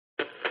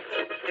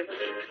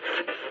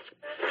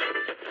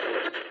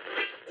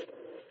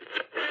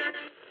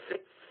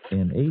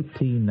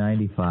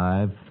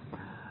1895,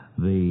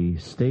 the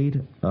state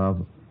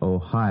of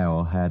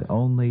Ohio had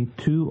only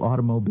 2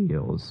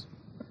 automobiles.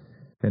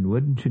 And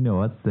wouldn't you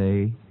know it,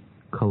 they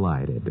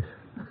collided.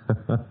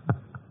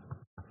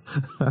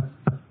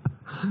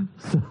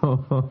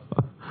 So,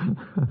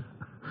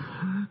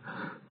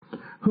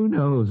 who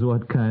knows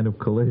what kind of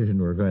collision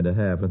we're going to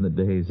have in the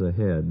days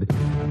ahead.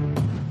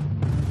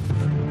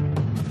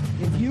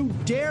 If you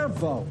dare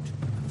vote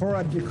for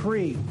a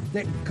decree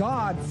that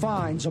God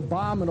finds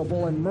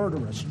abominable and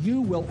murderous,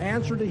 you will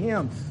answer to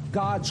him.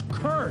 God's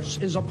curse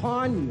is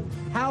upon you.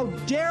 How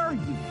dare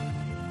you?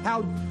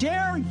 How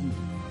dare you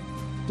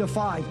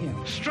defy him?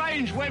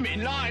 Strange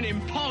women lying in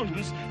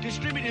ponds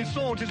distributing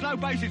swords is no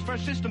basis for a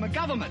system of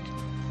government.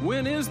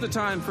 When is the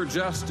time for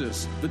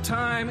justice? The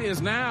time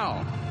is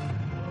now.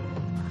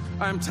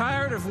 I'm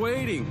tired of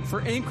waiting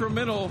for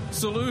incremental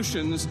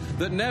solutions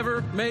that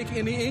never make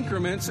any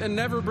increments and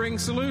never bring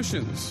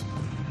solutions.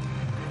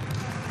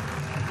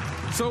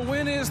 So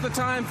when is the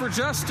time for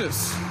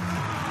justice?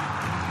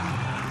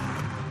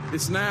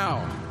 It's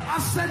now. I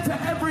said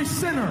to every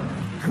sinner,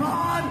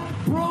 God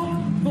broke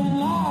the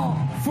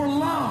law for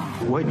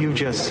love. What you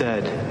just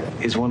said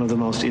is one of the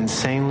most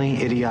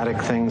insanely idiotic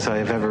things I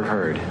have ever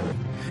heard.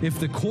 If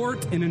the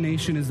court in a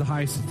nation is the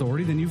highest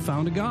authority, then you've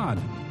found a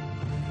God.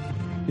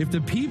 If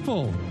the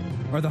people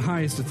are the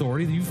highest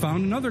authority, then you've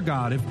found another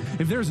God.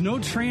 If there's no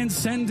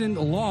transcendent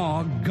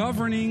law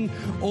governing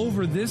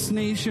over this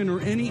nation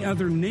or any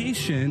other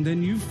nation,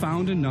 then you've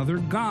found another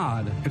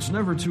God. It's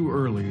never too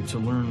early to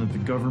learn that the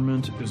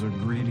government is a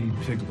greedy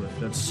piglet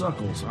that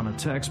suckles on a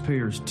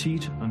taxpayer's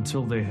teat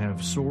until they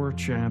have sore,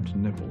 chapped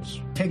nipples.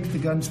 Take the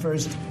guns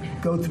first,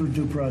 go through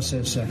due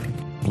process second.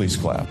 Please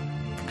clap.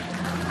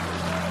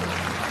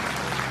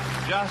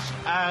 Just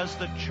as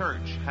the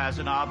church has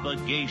an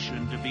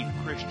obligation to be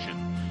Christian,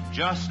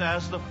 just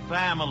as the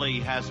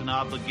family has an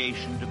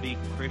obligation to be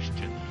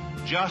Christian,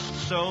 just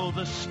so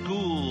the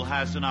school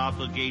has an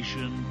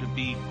obligation to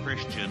be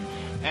Christian,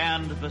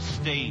 and the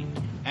state,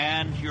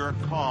 and your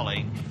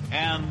calling,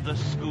 and the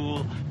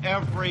school,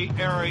 every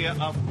area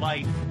of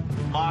life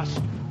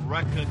must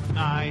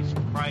recognize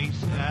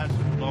Christ as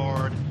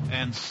Lord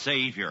and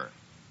Savior.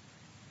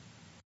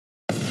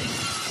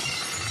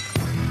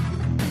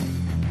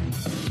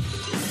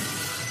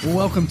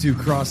 Welcome to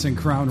Cross and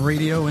Crown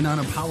Radio, an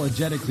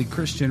unapologetically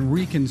Christian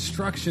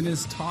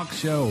Reconstructionist talk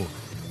show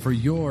for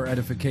your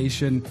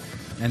edification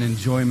and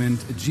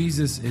enjoyment.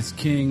 Jesus is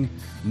King,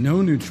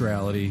 no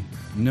neutrality,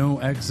 no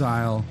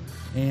exile,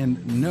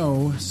 and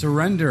no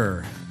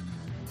surrender.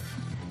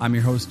 I'm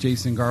your host,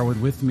 Jason Garwood.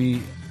 With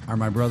me are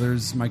my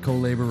brothers, my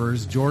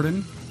co-laborers,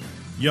 Jordan.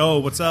 Yo,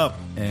 what's up?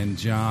 And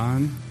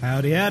John.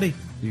 Howdy, howdy.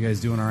 You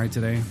guys doing all right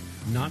today?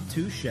 Not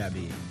too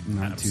shabby.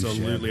 Not Absolutely.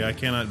 too shabby. I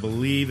cannot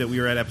believe that we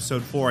are at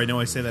episode 4. I know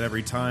I say that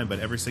every time,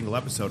 but every single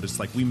episode, it's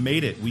like, we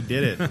made it. We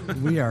did it.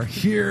 We are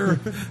here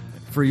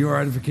for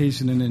your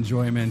edification and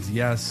enjoyment.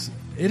 Yes,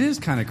 it is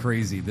kind of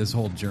crazy, this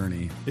whole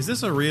journey. Is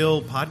this a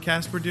real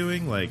podcast we're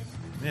doing? Like,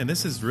 man,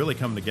 this has really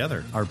come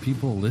together. Are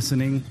people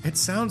listening? It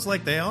sounds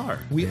like they are.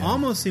 We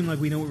almost seem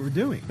like we know what we're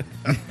doing.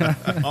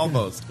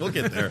 Almost. We'll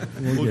get there.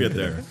 We'll get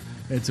there.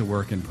 It's a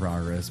work in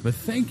progress. But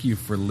thank you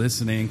for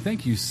listening.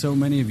 Thank you so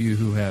many of you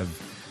who have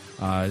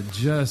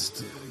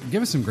just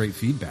given us some great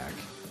feedback.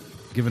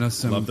 Given us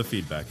some... Love the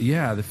feedback.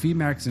 Yeah, the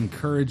feedback's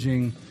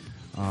encouraging.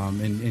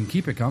 And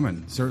keep it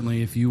coming.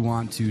 Certainly, if you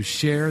want to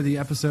share the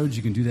episodes,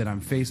 you can do that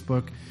on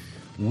Facebook.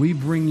 We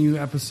bring you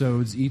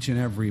episodes each and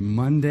every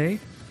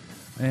Monday.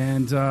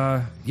 And,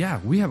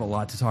 we have a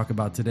lot to talk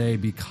about today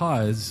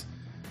because...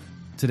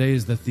 Today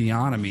is the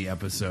Theonomy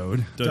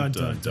episode. Dun,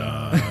 dun,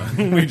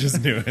 dun. We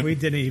just knew it. We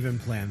didn't even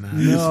plan that.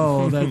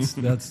 No,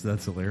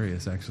 that's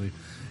hilarious, actually.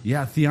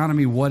 Yeah,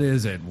 Theonomy, what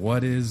is it?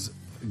 What is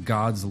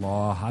God's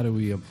law? How do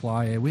we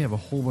apply it? We have a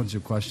whole bunch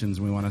of questions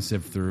we want to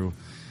sift through.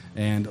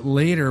 And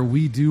later,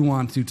 we do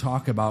want to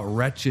talk about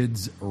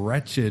Wretched's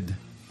wretched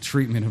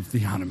treatment of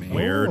Theonomy.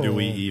 Where do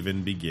we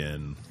even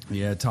begin?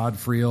 Yeah, Todd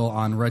Friel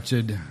on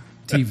Wretched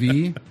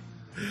TV.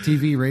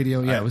 TV,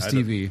 radio, yeah, it was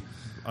TV.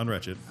 On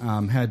Wretched.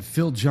 Had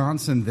Phil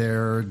Johnson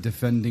there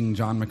defending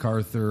John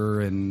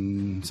MacArthur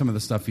and some of the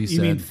stuff he said.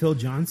 You mean Phil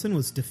Johnson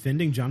was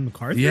defending John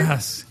MacArthur?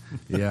 Yes.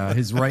 Yeah,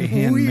 his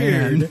right-hand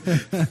man.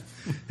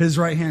 His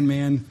right-hand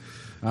man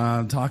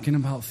talking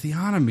about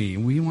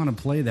Theonomy. We want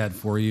to play that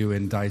for you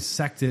and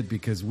dissect it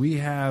because we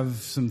have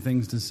some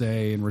things to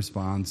say in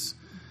response.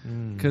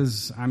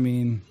 Because,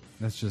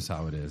 that's just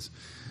how it is.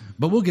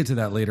 But we'll get to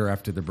that later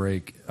after the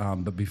break.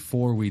 But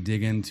before we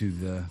dig into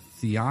the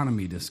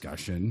Theonomy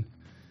discussion...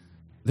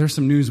 There's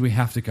some news we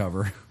have to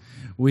cover.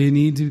 We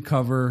need to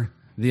cover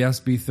the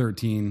SB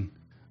 13,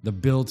 the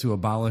bill to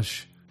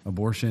abolish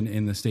abortion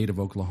in the state of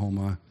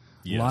Oklahoma.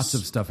 Yes. Lots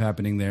of stuff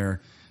happening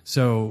there.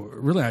 So,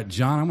 really,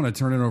 John, I'm going to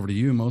turn it over to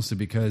you mostly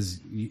because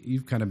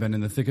you've kind of been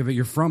in the thick of it.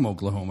 You're from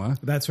Oklahoma.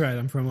 That's right.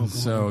 I'm from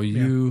Oklahoma. So,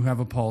 you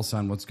have a pulse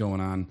on what's going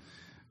on.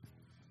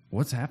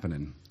 What's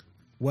happening?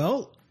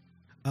 Well,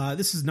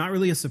 This is not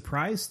really a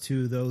surprise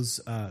to those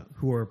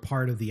who are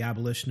part of the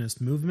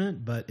abolitionist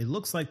movement, but it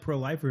looks like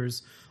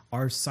pro-lifers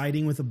are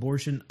siding with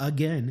abortion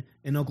again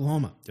in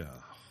Oklahoma.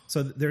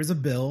 So there's a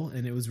bill,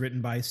 and it was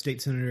written by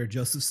State Senator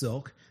Joseph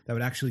Silk, that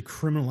would actually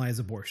criminalize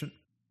abortion,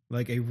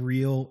 like a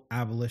real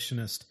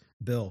abolitionist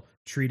bill,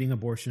 treating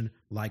abortion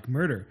like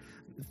murder.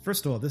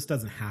 First of all, this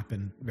doesn't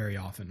happen very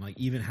often. Like,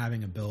 even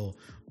having a bill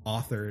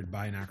authored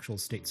by an actual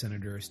state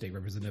senator or state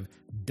representative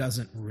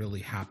doesn't really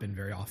happen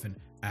very often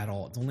at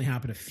all. It's only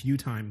happened a few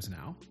times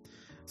now.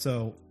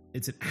 So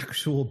it's an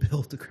actual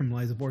bill to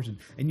criminalize abortion.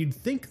 And you'd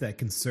think that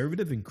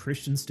conservative and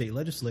Christian state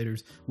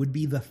legislators would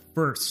be the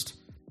first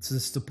to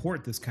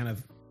support this kind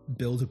of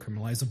bill to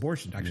criminalize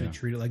abortion, to actually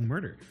treat it like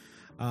murder.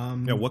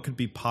 What could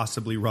be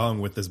possibly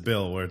wrong with this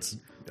bill where it's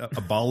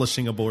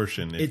abolishing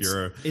abortion?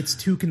 It's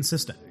too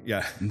consistent.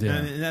 Yeah. And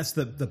that's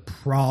the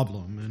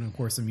problem. And of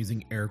course, I'm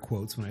using air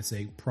quotes when I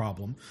say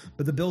problem.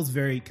 But the bill is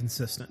very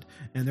consistent.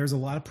 And there's a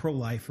lot of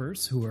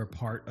pro-lifers who are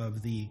part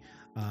of the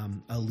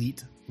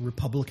elite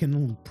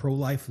Republican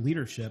pro-life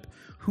leadership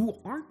who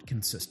aren't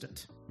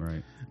consistent.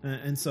 Right.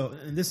 And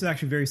this is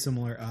actually very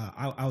similar.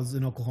 I was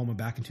in Oklahoma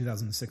back in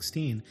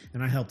 2016,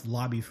 and I helped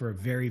lobby for a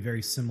very,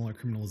 very similar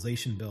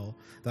criminalization bill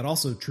that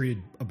also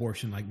treated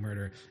abortion like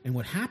murder. And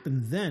what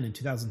happened then in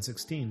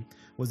 2016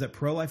 was that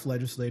pro-life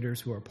legislators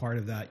who are part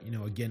of that,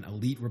 again,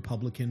 elite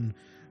Republican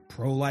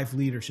pro-life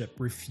leadership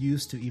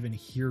refused to even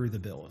hear the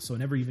bill. So it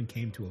never even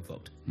came to a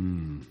vote.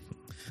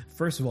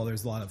 First of all,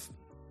 there's a lot of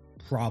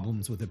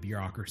problems with the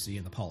bureaucracy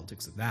and the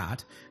politics of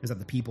that, is that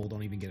the people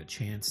don't even get a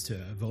chance to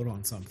vote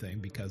on something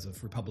because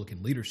of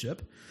Republican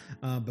leadership.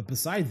 But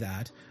beside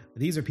that,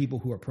 these are people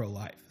who are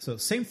pro-life. So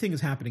same thing is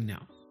happening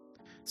now.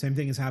 Same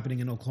thing is happening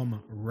in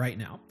Oklahoma right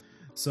now.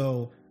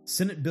 So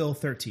Senate Bill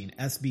 13,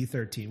 SB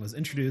 13, was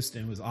introduced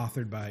and was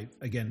authored by,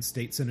 again,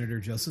 State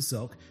Senator Joseph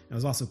Silk, and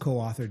was also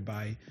co-authored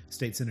by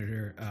State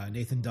Senator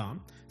Nathan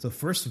Dahm. So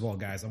first of all,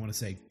 guys, I want to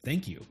say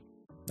thank you.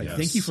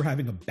 Thank you for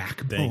having a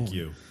backbone. Thank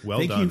you. Well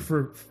done. Thank you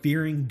for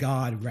fearing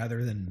God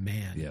rather than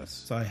man. Yes.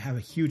 So I have a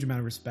huge amount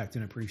of respect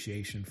and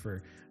appreciation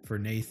for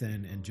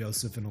Nathan and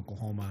Joseph in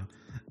Oklahoma,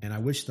 and I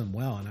wish them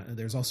well. And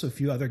there's also a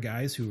few other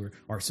guys who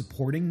are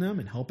supporting them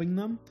and helping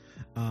them.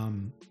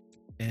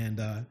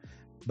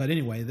 But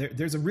anyway,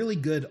 there's a really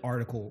good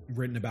article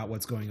written about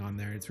what's going on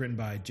there. It's written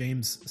by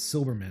James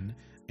Silberman,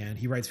 and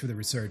he writes for The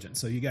Resurgent.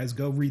 So you guys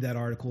go read that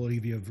article. It'll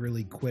give you a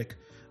really quick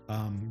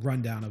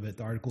rundown of it.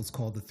 The article is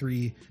called "The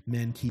 3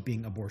 Men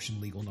Keeping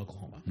Abortion Legal in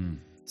Oklahoma."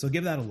 So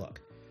give that a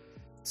look.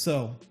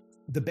 So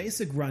the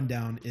basic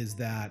rundown is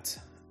that,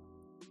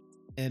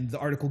 and the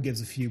article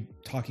gives a few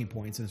talking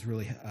points, and it's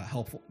really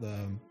helpful.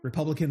 The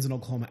Republicans in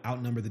Oklahoma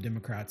outnumber the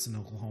Democrats in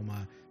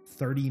Oklahoma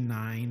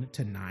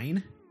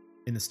 39-9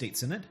 in the state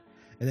Senate,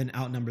 and then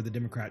outnumber the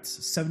Democrats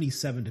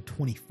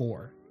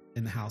 77-24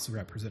 in the House of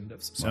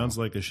Representatives. Sounds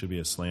like it should be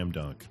a slam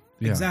dunk.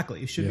 Yeah.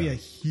 Exactly. It should be a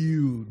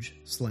huge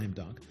slam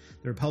dunk.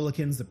 The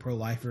Republicans, the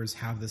pro-lifers,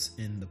 have this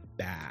in the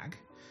bag.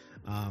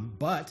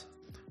 But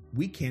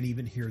we can't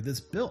even hear this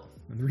bill.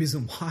 And the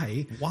reason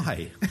why...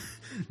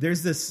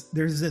 there's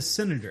this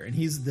senator, and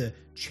he's the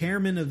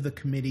chairman of the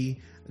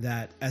committee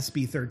that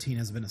SB 13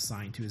 has been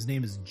assigned to. His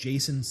name is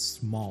Jason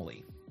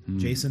Smalley.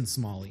 Jason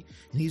Smalley.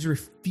 And he's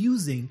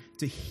refusing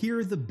to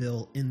hear the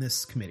bill in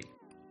this committee.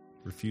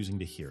 Refusing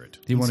to hear it.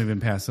 He won't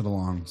even pass it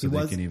along so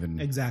they can even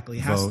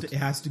Exactly. vote. It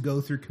has to go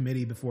through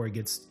committee before it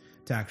gets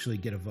to actually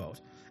get a vote.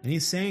 And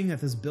he's saying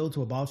that this bill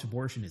to abolish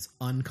abortion is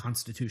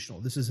unconstitutional.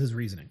 This is his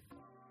reasoning.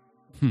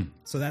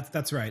 So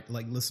that's right,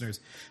 like listeners.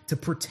 To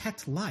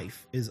protect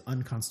life is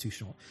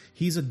unconstitutional.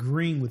 He's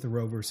agreeing with the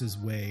Roe versus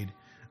Wade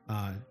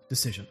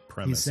decision.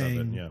 Premise of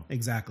it, yeah.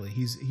 Exactly.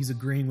 He's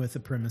agreeing with the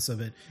premise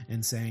of it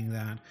and saying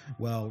that,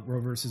 well,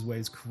 Roe versus Wade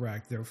is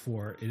correct,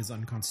 therefore it is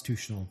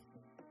unconstitutional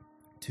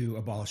to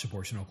abolish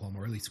abortion in Oklahoma,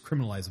 or at least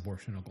criminalize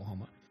abortion in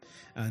Oklahoma.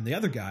 And the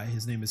other guy,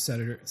 his name is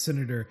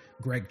Senator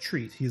Greg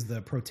Treat. He's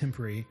the pro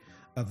tempore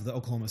of the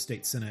Oklahoma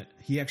State Senate.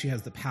 He actually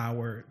has the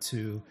power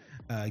to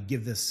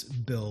give this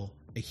bill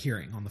a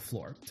hearing on the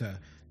floor,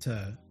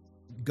 to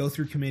go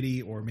through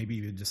committee, or maybe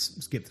even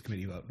just skip the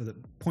committee vote. But the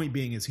point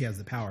being is he has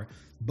the power.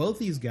 Both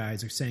these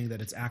guys are saying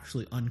that it's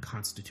actually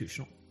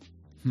unconstitutional.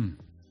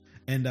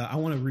 And I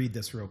want to read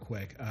this real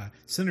quick.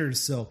 Senator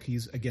Silk,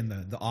 he's again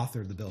the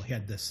author of the bill. He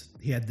had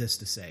this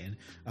to say, and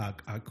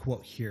I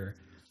quote here: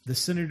 "The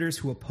senators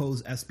who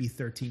oppose SB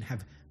 13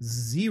 have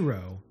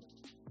zero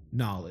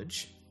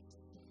knowledge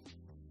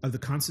of the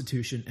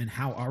Constitution and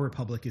how our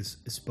republic is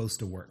supposed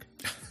to work."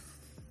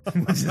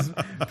 Which is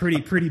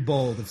pretty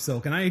bold of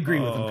Silk, and I agree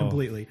with him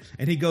completely.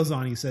 And he goes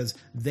on, he says,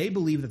 "They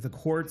believe that the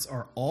courts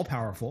are all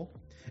powerful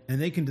and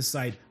they can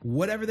decide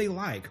whatever they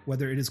like,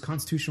 whether it is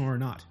constitutional or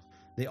not.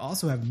 They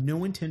also have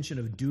no intention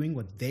of doing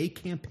what they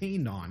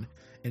campaigned on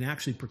and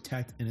actually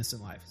protect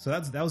innocent life." So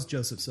that was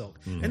Joseph Silk.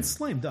 And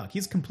slam dunk.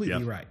 He's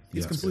completely right.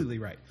 He's completely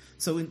right.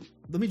 So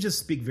let me just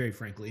speak very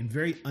frankly, in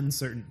very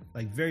uncertain,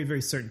 like very,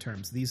 very certain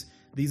terms, these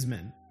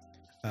men,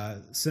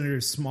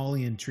 Senators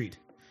Smalley and Treat,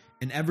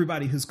 and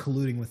everybody who's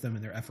colluding with them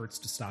in their efforts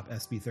to stop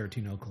SB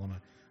 13 in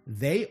Oklahoma,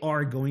 they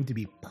are going to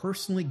be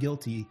personally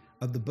guilty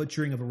of the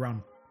butchering of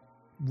around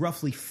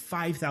roughly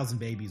 5,000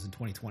 babies in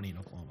 2020 in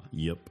Oklahoma.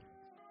 Yep.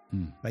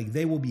 Like,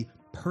 they will be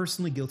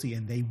personally guilty,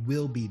 and they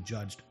will be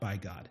judged by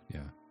God. Yeah.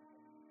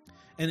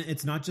 And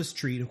it's not just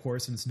Treat, of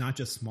course, and it's not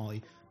just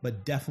Smalley,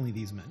 but definitely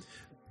these men.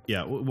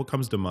 Yeah, what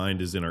comes to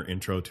mind is in our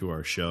intro to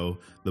our show,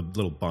 the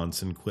little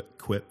Bonson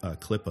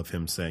clip of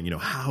him saying,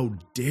 how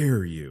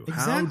dare you?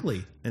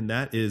 Exactly. And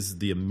that is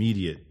the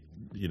immediate,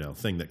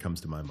 thing that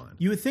comes to my mind.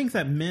 You would think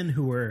that men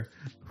who were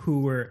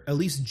at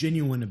least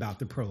genuine about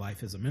the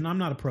pro-lifism, and I'm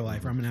not a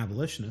pro-lifer, I'm an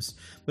abolitionist,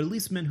 but at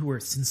least men who were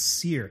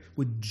sincere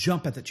would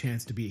jump at the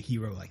chance to be a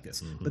hero like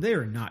this. But they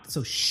are not.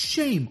 So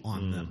shame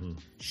on them.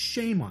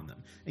 Shame on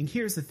them. And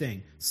here's the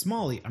thing.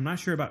 Smalley, I'm not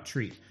sure about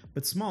Treat,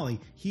 but Smalley,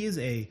 he is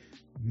a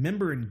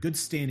member in good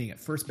standing at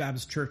First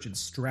Baptist Church in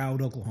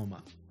Stroud,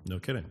 Oklahoma. No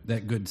kidding.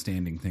 That good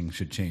standing thing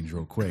should change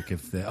real quick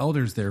if the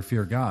elders there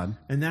fear God.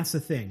 And that's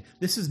the thing.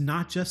 This is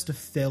not just a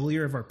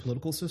failure of our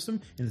political system,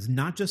 and it's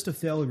not just a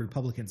failure of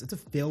Republicans. It's a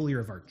failure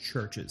of our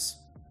churches.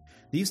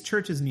 These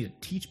churches need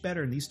to teach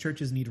better, and these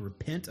churches need to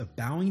repent of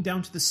bowing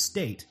down to the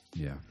state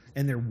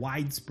and their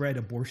widespread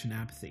abortion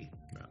apathy.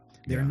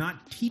 They're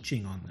not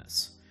teaching on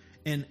this.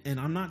 And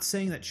I'm not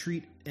saying that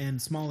Treat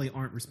and Smalley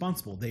aren't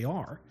responsible. They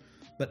are.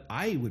 But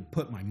I would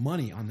put my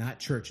money on that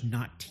church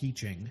not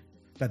teaching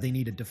that they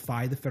need to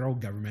defy the federal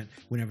government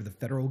whenever the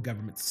federal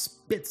government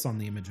spits on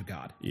the image of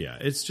God. Yeah,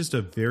 it's just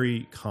a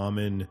very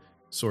common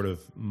sort of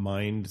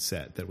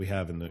mindset that we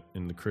have in the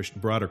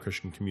broader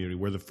Christian community,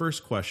 where the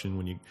first question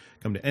when you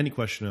come to any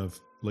question of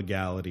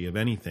legality of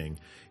anything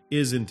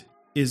is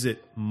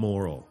it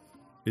moral?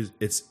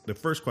 The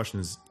first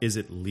question is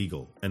it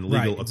legal? And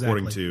legal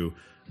according to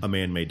a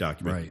man-made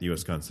document, the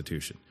U.S.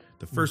 Constitution.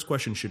 The first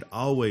question should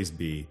always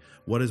be,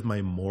 what is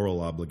my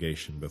moral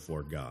obligation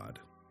before God?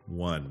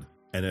 One.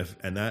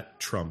 And that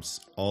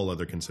trumps all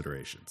other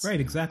considerations. Right,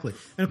 exactly.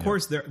 And of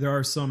course, there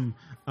are some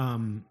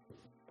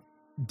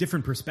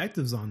different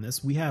perspectives on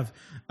this. We have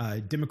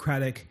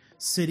democratic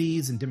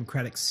cities and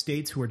democratic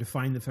states who are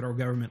defying the federal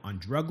government on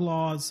drug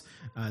laws.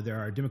 There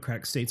are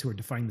democratic states who are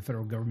defying the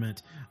federal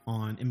government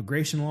on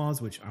immigration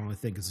laws, which I don't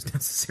think is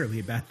necessarily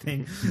a bad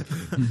thing.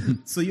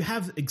 So you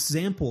have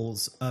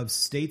examples of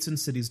states and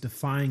cities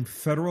defying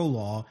federal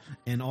law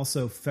and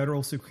also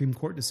federal Supreme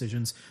Court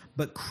decisions,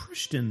 but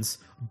Christians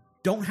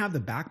don't have the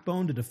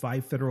backbone to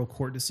defy federal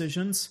court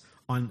decisions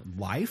on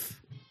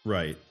life.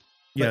 Right.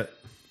 Yeah.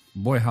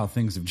 Boy, how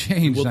things have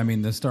changed. Well, I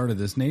mean, the start of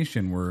this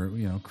nation were,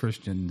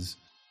 Christians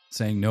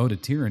saying no to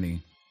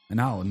tyranny, and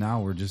now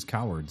we're just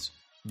cowards.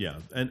 Yeah,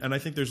 and I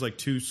think there's like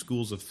two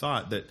schools of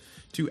thought,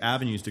 two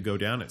avenues to go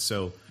down it.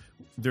 So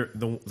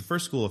the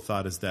first school of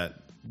thought is that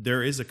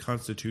there is a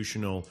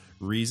constitutional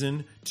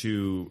reason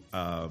to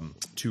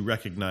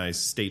recognize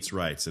states'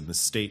 rights and the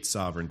state's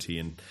sovereignty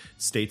and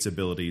states'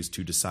 abilities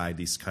to decide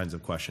these kinds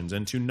of questions,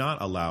 and to not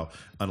allow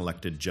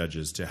unelected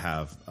judges to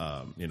have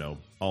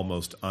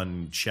almost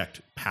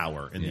unchecked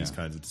power in these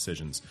kinds of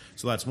decisions.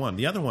 So that's one.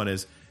 The other one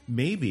is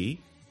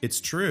maybe it's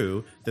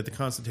true that the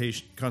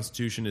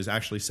Constitution is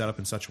actually set up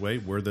in such a way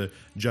where the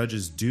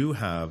judges do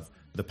have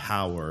the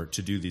power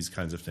to do these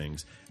kinds of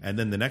things. And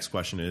then the next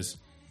question is,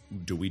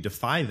 do we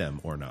defy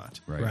them or not?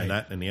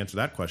 Right. And the answer to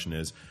that question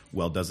is,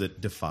 well, does it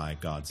defy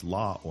God's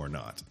law or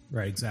not?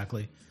 Right,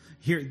 exactly.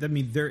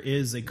 There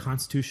is a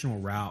constitutional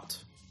route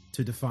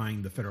to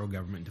defying the federal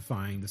government,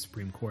 defying the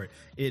Supreme Court.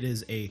 It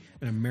is an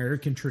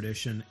American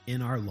tradition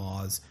in our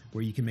laws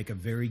where you can make a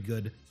very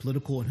good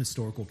political and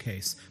historical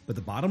case. But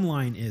the bottom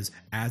line is,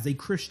 as a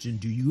Christian,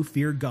 do you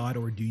fear God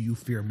or do you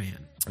fear man?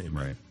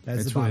 Right.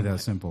 It's really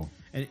that simple.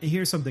 And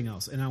here's something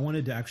else, and I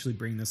wanted to actually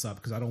bring this up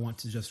because I don't want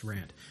to just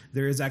rant.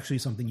 There is actually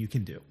something you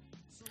can do.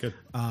 Good.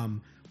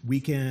 We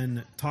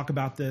can talk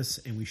about this,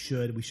 and we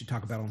should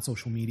talk about it on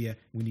social media.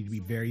 We need to be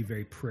very,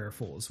 very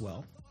prayerful as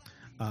well.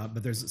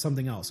 But there's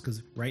something else,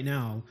 because right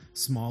now,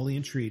 Smalley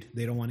and Treat,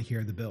 they don't want to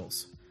hear the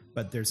bills.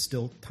 But there's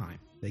still time.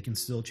 They can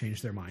still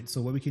change their mind.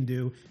 So what we can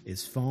do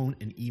is phone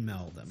and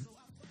email them.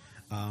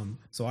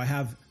 So I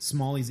have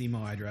Smalley's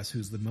email address,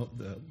 who's the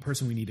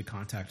person we need to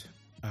contact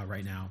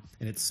right now.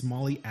 And it's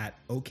Smalley at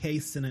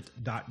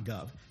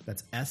oksenate.gov.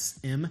 That's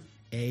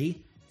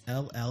SMALLEY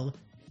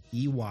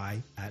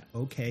at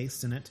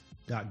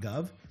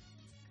oksenate.gov.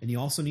 And you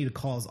also need to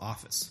call his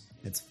office.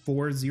 It's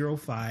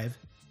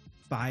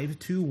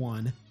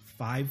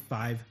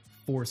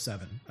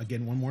 405-521-5547.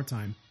 Again, one more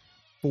time,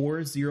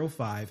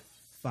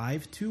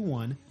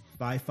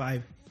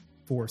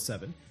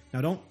 405-521-5547.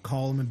 Now, don't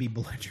call him and be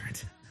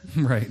belligerent.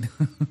 Right.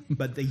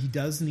 But he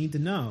does need to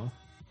know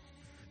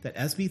that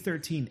SB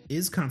 13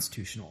 is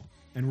constitutional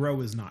and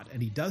Roe is not.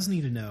 And he does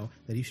need to know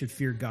that he should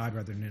fear God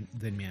rather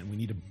than man. We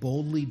need to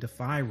boldly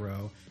defy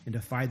Roe and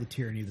defy the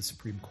tyranny of the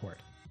Supreme Court.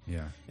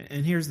 Yeah.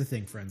 And here's the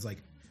thing, friends. Like,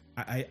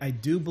 I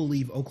do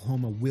believe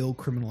Oklahoma will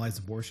criminalize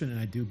abortion, and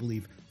I do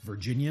believe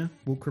Virginia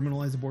will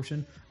criminalize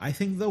abortion. I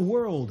think the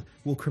world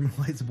will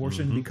criminalize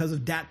abortion because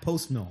of Dat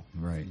Post Mill.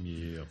 Right.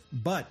 Yeah.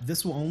 But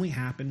this will only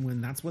happen when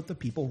that's what the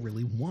people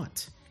really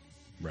want.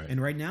 Right.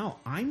 And right now,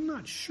 I'm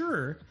not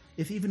sure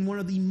if even one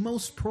of the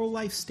most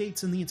pro-life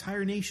states in the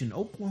entire nation,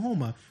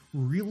 Oklahoma,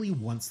 really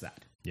wants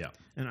that. Yeah.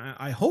 And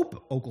I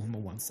hope Oklahoma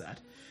wants that.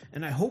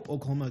 And I hope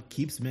Oklahoma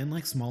keeps men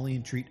like Smalley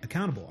and Treat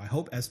accountable. I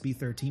hope SB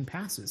 13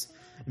 passes.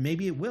 And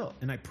maybe it will.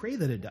 And I pray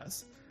that it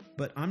does.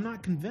 But I'm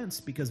not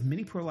convinced because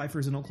many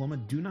pro-lifers in Oklahoma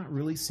do not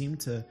really seem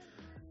to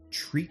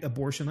treat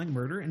abortion like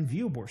murder and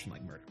view abortion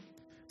like murder.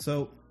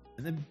 So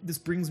and then this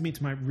brings me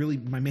to my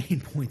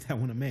main point that I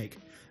want to make.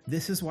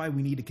 This is why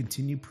we need to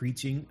continue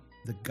preaching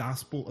the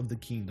gospel of the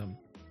kingdom.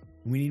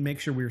 We need to make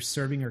sure we're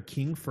serving our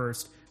king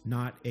first,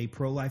 not a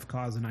pro-life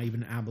cause and not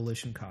even an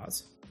abolition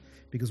cause.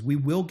 Because we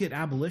will get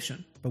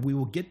abolition, but we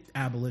will get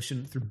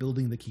abolition through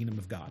building the kingdom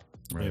of God.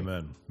 Right.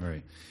 Amen.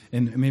 Right.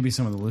 And maybe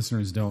some of the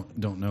listeners don't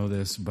know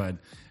this, but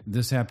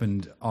this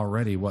happened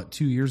already,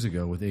 2 years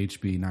ago with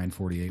HB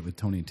 948 with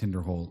Tony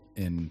Tinderholt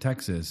in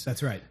Texas.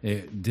 That's right.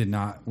 It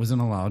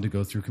wasn't allowed to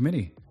go through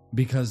committee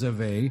because of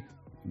a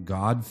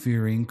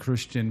God-fearing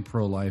Christian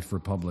pro-life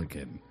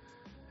Republican.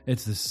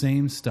 It's the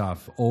same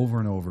stuff over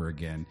and over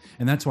again.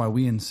 And that's why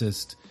we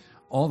insist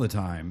all the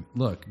time,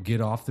 look,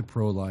 get off the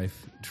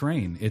pro-life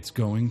train. It's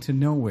going to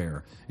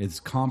nowhere. It's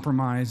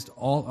compromised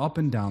all up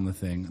and down the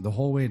thing. The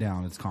whole way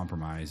down, it's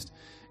compromised.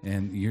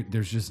 And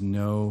there's just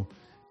no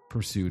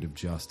pursuit of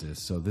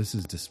justice. So this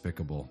is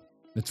despicable.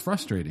 It's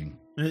frustrating.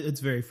 It's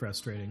very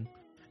frustrating.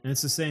 And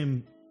it's the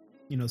same,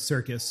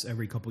 circus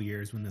every couple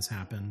years when this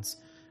happens.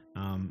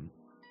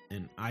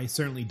 And I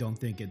certainly don't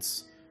think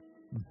it's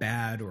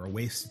bad or a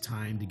waste of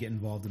time to get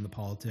involved in the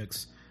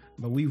politics.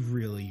 But we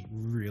really,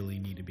 really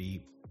need to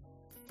be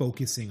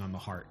focusing on the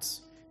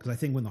hearts, because I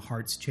think when the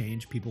hearts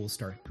change, people will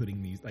start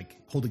holding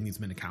these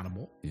men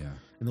accountable. Yeah,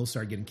 and they'll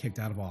start getting kicked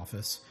out of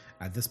office.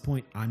 At this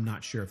point, I'm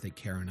not sure if they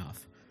care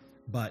enough,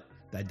 but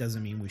that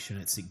doesn't mean we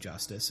shouldn't seek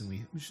justice and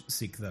we should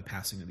seek the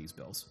passing of these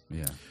bills.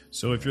 Yeah.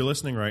 So if you're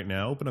listening right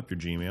now, open up your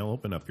Gmail,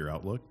 open up your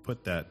Outlook,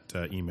 put that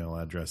email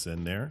address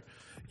in there,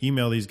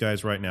 email these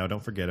guys right now.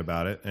 Don't forget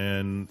about it,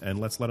 and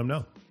let's let them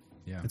know.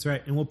 Yeah, that's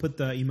right. And we'll put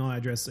the email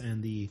address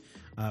and the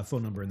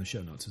phone number in the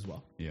show notes as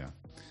well. Yeah.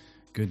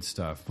 Good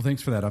stuff. Well,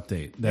 thanks for that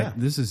update.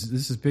 This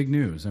is big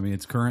news. I mean,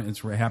 it's current.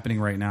 It's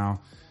happening right now,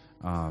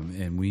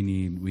 and we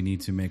need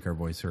to make our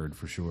voice heard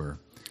for sure.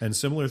 And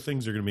similar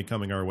things are going to be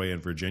coming our way in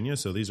Virginia.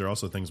 So these are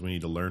also things we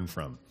need to learn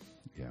from.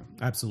 Yeah,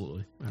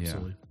 absolutely. Yeah.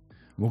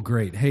 Well,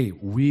 great. Hey,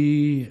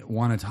 we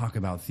want to talk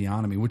about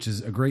theonomy, which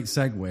is a great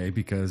segue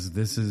because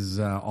this is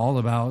all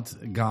about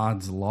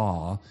God's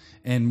law,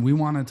 and we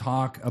want to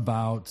talk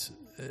about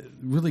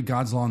really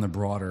God's law in the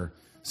broader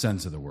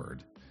sense of the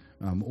word.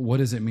 What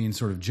does it mean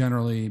sort of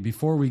generally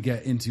before we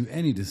get into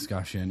any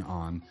discussion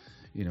on,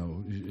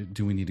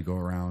 do we need to go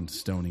around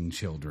stoning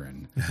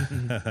children,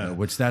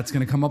 which that's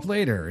going to come up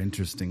later,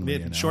 interestingly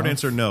enough. Short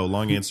answer, no.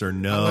 Long answer,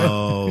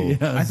 no.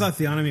 Yes. I thought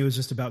theonomy was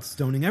just about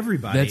stoning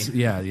everybody.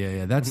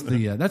 That's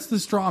the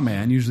straw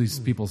man. Usually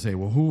people say,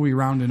 well, who are we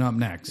rounding up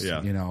next?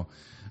 Yeah.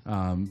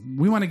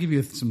 We want to give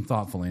you some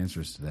thoughtful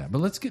answers to that, but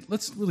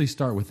let's really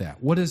start with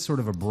that. What is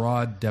sort of a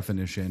broad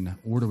definition?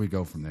 Where do we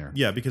go from there?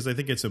 Yeah, because I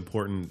think it's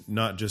important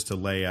not just to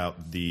lay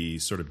out the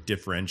sort of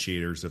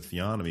differentiators of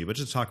theonomy, but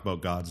just talk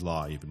about God's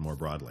law even more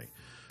broadly.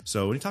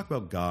 So when you talk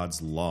about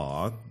God's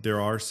law,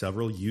 there are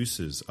several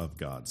uses of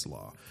God's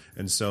law.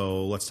 And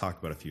so let's talk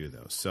about a few of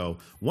those. So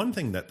one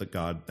thing that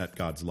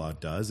God's law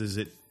does is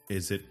it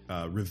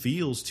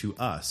reveals to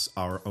us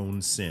our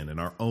own sin and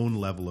our own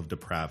level of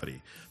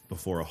depravity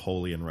before a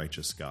holy and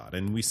righteous God.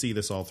 And we see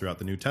this all throughout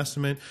the New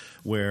Testament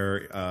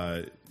where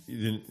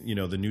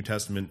the New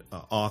Testament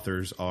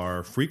authors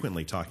are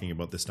frequently talking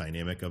about this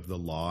dynamic of the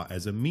law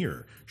as a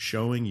mirror,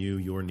 showing you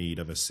your need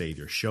of a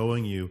Savior,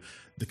 showing you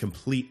the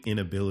complete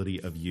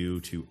inability of you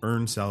to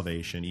earn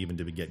salvation, even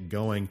to get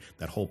going.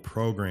 That whole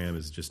program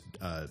is just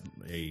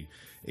a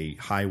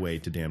highway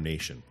to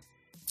damnation.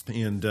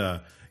 And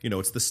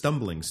it's the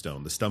stumbling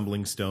stone. The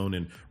stumbling stone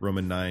in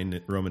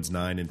Romans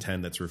 9 and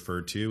 10 that's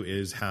referred to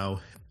is how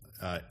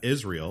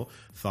Israel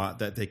thought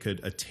that they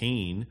could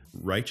attain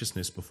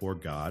righteousness before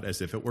God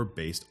as if it were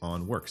based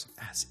on works.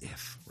 As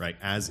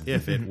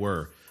if it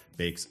were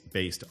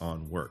based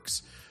on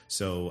works.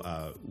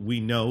 So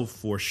we know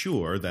for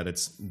sure that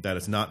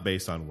it's not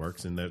based on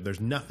works, and there's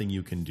nothing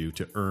you can do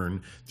to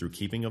earn through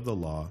keeping of the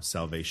law,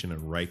 salvation,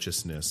 and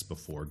righteousness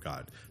before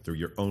God through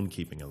your own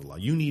keeping of the law.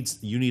 You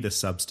need a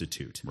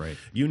substitute. Right.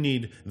 You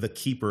need the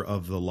keeper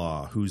of the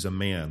law, who's a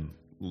man,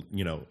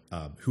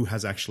 who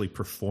has actually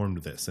performed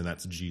this, and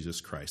that's Jesus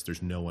Christ.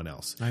 There's no one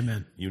else.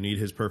 Amen. You need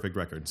his perfect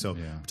record. So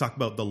we talk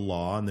about the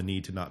law and the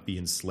need to not be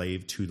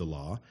enslaved to the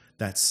law.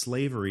 That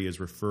slavery is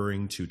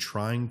referring to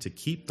trying to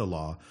keep the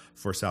law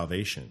for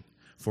salvation,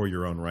 for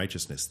your own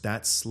righteousness.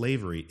 That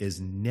slavery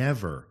is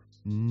never,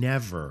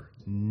 never,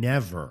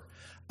 never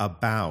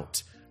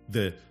about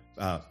the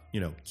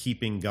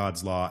keeping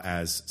God's law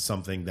as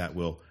something that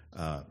will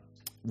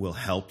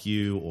help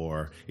you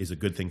or is a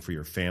good thing for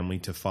your family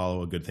to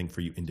follow, a good thing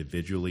for you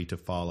individually to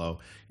follow.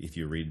 If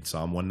you read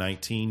Psalm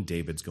 119,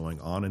 David's going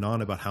on and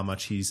on about how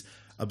much he's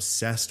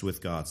obsessed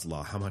with God's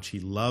law, how much he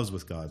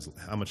loves God's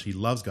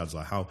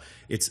law, how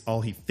it's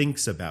all he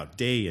thinks about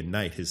day and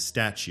night, his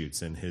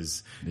statutes and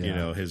his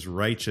his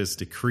righteous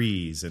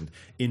decrees. And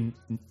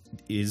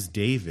is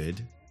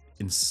David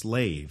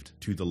enslaved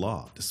to the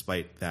law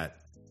despite that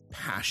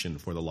passion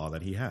for the law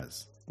that he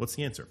has? What's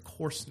the answer? Of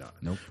course not.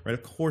 Nope. Right?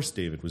 Of course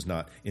David was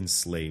not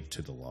enslaved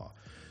to the law.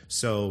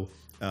 So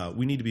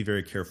we need to be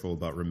very careful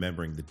about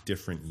remembering the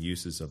different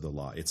uses of the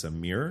law. It's a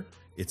mirror,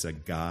 it's a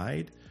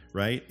guide,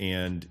 right?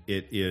 And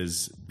it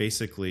is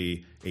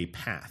basically a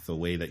path, a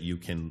way that you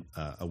can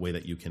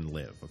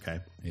live. Okay.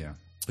 Yeah.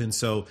 And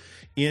so,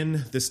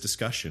 in this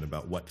discussion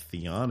about what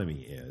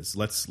theonomy is,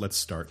 let's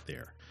start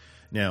there.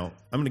 Now,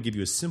 I'm going to give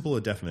you as simple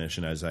a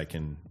definition as I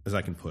can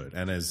put it,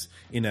 and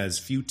as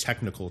few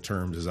technical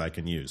terms as I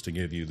can use to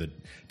give you the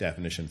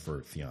definition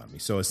for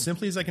theonomy. So, as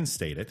simply as I can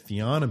state it,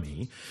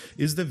 theonomy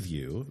is the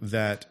view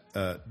that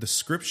the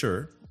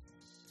Scripture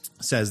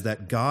says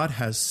that God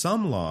has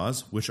some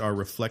laws which are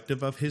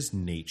reflective of his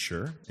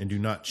nature and do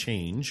not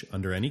change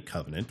under any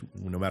covenant,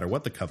 no matter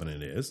what the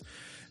covenant is,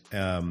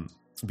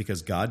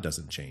 because God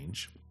doesn't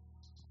change.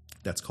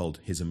 That's called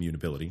his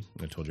immutability.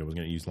 I told you I was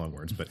going to use long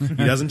words, but he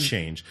doesn't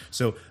change.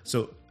 So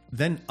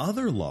then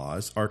other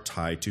laws are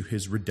tied to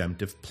his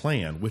redemptive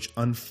plan, which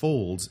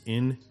unfolds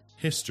in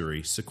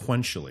history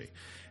sequentially.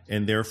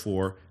 And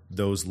therefore,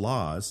 those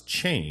laws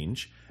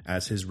change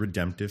as his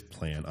redemptive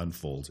plan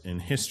unfolds in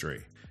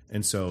history.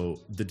 And so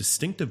the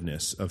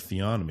distinctiveness of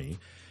theonomy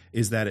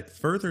is that it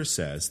further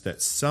says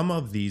that some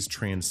of these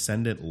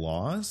transcendent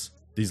laws,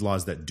 these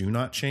laws that do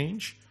not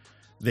change,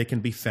 they can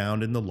be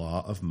found in the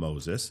law of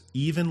Moses,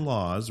 even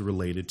laws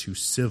related to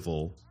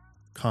civil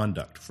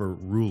conduct for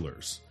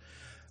rulers.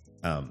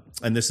 And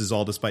this is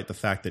all despite the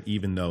fact that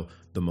even though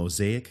the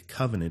Mosaic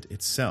covenant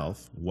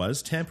itself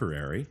was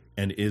temporary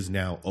and is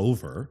now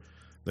over,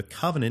 the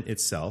covenant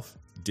itself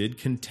did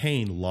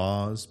contain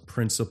laws,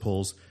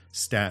 principles,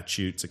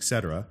 statutes,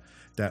 etc.,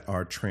 that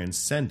are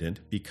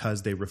transcendent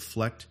because they're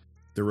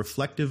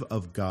reflective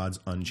of God's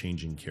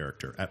unchanging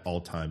character at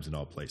all times and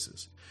all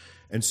places.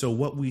 And so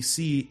what we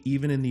see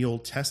even in the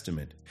Old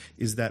Testament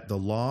is that the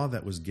law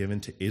that was given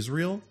to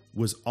Israel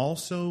was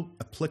also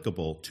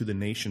applicable to the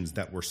nations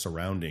that were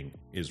surrounding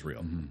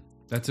Israel. Mm-hmm.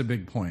 That's a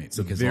big point. It's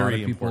because a very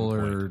lot of people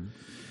are point.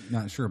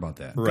 not sure about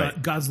that.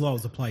 Right. God's law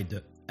is applied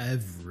to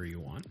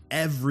everyone.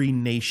 Every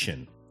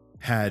nation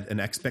had an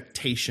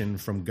expectation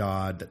from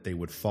God that they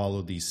would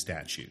follow these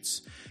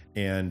statutes.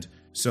 And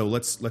so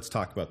let's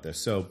talk about this.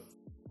 So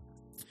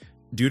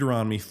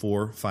Deuteronomy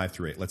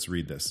 4:5-8. Let's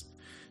read this.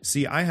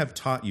 See, I have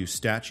taught you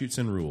statutes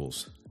and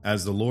rules,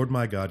 as the Lord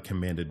my God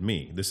commanded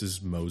me. This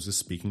is Moses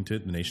speaking to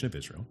the nation of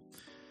Israel.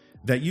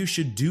 That you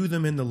should do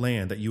them in the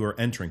land that you are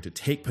entering to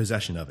take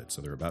possession of it.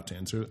 So they're about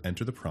to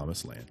enter the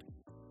promised land.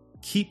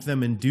 Keep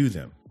them and do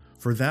them,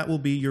 for that will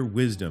be your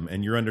wisdom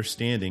and your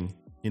understanding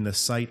in the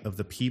sight of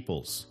the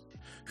peoples,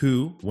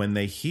 who, when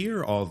they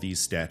hear all these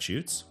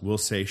statutes, will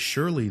say,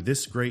 surely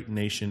this great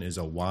nation is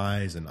a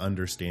wise and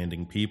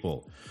understanding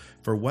people.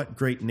 For what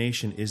great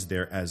nation is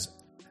there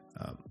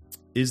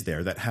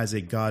that has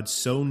a God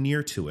so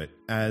near to it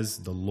as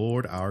the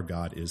Lord our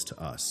God is to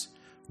us,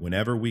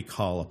 whenever we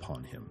call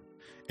upon him?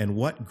 And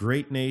what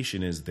great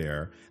nation is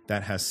there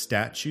that has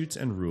statutes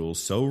and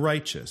rules so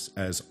righteous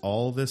as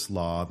all this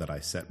law that I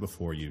set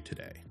before you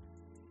today?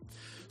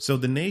 So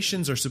the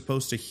nations are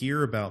supposed to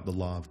hear about the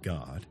law of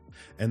God,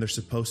 and they're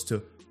supposed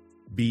to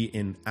be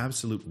in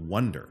absolute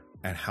wonder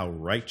at how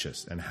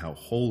righteous and how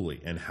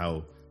holy and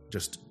how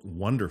just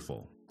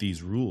wonderful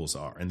these rules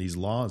are and these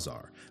laws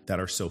are that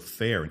are so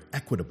fair and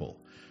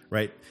equitable,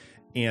 right?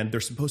 And they're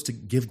supposed to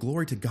give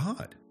glory to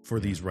God for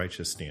these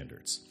righteous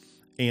standards.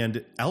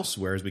 And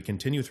elsewhere, as we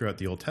continue throughout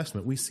the Old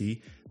Testament, we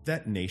see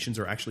that nations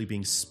are actually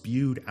being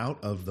spewed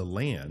out of the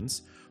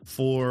lands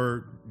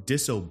for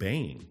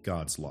disobeying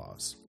God's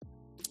laws.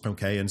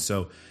 Okay, and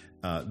so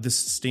this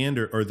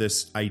standard or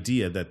this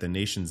idea that the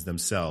nations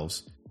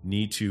themselves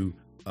need to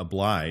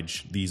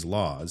oblige these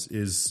laws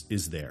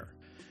is there.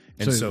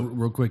 And so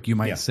real quick, you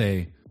might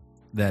say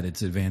that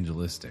it's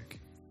evangelistic.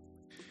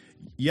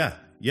 Yeah.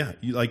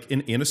 Like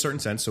in a certain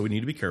sense, so we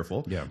need to be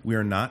careful. Yeah. We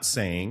are not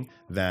saying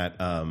that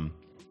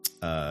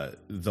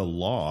the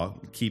law,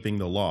 keeping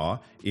the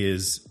law,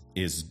 is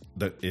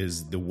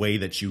the way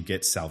that you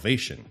get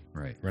salvation.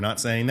 Right. We're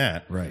not saying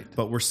that. Right.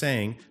 But we're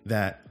saying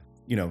that,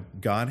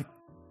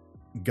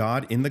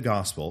 God in the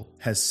gospel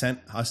has sent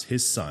us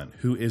his son,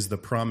 who is the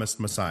promised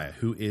Messiah,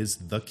 who is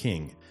the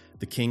king.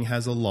 The king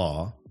has a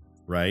law,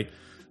 right?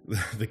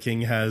 The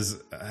king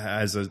has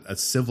a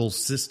civil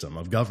system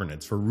of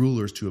governance for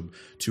rulers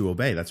to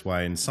obey. That's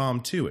why in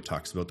Psalm 2 it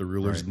talks about the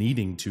rulers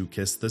needing to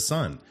kiss the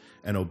son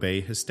and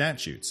obey his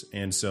statutes.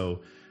 And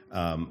so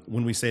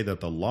when we say that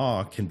the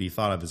law can be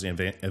thought of as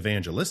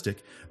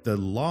evangelistic, the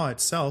law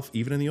itself,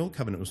 even in the Old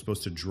Covenant, was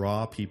supposed to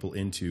draw people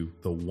into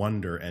the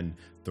wonder and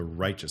the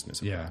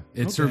righteousness of God.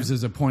 It serves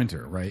as a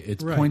pointer, right?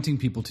 It's pointing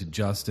people to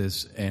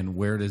justice. And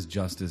where does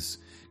justice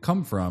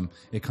come from?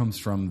 It comes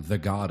from the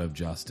God of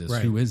justice,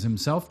 who is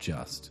himself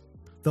just.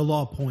 The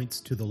law points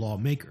to the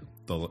lawmaker.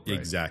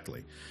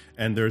 Exactly.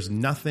 And there's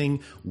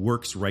nothing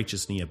works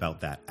righteously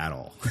about that at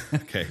all.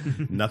 Okay,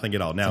 nothing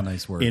at all. Now, a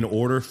nice word. In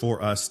order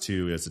for us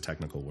to, it's a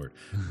technical word,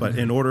 but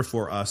in order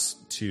for us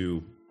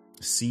to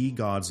see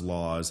God's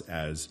laws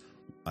as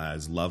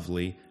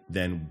lovely,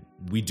 then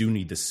we do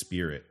need the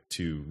Spirit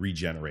to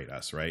regenerate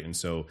us, right? And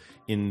so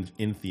in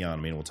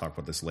Theonomy, and we'll talk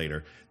about this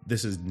later,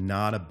 this is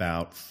not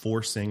about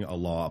forcing a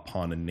law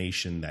upon a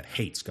nation that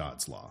hates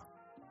God's law,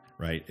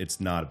 right?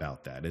 It's not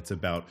about that. It's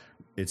about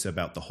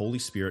the Holy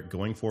Spirit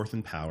going forth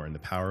in power, and the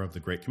power of the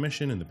Great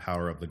Commission and the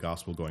power of the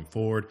gospel going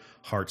forward,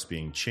 hearts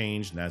being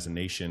changed, and as a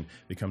nation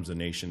becomes a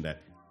nation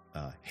that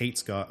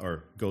hates God,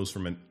 or goes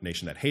from a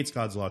nation that hates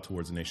God's law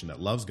towards a nation that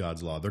loves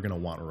God's law. They're going to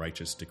want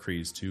righteous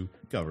decrees to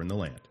govern the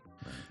land.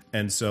 Right.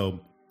 And so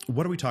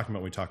what are we talking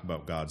about when we talk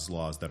about God's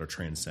laws that are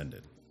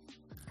transcended?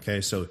 Okay,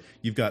 so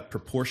you've got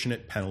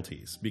proportionate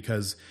penalties,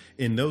 because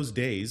in those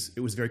days,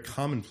 it was very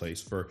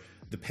commonplace for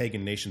the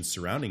pagan nations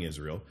surrounding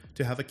Israel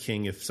to have a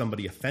king. If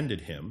somebody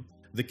offended him,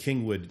 the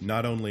king would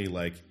not only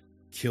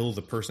kill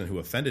the person who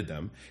offended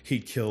them,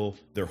 he'd kill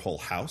their whole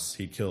house.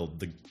 He'd kill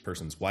the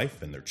person's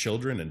wife and their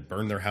children and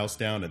burn their house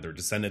down and their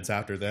descendants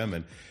after them.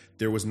 And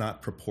there was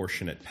not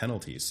proportionate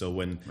penalties. So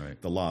when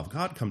the law of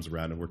God comes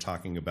around and we're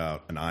talking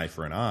about an eye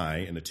for an eye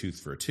and a tooth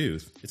for a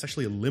tooth, it's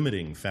actually a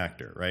limiting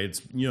factor, right?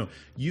 It's,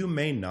 you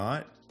may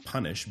not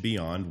punish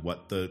beyond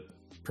what the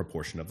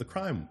proportion of the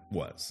crime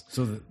was.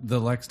 So the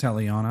lex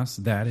talionis,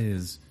 that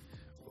is,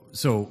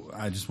 so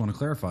I just want to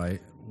clarify,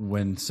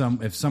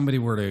 if somebody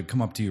were to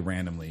come up to you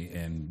randomly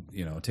and,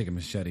 take a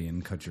machete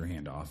and cut your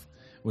hand off,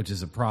 which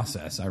is a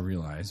process, I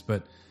realize,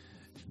 but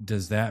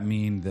does that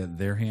mean that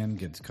their hand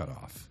gets cut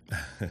off?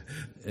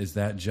 Is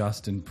that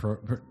just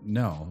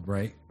no,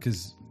 right?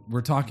 Because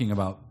we're talking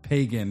about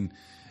pagan.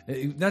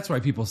 That's why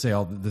people say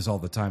this all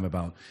the time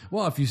about,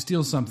 well, if you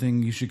steal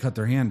something, you should cut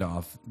their hand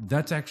off.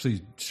 That's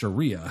actually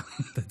Sharia.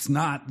 That's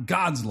not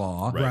God's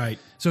law. Right.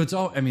 So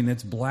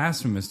it's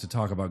blasphemous to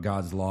talk about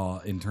God's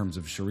law in terms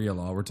of Sharia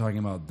law. We're talking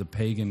about the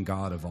pagan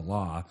god of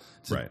Allah.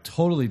 It's a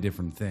totally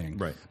different thing.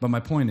 Right. But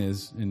my point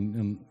is,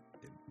 and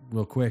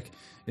real quick,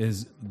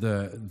 is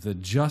the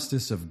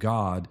justice of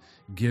God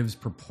gives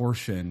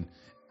proportion,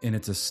 and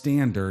it's a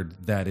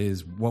standard that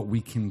is what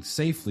we can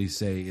safely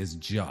say is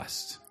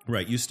just.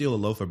 Right. You steal a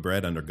loaf of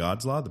bread under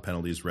God's law, the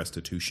penalty is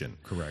restitution.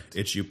 Correct.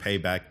 It's you pay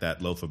back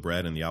that loaf of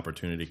bread and the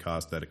opportunity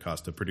cost that it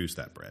cost to produce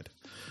that bread.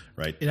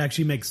 Right. It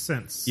actually makes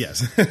sense.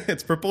 Yes.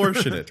 It's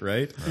proportionate,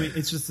 right? I mean,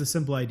 it's just the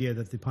simple idea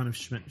that the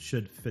punishment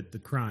should fit the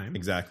crime.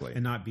 Exactly.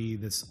 And not be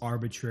this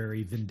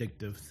arbitrary,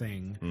 vindictive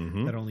thing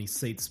that only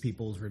sates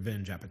people's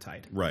revenge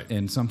appetite. Right.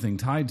 And something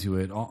tied to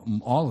it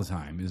all the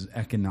time is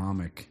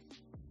economic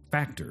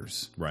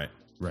factors. Right.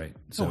 Right.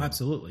 So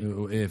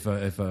absolutely. If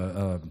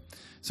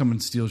someone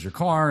steals your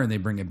car and they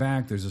bring it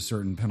back, there's a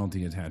certain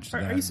penalty attached to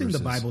that. Are you saying the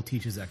Bible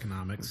teaches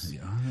economics?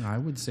 Yeah, I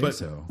would say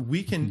so.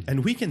 We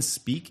can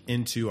speak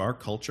into our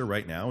culture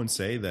right now and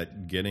say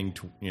that getting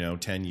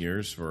 10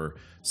 years for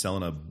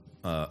selling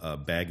a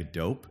bag of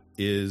dope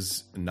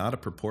is not a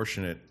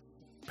proportionate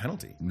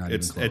penalty. Not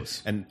even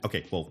close. And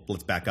okay, well,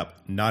 let's back up.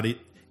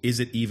 Is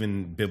it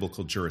even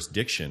biblical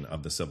jurisdiction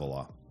of the civil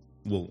law?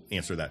 We'll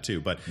answer that too.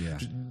 But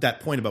that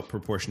point about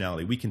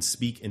proportionality, we can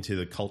speak into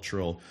the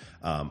cultural,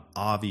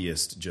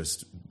 obvious,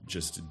 just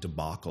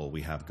debacle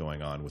we have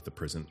going on with the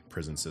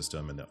prison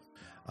system and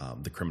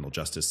the criminal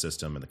justice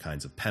system and the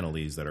kinds of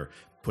penalties that are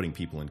putting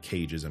people in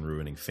cages and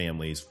ruining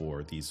families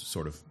for these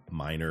sort of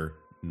minor,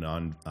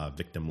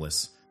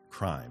 non-victimless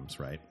crimes,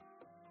 right?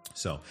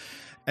 So,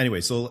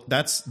 anyway, so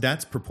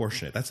that's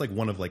proportionate. That's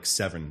one of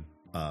 7.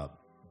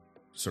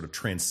 Sort of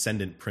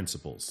transcendent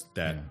principles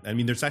that I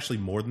mean, there's actually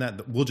more than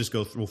that.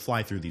 We'll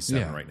fly through these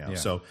 7 right now. Yeah.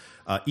 So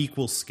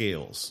equal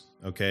scales,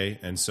 okay,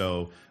 and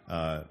so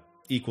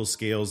equal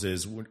scales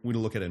is when we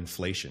look at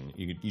inflation.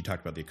 You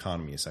talked about the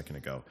economy a second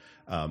ago.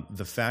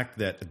 The fact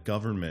that a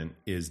government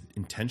is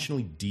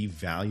intentionally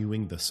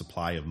devaluing the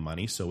supply of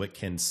money so it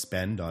can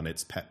spend on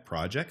its pet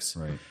projects.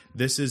 Right.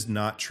 This is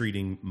not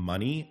treating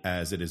money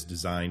as it is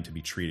designed to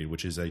be treated,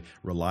 which is a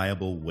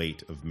reliable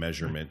weight of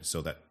measurement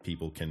so that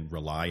people can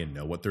rely and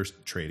know what they're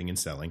trading and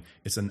selling.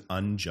 It's an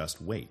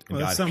unjust weight, and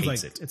God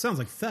hates it. It sounds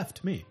like theft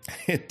to me.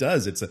 It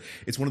does. It's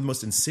one of the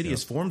most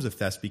insidious forms of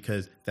theft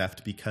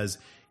because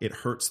it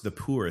hurts the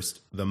poorest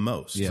the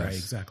most. Yes. Right,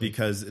 exactly.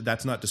 Because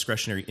that's not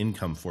discretionary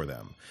income for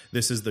them.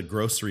 This is the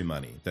grocery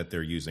money that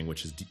they're using,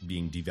 which is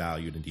being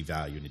devalued and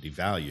devalued and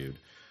devalued.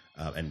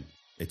 And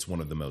it's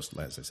one of the most,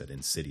 as I said,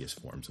 insidious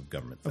forms of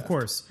government theft. Of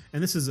course.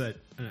 And this is a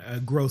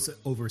gross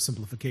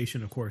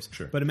oversimplification, of course.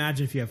 Sure. But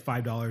imagine if you have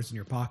 $5 in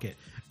your pocket.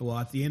 Well,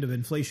 at the end of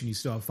inflation, you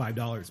still have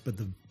 $5, but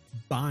the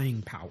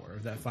buying power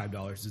of that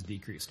 $5 is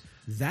decreased.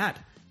 That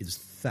is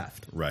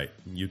theft. Right.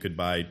 You could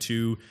buy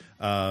 2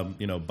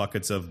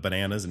 buckets of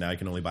bananas, and now you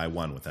can only buy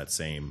 1 with that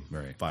same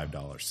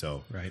 $5.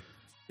 So right.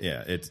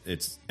 Yeah,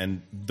 it's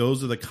and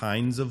those are the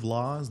kinds of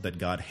laws that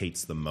God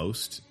hates the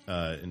most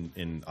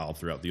in all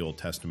throughout the Old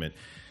Testament.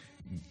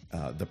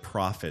 The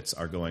prophets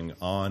are going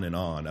on and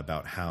on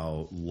about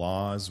how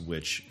laws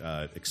which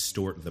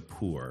extort the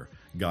poor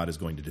God is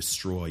going to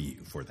destroy you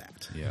for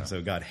that. Yeah.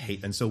 So God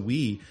hates, and so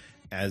we,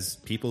 as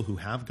people who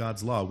have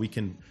God's law, we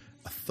can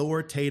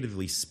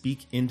authoritatively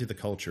speak into the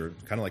culture,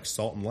 kind of like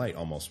salt and light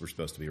almost we're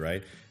supposed to be,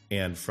 right?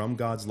 And from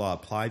God's law,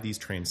 apply these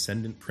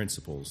transcendent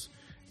principles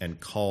and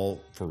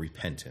call for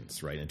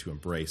repentance, right? And to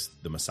embrace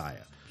the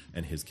Messiah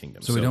and his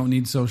kingdom. So we don't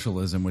need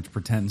socialism, which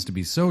pretends to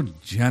be so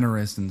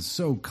generous and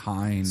so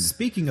kind.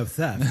 Speaking of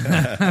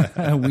theft,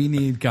 we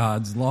need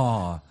God's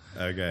law.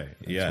 Okay,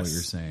 That's yes. what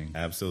you're saying.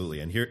 Absolutely.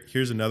 And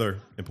here's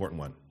another important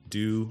one.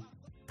 Due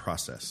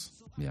process.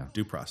 Yeah.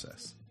 Due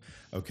process.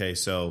 Okay,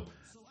 so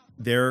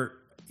there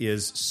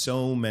is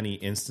so many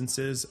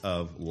instances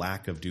of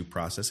lack of due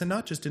process, and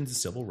not just in the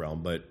civil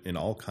realm, but in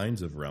all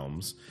kinds of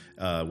realms,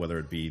 whether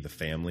it be the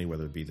family,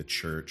 whether it be the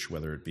church,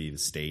 whether it be the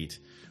state,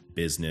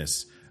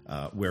 business,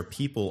 where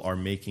people are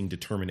making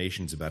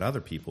determinations about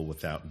other people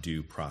without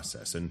due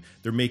process. And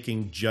they're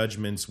making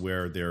judgments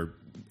where they're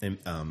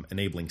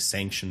enabling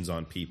sanctions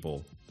on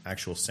people,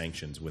 actual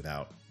sanctions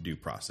without due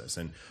process.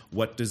 And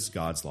what does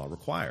God's law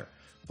require?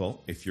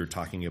 Well, if you're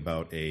talking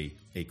about a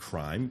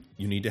crime,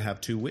 you need to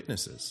have two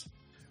witnesses.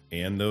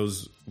 And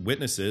those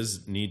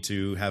witnesses need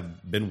to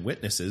have been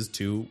witnesses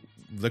to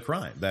the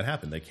crime that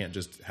happened. They can't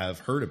just have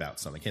heard about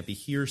something. It can't be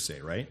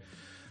hearsay, right?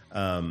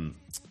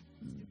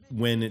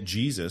 When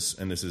Jesus,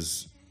 and this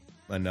is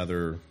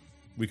another,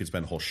 we could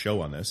spend a whole show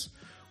on this,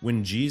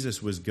 when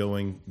Jesus was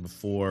going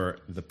before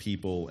the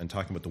people and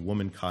talking about the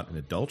woman caught in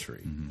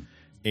adultery,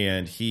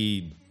 and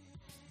he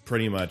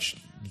pretty much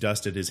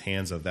dusted his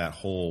hands of that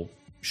whole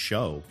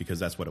show, because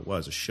that's what it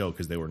was, a show,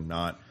 because they were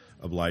not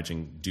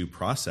obliging due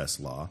process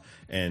law.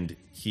 And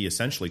he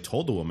essentially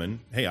told the woman,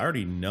 hey, I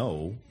already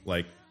know,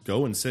 like,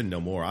 go and sin no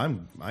more.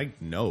 I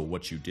know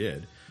what you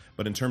did.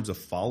 But in terms of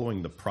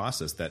following the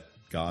process that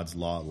God's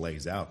law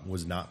lays out,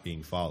 was not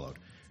being followed.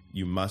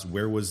 You must,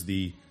 where was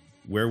the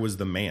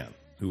man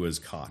who was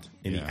caught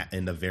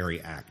in the very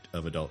act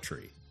of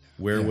adultery?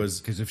 Where was,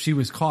 because if she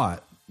was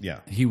caught,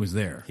 he was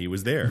there. He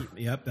was there.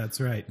 Yep,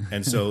 that's right.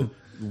 And so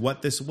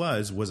what this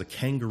was a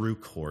kangaroo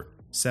court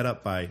set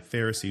up by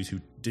Pharisees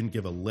who didn't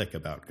give a lick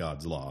about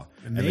God's law.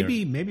 And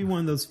maybe one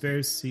of those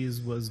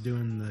Pharisees was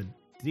doing the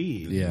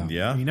deed.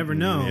 Yeah. You never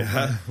know.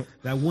 Yeah.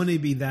 That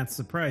wouldn't be that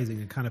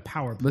surprising, a kind of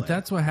power play. But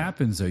that's what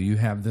happens, though. You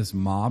have this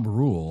mob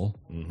rule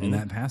in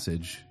that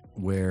passage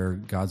where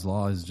God's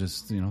law is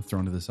just,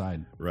 thrown to the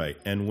side. Right.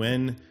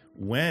 And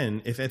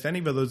if any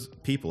of those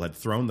people had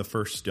thrown the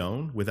first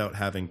stone without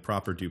having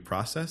proper due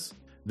process,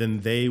 then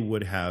they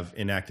would have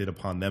enacted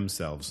upon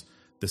themselves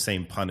the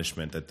same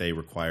punishment that they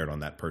required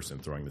on that person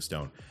throwing the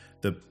stone.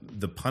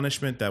 The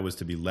punishment that was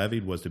to be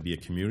levied was to be a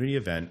community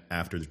event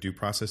after the due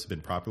process had been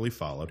properly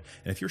followed.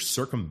 And if you're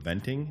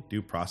circumventing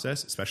due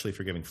process, especially if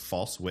you're giving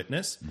false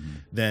witness,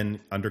 then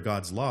under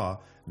God's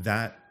law,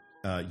 that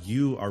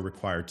you are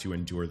required to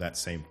endure that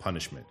same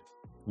punishment,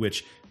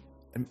 which,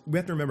 and we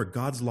have to remember,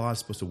 God's law is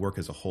supposed to work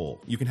as a whole.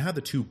 You can have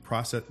the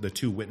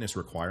two witness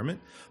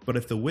requirement, but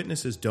if the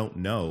witnesses don't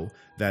know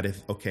that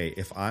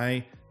if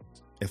I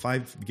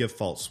give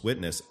false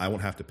witness, I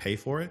won't have to pay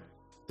for it,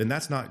 then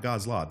that's not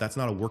God's law. That's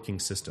not a working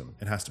system.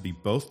 It has to be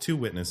both two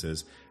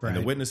witnesses, and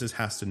the witnesses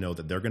has to know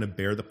that they're going to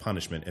bear the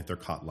punishment if they're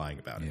caught lying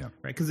about it.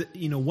 Right, because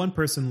one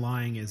person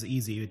lying is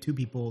easy. Two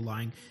people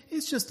lying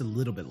is just a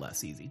little bit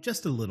less easy,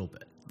 just a little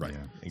bit. Right.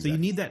 Exactly. So you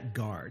need that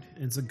guard,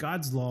 and so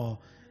God's law,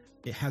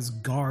 it has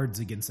guards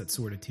against that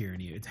sort of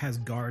tyranny. It has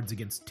guards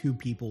against two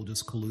people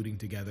just colluding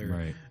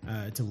together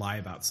to lie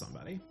about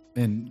somebody.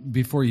 And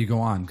before you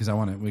go on, because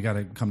we got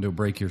to come to a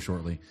break here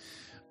shortly.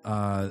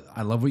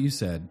 I love what you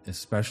said,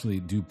 especially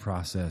due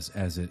process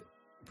as it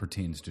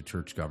pertains to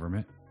church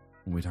government.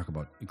 When we talk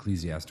about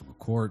ecclesiastical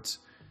courts,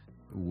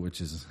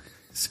 which is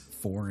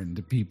foreign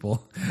to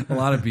people, a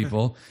lot of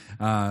people.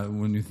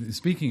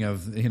 Speaking of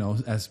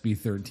SB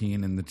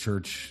 13 and the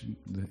church,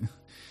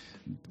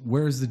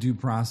 where is the due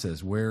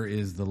process? Where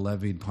is the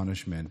levied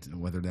punishment?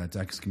 Whether that's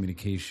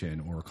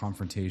excommunication or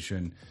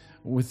confrontation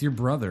with your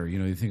brother.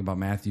 You think about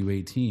Matthew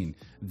 18.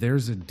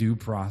 There's a due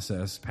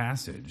process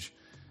passage.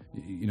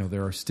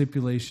 There are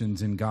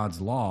stipulations in God's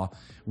law.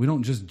 We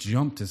don't just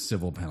jump to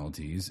civil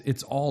penalties.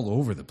 It's all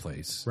over the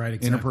place. Right,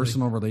 exactly.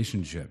 Interpersonal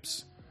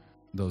relationships,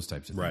 those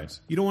types of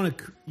things. You don't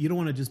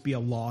want to just be a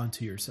law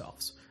unto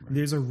yourselves. Right.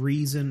 There's a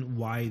reason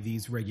why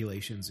these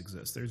regulations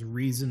exist. There's a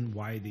reason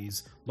why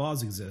these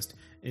laws exist,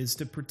 is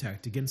to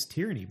protect against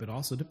tyranny, but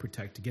also to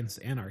protect against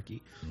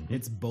anarchy.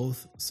 It's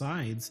both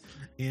sides.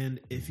 And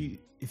if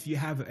you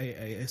have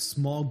a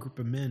small group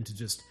of men to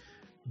just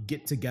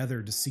get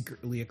together to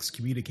secretly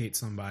excommunicate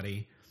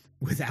somebody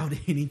without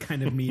any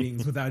kind of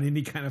meetings, without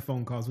any kind of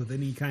phone calls, with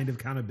any kind of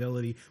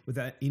accountability,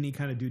 without any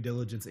kind of due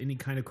diligence, any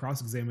kind of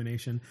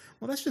cross-examination,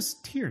 well, that's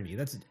just tyranny.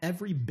 That's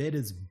every bit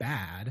as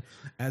bad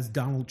as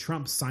Donald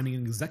Trump signing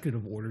an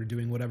executive order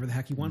doing whatever the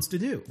heck he wants to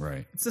do.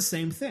 Right. It's the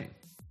same thing.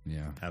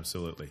 Yeah,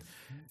 absolutely.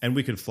 And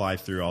we could fly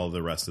through all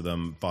the rest of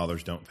them.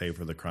 Fathers don't pay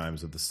for the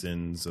crimes of the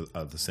sins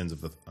of the sins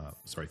of the.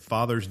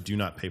 Fathers do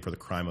not pay for the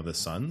crime of the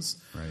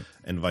sons, right?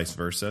 And vice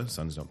versa.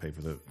 Sons don't pay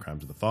for the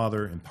crimes of the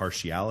father.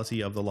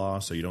 Impartiality of the law,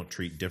 so you don't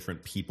treat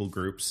different people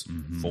groups,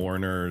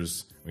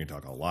 foreigners. We can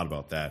talk a lot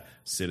about that.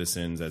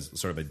 Citizens as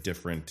sort of a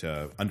different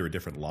under a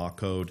different law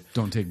code.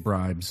 Don't take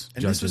bribes.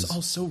 And judges. this was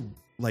also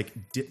like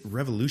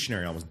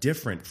revolutionary, almost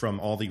different from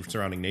all the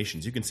surrounding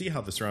nations. You can see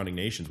how the surrounding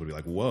nations would be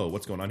like, whoa,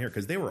 what's going on here?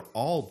 Because they were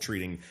all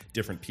treating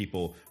different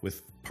people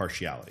with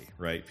partiality,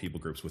 right? People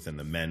groups within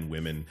the men,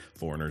 women,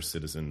 foreigners,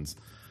 citizens.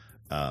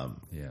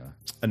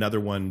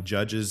 Another one,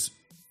 judges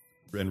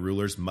and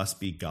rulers must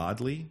be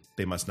godly.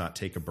 They must not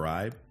take a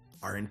bribe.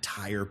 Our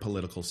entire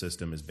political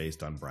system is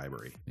based on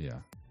bribery. Yeah.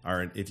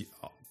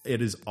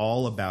 It is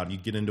all about, you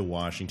get into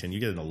Washington, you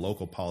get into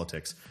local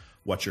politics,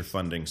 what's your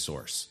funding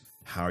source?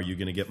 How are you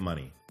going to get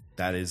money?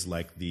 That is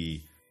like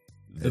the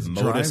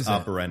modus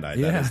operandi.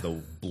 Yeah. That is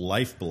the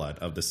lifeblood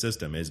of the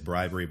system is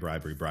bribery.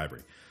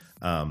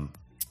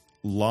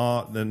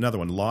 Law, another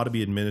one, law to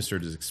be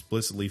administered is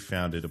explicitly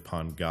founded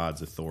upon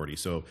God's authority.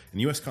 So in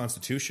the U.S.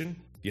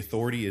 Constitution, the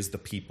authority is the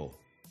people.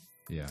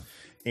 Yeah.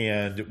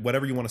 And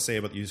whatever you want to say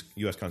about the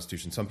U.S.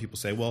 Constitution, some people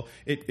say, well,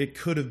 it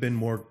could have been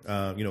more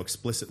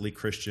explicitly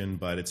Christian,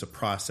 but it's a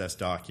process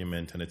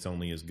document and it's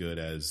only as good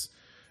as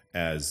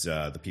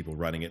the people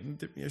running it.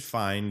 It's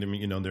fine. I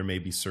mean, there may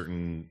be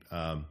certain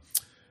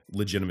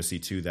legitimacy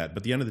to that.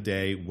 But at the end of the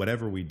day,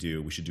 whatever we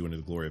do, we should do into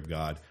the glory of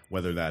God,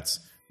 whether that's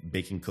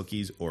baking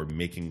cookies or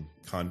making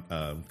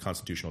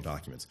constitutional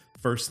documents.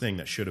 First thing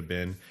that should have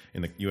been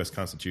in the U.S.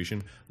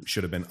 Constitution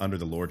should have been under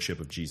the lordship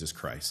of Jesus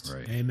Christ.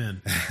 Right.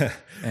 Amen.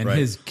 And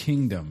his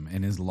kingdom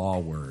and his law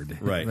word.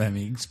 Right. I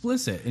mean,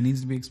 explicit. It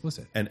needs to be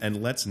explicit.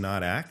 And let's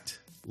not act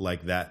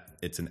like that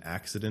it's an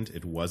accident.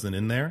 It wasn't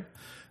in there.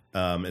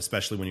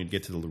 Especially when you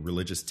get to the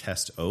religious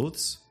test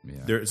oaths. Yeah.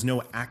 There is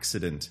no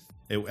accident.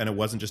 And it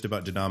wasn't just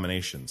about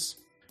denominations.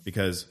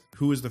 Because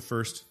who was the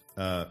first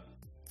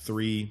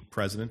 3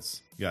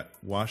 presidents? You got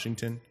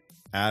Washington,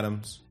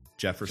 Adams,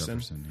 Jefferson.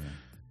 Yeah.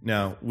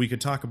 Now, we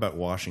could talk about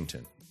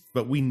Washington,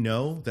 but we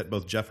know that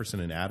both Jefferson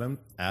and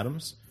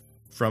Adams,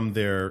 from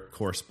their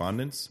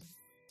correspondence,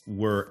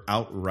 were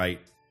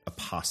outright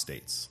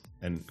apostates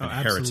and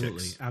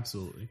heretics.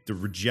 Absolutely. They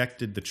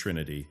rejected the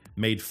Trinity,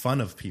 made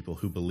fun of people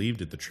who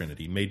believed in the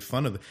Trinity,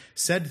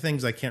 said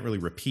things I can't really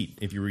repeat.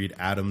 If you read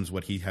Adams,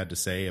 what he had to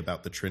say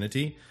about the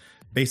Trinity,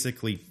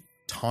 basically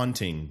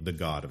taunting the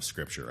God of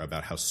Scripture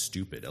about how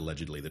stupid,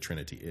 allegedly, the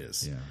Trinity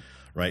is. Yeah.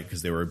 Right?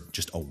 Because they were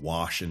just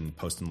awash in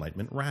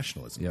post-Enlightenment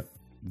rationalism. Yep.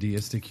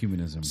 Deistic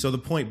humanism. So the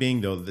point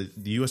being, though, the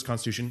U.S.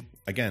 Constitution,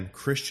 again,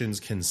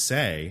 Christians can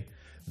say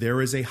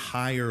there is a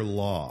higher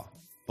law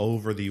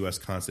over the U.S.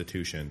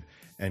 Constitution.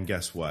 And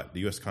guess what?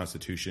 The U.S.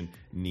 Constitution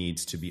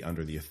needs to be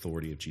under the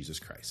authority of Jesus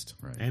Christ.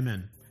 Right.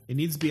 Amen. It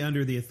needs to be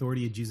under the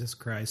authority of Jesus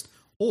Christ,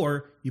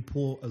 or you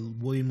pull a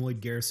William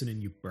Lloyd Garrison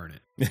and you burn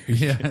it.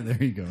 Yeah,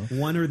 there you go.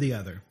 One or the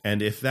other.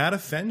 And if that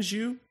offends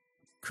you,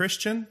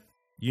 Christian,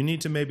 you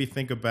need to maybe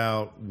think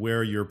about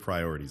where your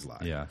priorities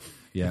lie. Yeah.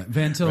 Yeah.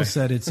 Van Til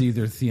said it's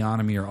either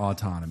theonomy or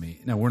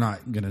autonomy. Now, we're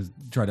not going to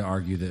try to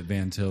argue that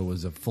Van Til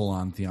was a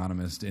full-on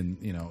theonomist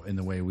in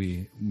the way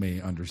we may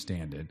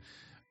understand it.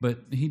 But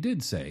he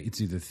did say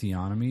it's either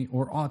theonomy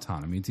or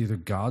autonomy. It's either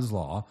God's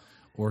law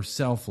or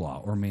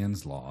self-law or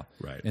man's law.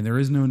 Right. And there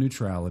is no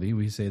neutrality.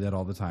 We say that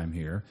all the time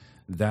here.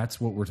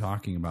 That's what we're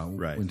talking about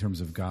in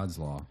terms of God's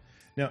law.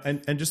 Now,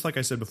 and just like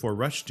I said before,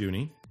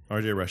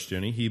 R.J.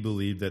 Rushdoony, he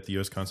believed that the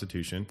U.S.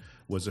 Constitution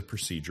was a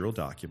procedural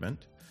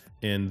document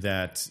in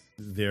that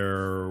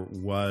there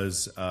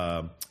was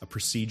a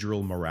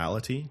procedural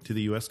morality to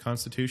the U.S.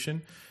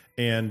 Constitution.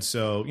 And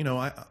so,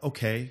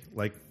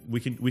 we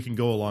can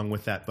go along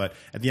with that, but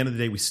at the end of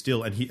the day, we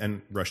still,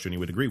 and Rushdoony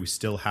would agree, we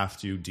still have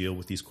to deal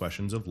with these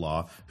questions of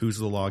law. Who's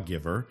the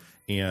lawgiver,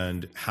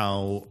 and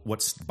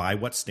by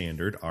what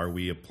standard are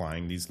we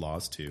applying these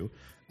laws to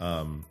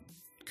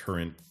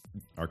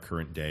our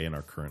current day and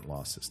our current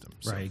law system?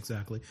 So. Right,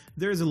 exactly.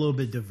 There's a little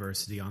bit of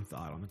diversity on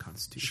thought on the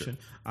Constitution.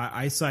 Sure.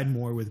 I side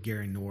more with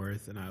Gary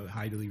North, and I would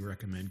highly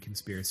recommend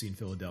Conspiracy in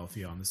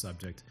Philadelphia on the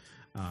subject.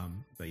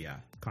 But yeah,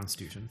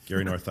 Constitution.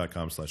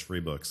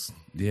 GaryNorth.com/freebooks.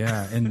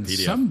 Yeah, and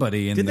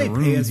somebody in Did the they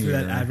room pay us here,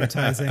 for that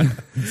advertising?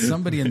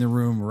 Somebody in the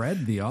room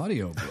read the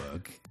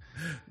audiobook.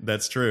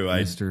 That's true.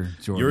 Mr.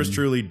 Jordan. Yours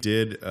truly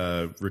did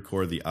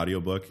record the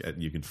audiobook.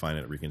 You can find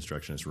it at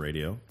Reconstructionist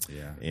Radio.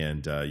 Yeah.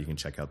 And you can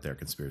check out their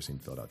Conspiracy in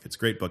Philadelphia. It's a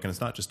great book, and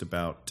it's not just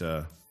about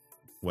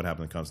what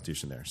happened in the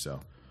Constitution there. So,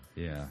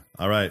 yeah.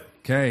 All right.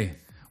 Okay.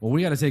 Well,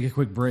 we got to take a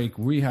quick break.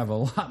 We have a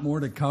lot more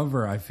to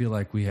cover. I feel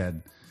like we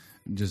had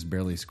just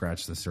barely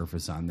scratched the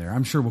surface on there.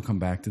 I'm sure we'll come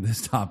back to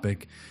this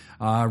topic.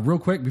 Real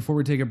quick, before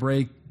we take a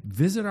break,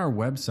 visit our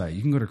website.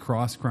 You can go to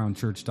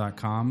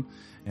crosscrownchurch.com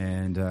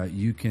and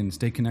you can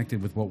stay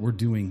connected with what we're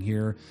doing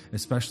here,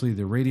 especially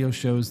the radio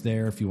shows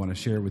there. If you want to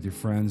share it with your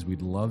friends,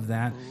 we'd love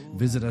that.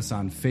 Visit us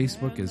on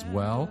Facebook as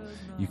well.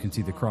 You can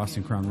see the Cross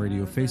and Crown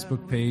Radio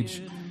Facebook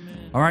page.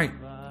 All right,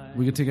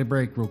 we can take a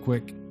break real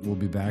quick. We'll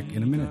be back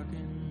in a minute.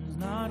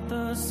 at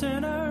the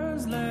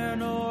sinner's lair,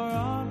 nor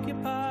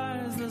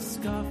occupies the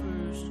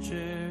scoffer's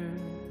chair.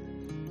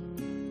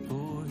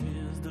 For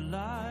his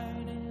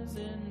delight is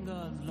in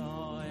God's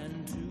law,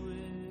 and to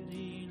it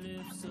he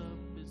lifts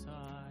up his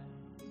eye.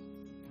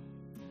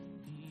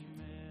 He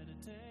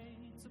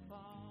meditates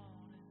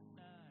upon it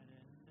night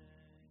and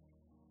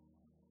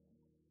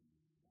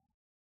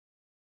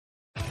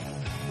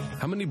day.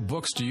 How many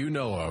books do you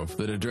know of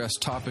that address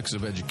topics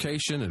of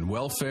education and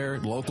welfare,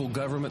 local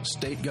government,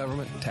 state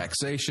government,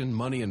 taxation,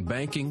 money and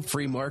banking,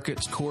 free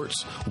markets,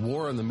 courts,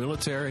 war and the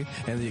military,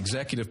 and the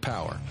executive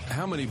power?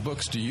 How many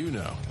books do you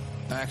know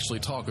actually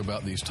talk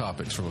about these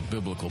topics from a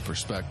biblical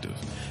perspective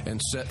and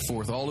set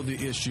forth all of the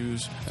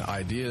issues,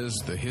 ideas,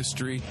 the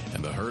history,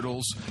 and the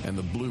hurdles, and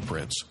the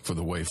blueprints for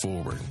the way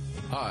forward?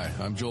 Hi,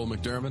 I'm Joel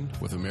McDermott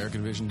with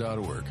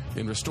AmericanVision.org.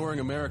 In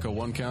Restoring America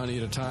One County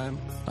at a Time,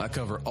 I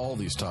cover all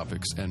these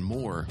topics and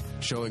more,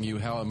 showing you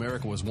how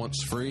America was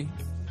once free,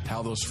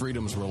 how those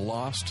freedoms were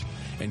lost,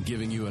 and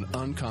giving you an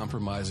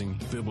uncompromising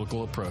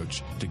biblical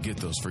approach to get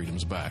those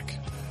freedoms back.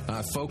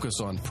 I focus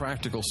on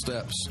practical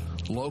steps,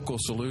 local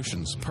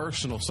solutions,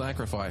 personal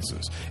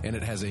sacrifices, and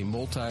it has a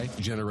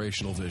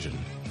multi-generational vision.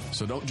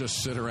 So don't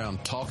just sit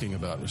around talking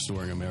about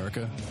restoring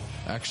America.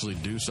 Actually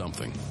do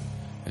something.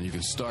 And you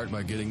can start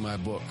by getting my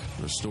book,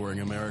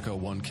 Restoring America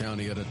One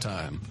County at a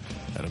Time,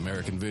 at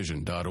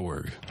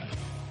AmericanVision.org.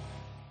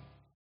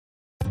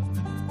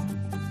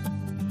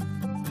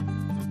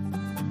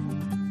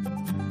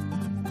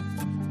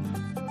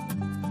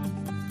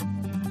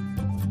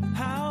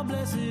 How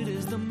blessed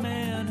is the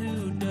man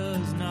who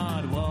does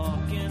not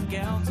walk in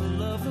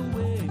counsel of the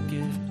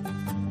wicked,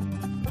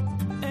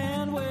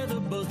 and where the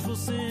boastful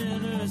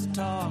sinners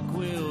talk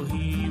will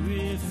he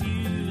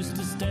refuse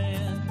to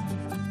stand.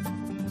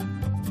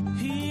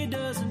 He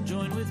doesn't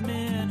join with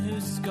men who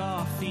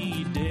scoff,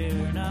 he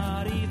dare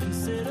not even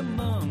sit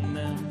among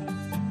them.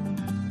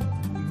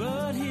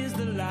 But his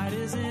delight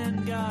is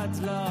in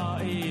God's law,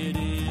 it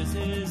is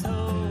his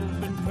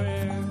hope and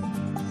prayer.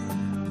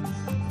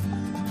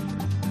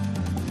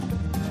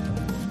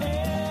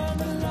 And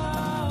the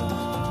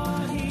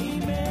law he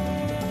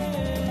meditates.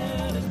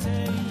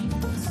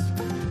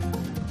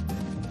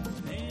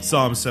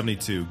 Psalm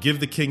 72.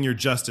 Give the king your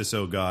justice,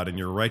 O God, and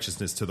your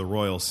righteousness to the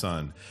royal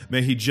son.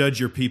 May he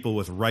judge your people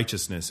with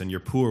righteousness and your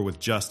poor with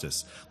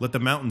justice. Let the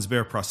mountains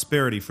bear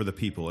prosperity for the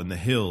people, and the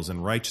hills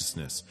in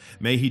righteousness.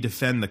 May he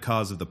defend the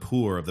cause of the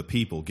poor of the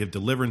people, give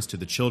deliverance to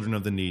the children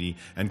of the needy,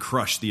 and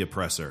crush the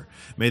oppressor.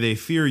 May they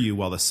fear you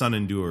while the sun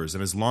endures,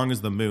 and as long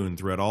as the moon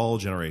throughout all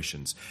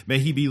generations. May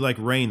he be like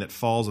rain that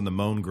falls on the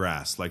mown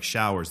grass, like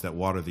showers that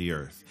water the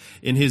earth.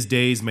 In his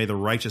days may the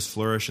righteous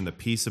flourish and the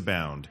peace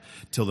abound,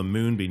 till the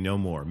moon be no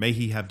more. May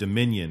he have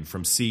dominion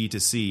from sea to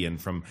sea and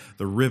from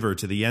the river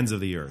to the ends of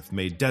the earth.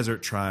 May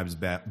desert tribes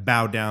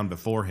bow down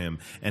before him,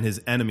 and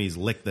his enemies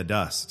lick the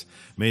dust.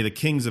 May the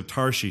kings of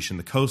Tarshish and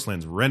the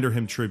coastlands render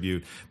him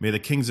tribute. May the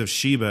kings of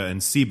Sheba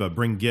and Seba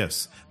bring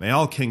gifts. May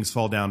all kings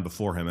fall down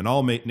before him, and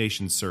all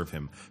nations serve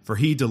him. For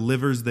he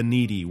delivers the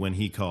needy when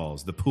he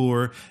calls, the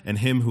poor and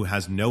him who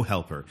has no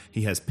helper.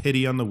 He has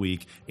pity on the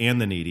weak and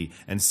the needy,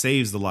 and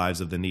saves the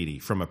lives of the needy.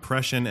 From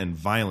oppression and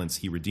violence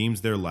he redeems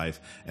their life,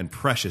 and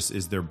precious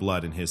is their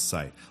blood in his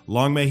sight.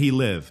 Long may he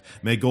live.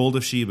 May gold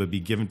of Sheba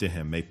be given to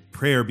him. May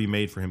prayer be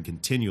made for him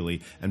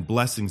continually, and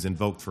blessings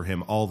invoked for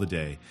him all the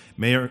day.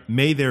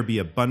 May there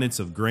be abundance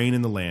of grain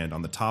in the land.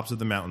 On the tops of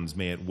the mountains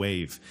may it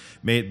wave.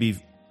 May it be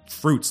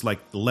fruits like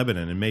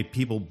Lebanon, and may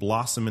people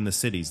blossom in the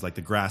cities like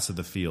the grass of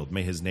the field.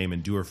 May his name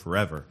endure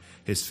forever.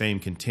 His fame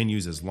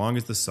continues as long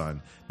as the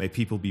sun. May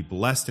people be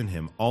blessed in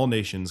him. All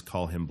nations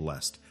call him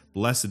blessed.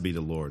 Blessed be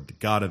the Lord, the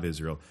God of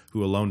Israel,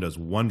 who alone does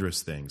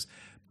wondrous things.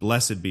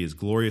 Blessed be his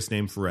glorious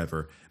name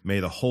forever.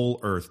 May the whole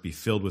earth be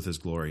filled with his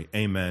glory.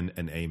 Amen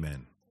and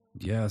amen.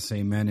 Yes,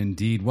 amen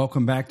indeed.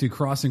 Welcome back to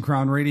Cross and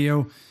Crown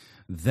Radio.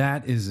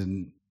 That is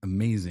an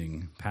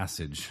amazing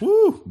passage,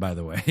 by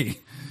the way.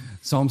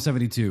 Psalm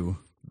 72.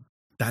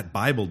 That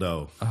Bible,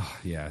 though. Oh,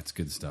 yeah, it's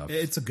good stuff.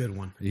 It's a good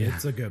one. Yeah.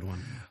 It's a good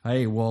one.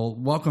 Hey, well,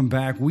 welcome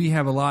back. We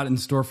have a lot in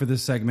store for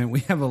this segment.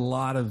 We have a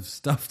lot of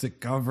stuff to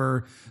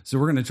cover, so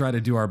we're going to try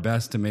to do our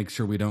best to make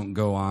sure we don't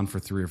go on for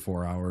 3 or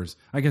 4 hours.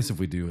 I guess if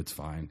we do, it's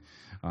fine.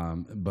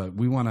 But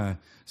we want to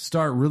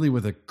start really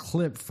with a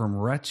clip from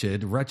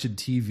Wretched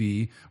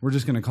TV. We're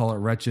just going to call it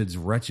Wretched's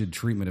Wretched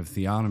treatment of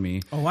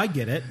Theonomy. Oh, I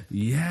get it.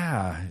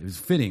 Yeah, it was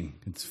fitting.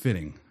 It's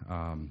fitting.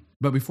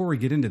 But before we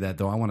get into that,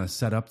 though, I want to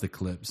set up the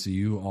clip so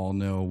you all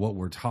know what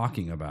we're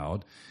talking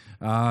about.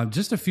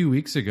 Just a few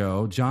weeks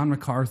ago, John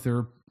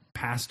MacArthur,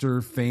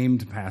 pastor,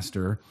 famed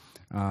pastor,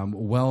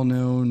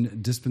 well-known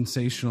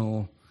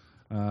dispensational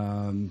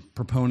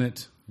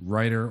proponent,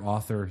 writer,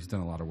 author. He's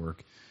done a lot of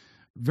work.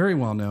 Very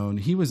well known.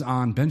 He was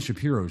on Ben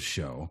Shapiro's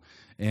show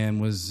and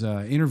was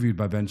interviewed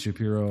by Ben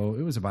Shapiro.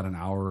 It was about an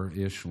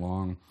hour-ish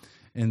long.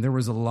 And there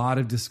was a lot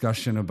of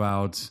discussion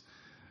about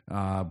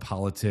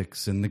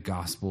politics and the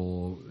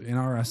gospel. In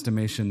our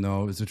estimation,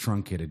 though, it was a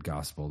truncated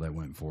gospel that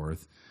went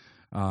forth.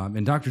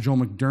 And Dr. Joel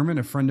McDermott,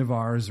 a friend of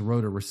ours,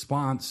 wrote a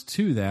response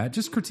to that,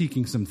 just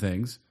critiquing some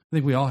things. I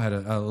think we all had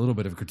a little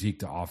bit of critique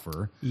to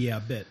offer. Yeah, a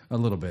bit. A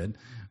little bit.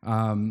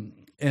 And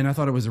I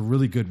thought it was a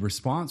really good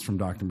response from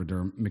Dr.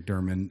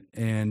 McDermott.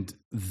 And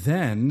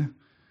then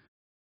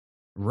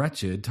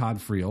Wretched, Todd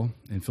Friel,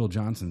 and Phil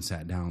Johnson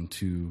sat down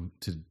to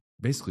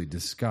basically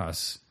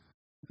discuss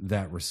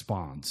that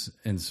response.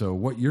 And so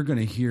what you're going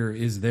to hear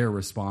is their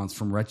response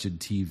from Wretched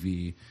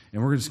TV.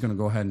 And we're just going to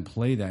go ahead and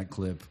play that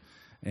clip.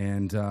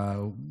 And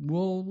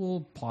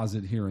we'll pause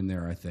it here and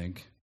there, I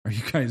think. Are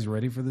you guys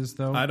ready for this,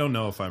 though? I don't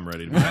know if I'm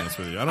ready, to be honest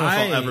with you. I don't know if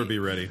I'll ever be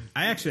ready.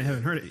 I actually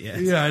haven't heard it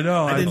yet. Yeah, I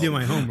know. I didn't do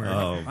my homework.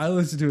 I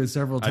listened to it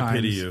several times. I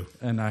pity you.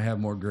 And I have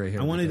more gray hair.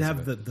 I wanted to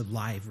have the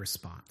live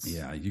response.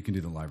 Yeah, you can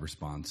do the live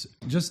response.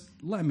 Just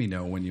let me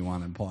know when you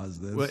want to pause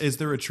this. Well, is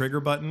there a trigger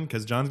button?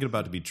 Because John's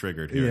about to be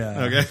triggered here.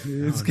 Yeah. Okay.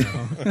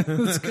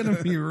 It's going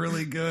to be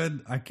really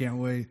good. I can't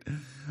wait.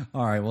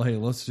 All right. Well, hey,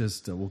 let's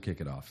just, we'll kick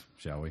it off,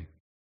 shall we?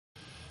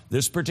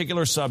 This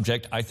particular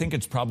subject, I think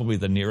it's probably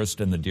the nearest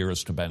and the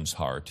dearest to Ben's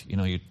heart.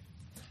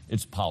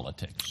 It's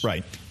politics.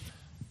 Right.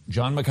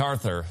 John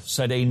MacArthur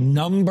said a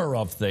number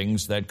of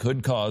things that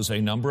could cause a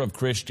number of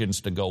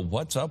Christians to go,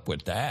 what's up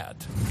with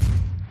that?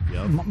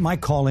 Yep. My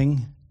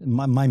calling,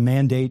 my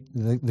mandate,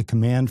 the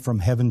command from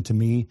heaven to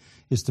me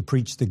is to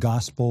preach the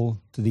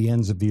gospel to the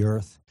ends of the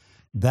earth.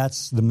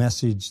 That's the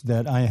message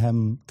that I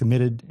am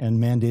committed and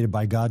mandated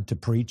by God to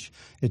preach.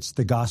 It's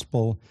the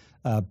gospel.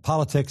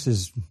 Politics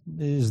is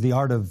the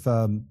art of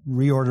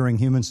reordering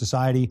human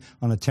society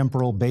on a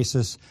temporal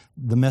basis.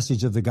 The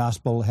message of the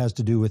gospel has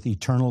to do with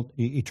eternal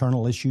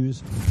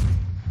issues.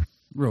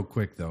 Real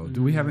quick, though,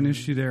 do we have an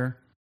issue there?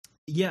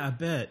 Yeah, I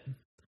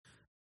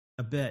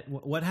bet.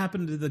 What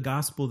happened to the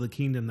gospel of the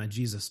kingdom that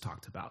Jesus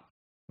talked about?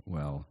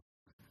 Well,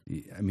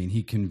 I mean,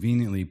 he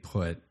conveniently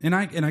put, and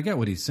I get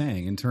what he's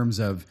saying in terms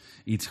of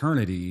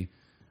eternity.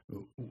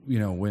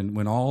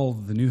 When all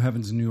the new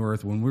heavens and new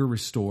earth, when we're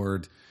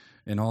restored.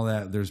 And all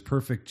that, there's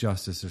perfect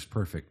justice, there's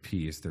perfect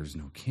peace, there's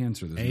no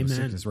cancer, there's no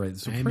sickness, right?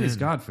 So praise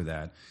God for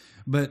that.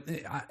 But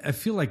I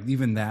feel like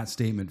even that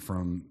statement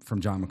from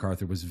John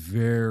MacArthur was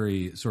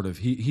very sort of,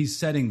 he's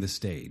setting the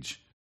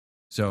stage.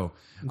 So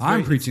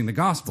I'm preaching the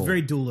gospel. It's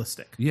very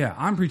dualistic. Yeah,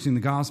 I'm preaching the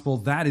gospel.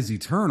 That is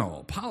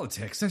eternal.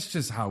 Politics, that's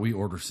just how we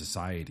order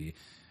society.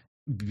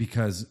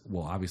 Because,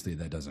 well, obviously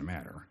that doesn't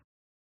matter.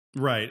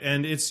 Right,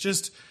 and it's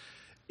just...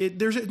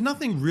 there's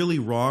nothing really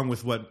wrong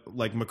with what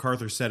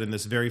MacArthur said in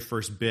this very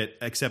first bit,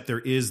 except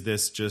there is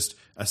this just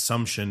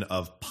assumption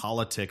of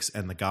politics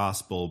and the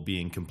gospel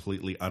being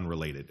completely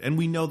unrelated. And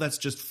we know that's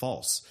just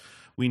false.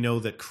 We know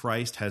that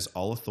Christ has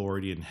all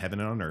authority in heaven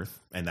and on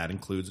earth, and that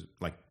includes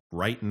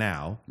right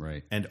now,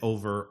 right, and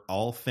over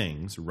all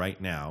things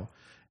right now.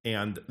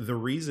 And the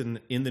reason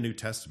in the New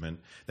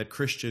Testament that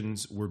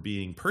Christians were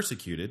being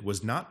persecuted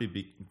was not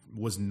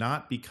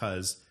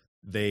because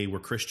they were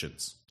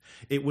Christians.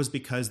 It was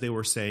because they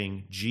were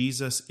saying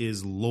Jesus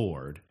is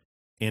Lord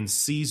and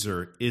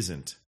Caesar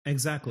isn't.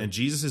 Exactly. And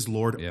Jesus is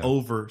Lord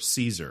over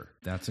Caesar.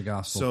 That's a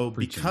gospel. So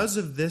preaching. Because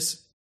of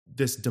this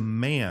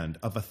demand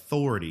of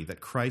authority that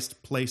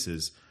Christ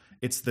places,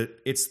 it's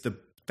the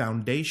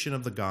foundation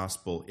of the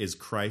gospel is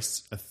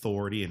Christ's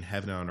authority in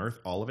heaven and on earth,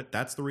 all of it.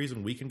 That's the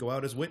reason we can go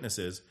out as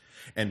witnesses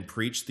and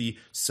preach the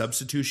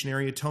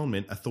substitutionary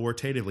atonement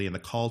authoritatively and the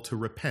call to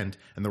repent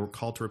and the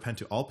call to repent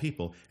to all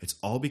people. It's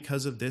all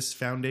because of this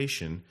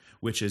foundation,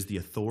 which is the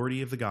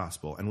authority of the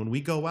gospel. And when we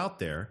go out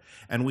there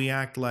and we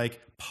act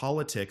like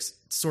politics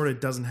sort of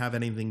doesn't have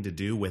anything to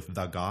do with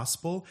the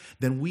gospel,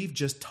 then we've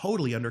just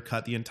totally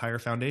undercut the entire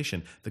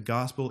foundation. The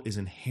gospel is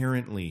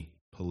inherently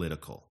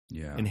political.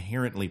 Yeah.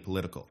 Inherently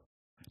political.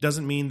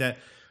 Doesn't mean that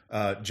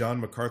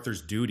John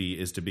MacArthur's duty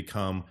is to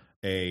become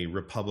a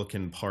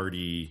Republican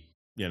Party,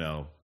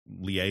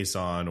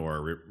 liaison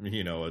or,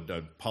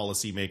 a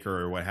policymaker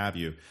or what have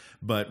you.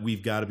 But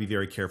we've got to be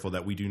very careful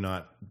that we do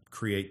not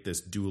create this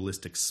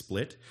dualistic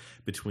split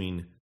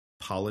between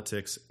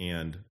politics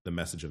and the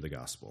message of the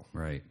gospel.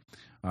 Right.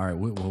 All right.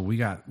 Well, we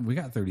got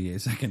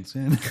 38 seconds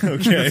in.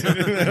 Okay.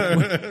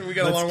 We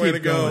got a long way to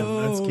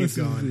go. Let's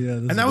keep going.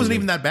 And that wasn't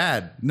even that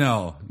bad.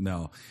 No.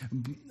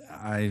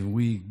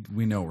 We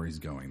know where he's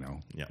going, though.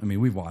 Yeah. I mean,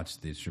 we've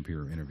watched the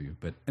Shapiro interview.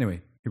 But anyway,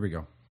 here we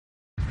go.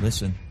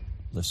 Listen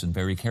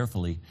very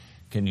carefully.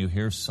 Can you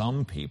hear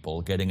some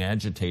people getting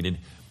agitated?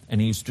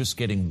 And he's just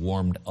getting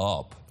warmed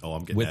up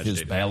with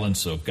his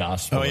balance of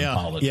gospel and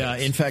politics. Yeah,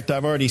 in fact,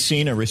 I've already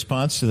seen a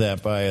response to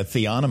that by a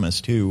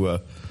theonomist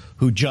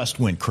who just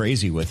went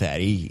crazy with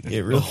that.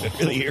 It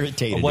really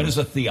irritated What him. is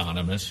a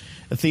theonomist?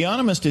 A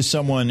theonomist is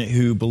someone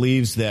who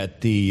believes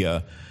that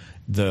the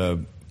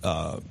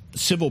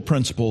civil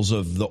principles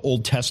of the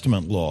Old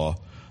Testament law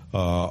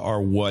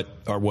are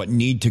what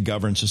need to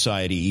govern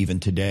society even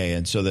today,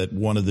 and so that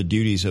one of the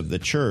duties of the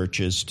church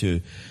is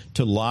to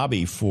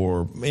lobby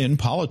in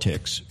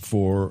politics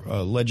for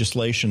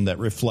legislation that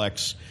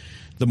reflects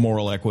the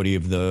moral equity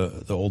of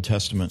the Old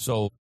Testament.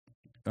 So,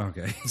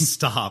 okay,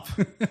 stop.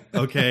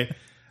 Okay.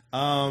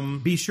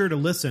 Be sure to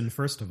listen,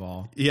 first of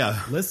all.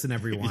 Yeah. Listen,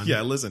 everyone.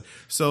 Yeah, listen.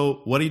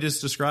 So what he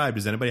just described,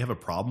 does anybody have a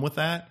problem with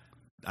that?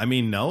 I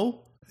mean, no.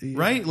 Yeah.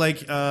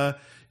 Right?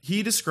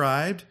 He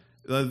described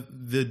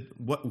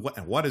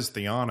What is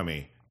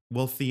theonomy?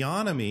 Well,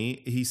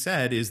 theonomy, he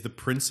said, is the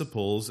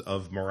principles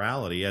of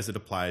morality as it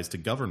applies to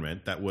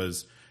government that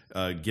was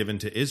given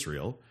to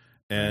Israel.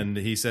 And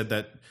he said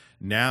that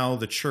now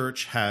the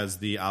church has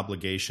the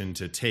obligation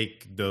to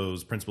take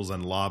those principles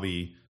and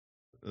lobby,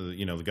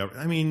 the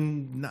government. I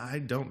mean, I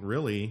don't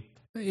really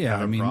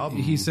have a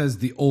problem. He says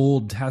the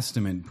Old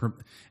Testament,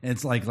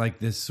 it's like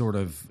this sort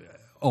of,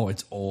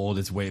 it's old,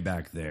 it's way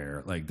back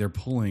there. Like they're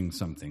pulling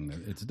something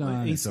that it's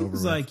done. It it's over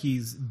seems with. like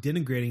he's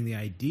denigrating the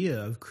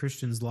idea of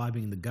Christians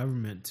lobbying the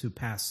government to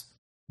pass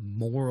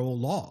moral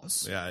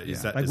laws. Yeah,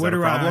 is like that what a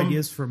are our problem?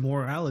 ideas for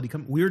morality?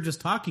 We were just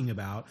talking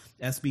about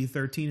SB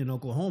 13 in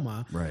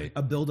Oklahoma, right?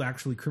 A bill to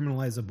actually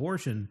criminalize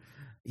abortion.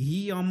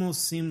 He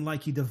almost seemed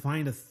like he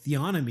defined a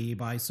theonomy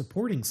by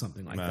supporting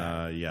something like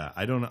that. Yeah,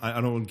 I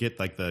don't get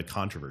like the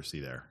controversy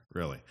there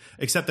really,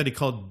 except that he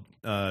called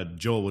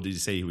Joel. What did he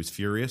say? He was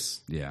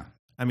furious. Yeah.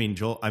 I mean,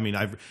 Joel. I mean,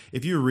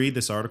 if you read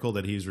this article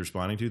that he's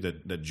responding to,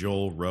 that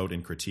Joel wrote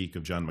in critique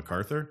of John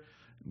MacArthur,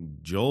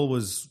 Joel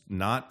was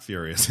not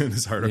furious in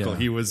this article. Yeah.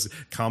 He was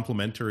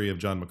complimentary of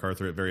John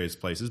MacArthur at various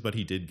places, but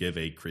he did give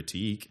a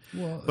critique.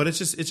 Well, but it's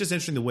just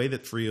interesting the way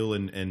that Friel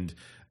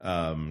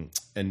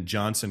and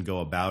Johnson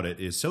go about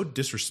it is so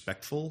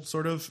disrespectful,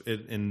 sort of.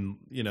 And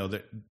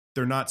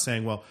they're not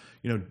saying, well,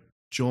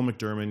 Joel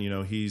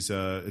McDermott, he's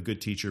a good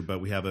teacher, but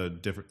we have a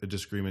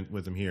disagreement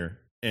with him here.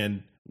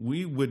 And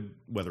we would,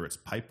 whether it's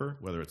Piper,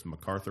 whether it's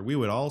MacArthur, we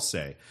would all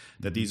say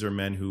that these are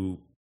men who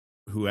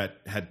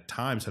at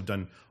times have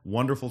done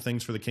wonderful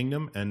things for the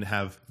kingdom and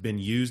have been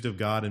used of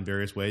God in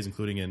various ways,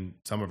 including in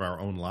some of our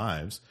own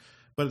lives.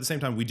 But at the same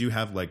time, we do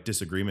have like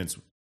disagreements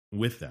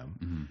with them.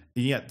 Mm-hmm.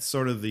 And yet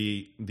sort of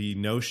the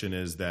notion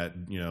is that,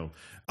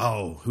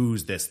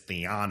 who's this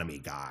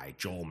theonomy guy,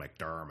 Joel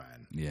McDermott?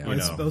 Yeah.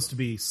 It's supposed to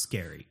be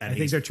scary. And I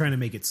think they're trying to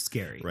make it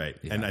scary. Right.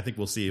 Yeah. And I think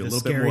we'll see a The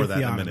little bit more of that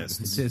in a scary minute.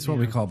 It's what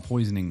we call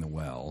poisoning the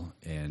well,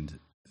 and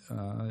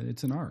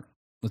it's an art.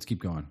 Let's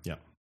keep going. Yeah.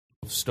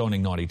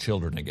 Stoning naughty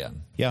children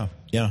again. Yeah.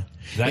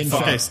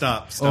 Okay,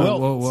 stop.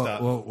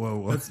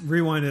 Whoa. Let's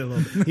rewind it a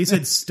little bit. He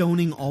said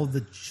stoning all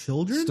the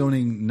children?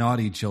 Stoning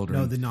naughty children.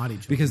 No, the naughty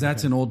children. Because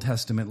that's an Old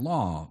Testament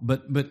law.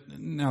 But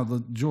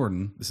now,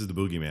 Jordan. This is the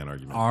boogeyman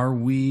argument. Are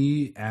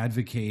we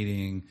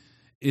advocating,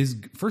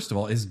 first of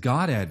all, is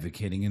God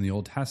advocating in the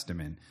Old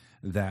Testament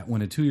that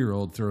when a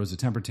 2-year-old throws a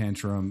temper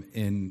tantrum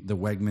in the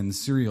Wegmans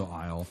cereal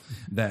aisle,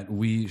 that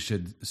we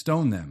should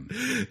stone them?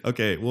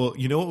 Okay, well,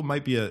 you know what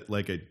might be a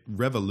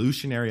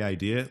revolutionary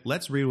idea?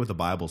 Let's read what the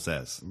Bible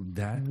says.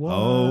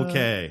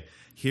 Okay,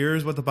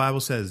 here's what the Bible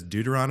says,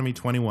 Deuteronomy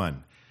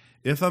 21.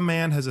 If a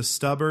man has a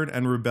stubborn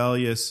and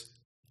rebellious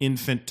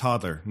infant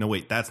toddler. No,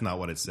 wait, that's not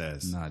what it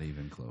says. Not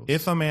even close.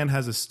 If a man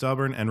has a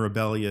stubborn and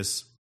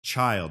rebellious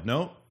child.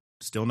 No,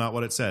 still not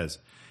what it says.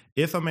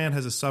 If a man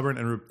has a stubborn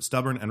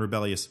and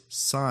rebellious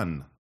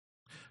son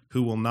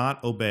who will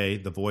not obey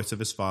the voice of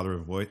his father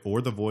or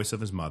the voice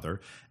of his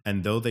mother,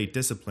 and though they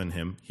discipline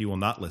him, he will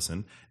not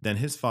listen, then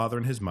his father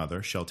and his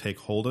mother shall take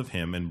hold of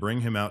him and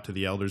bring him out to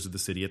the elders of the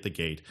city at the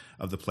gate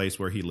of the place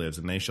where he lives.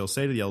 And they shall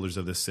say to the elders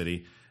of this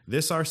city,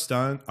 this our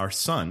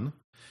son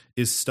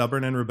is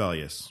stubborn and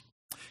rebellious.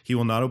 He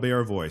will not obey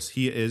our voice.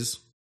 He has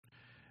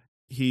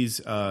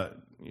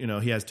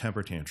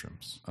temper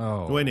tantrums.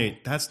 Oh.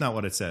 Wait, that's not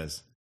what it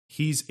says.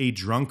 He's a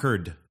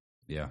drunkard.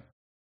 Yeah.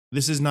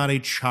 This is not a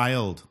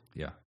child.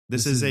 Yeah.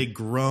 This is a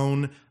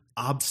grown,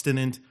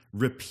 obstinate,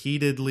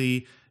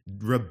 repeatedly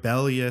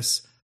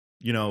rebellious,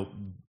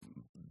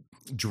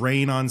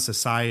 drain on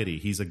society.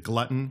 He's a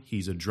glutton.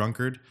 He's a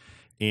drunkard.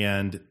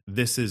 And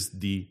this is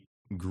the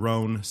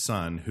grown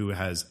son who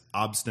has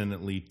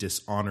obstinately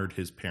dishonored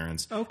his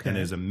parents and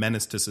is a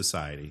menace to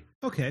society.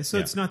 Okay, so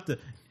it's not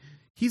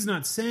he's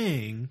not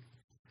saying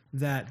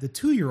that the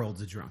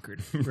 2-year-old's a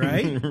drunkard,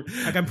 right?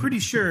 Like, I'm pretty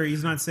sure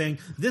he's not saying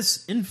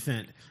this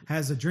infant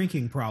has a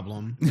drinking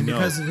problem, and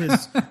because of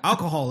his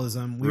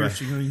alcoholism, we're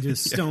actually going to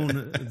stone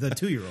the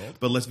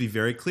 2-year-old. But let's be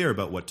very clear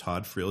about what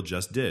Todd Friel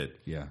just did.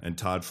 Yeah. And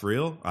Todd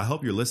Friel, I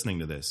hope you're listening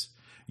to this.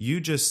 You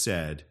just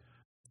said,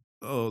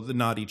 the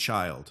naughty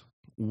child.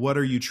 What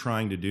are you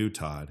trying to do,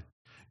 Todd?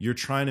 You're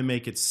trying to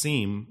make it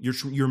seem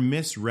you're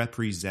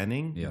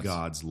misrepresenting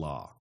God's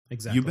law.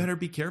 Exactly. You better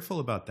be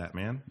careful about that,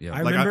 man. Yeah. I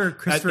remember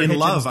Christopher in Hitchens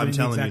love, doing I'm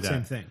telling the you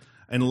exact that. same thing.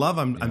 In love,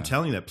 I'm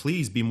telling you that.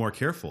 Please be more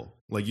careful.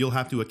 Like, you'll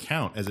have to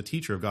account as a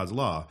teacher of God's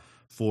law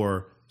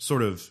for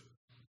sort of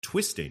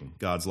twisting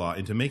God's law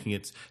into making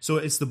it. So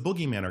it's the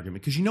boogeyman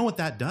argument, because you know what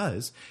that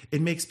does? It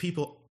makes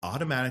people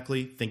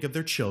automatically think of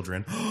their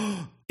children.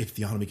 If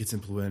theonomy gets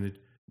implemented,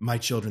 my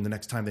children, the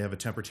next time they have a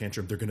temper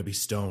tantrum, they're going to be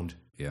stoned.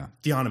 Yeah.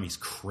 Theonomy's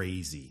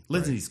crazy.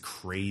 Lindsay's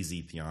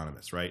crazy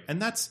theonomist, right?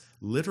 And that's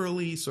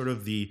literally sort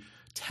of the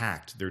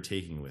tact they're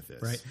taking with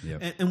this. Right.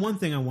 Yep. And one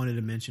thing I wanted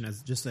to mention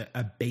as just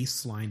a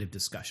baseline of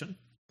discussion,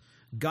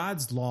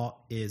 God's law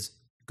is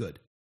good.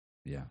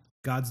 Yeah.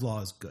 God's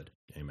law is good.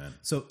 Amen.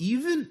 So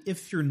even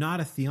if you're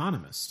not a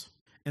theonomist,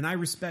 and I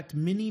respect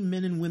many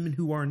men and women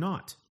who are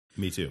not.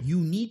 Me too. You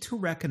need to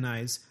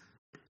recognize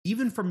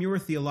even from your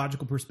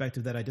theological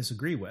perspective that I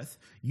disagree with,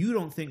 you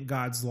don't think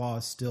God's law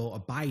is still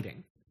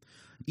abiding.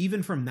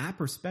 Even from that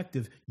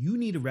perspective, you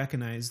need to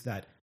recognize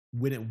that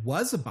when it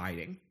was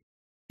abiding,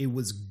 it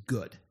was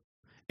good.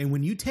 And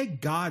when you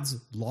take God's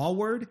law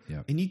word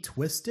and you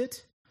twist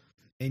it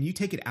and you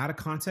take it out of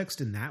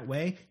context in that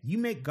way, you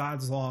make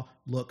God's law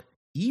look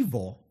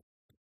evil.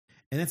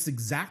 And that's the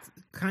exact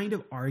kind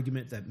of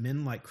argument that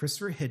men like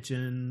Christopher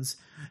Hitchens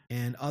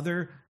and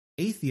other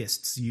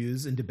atheists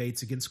use in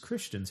debates against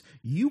Christians.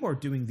 You are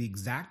doing the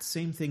exact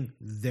same thing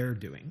they're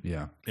doing.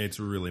 Yeah. It's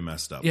really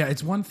messed up. Yeah,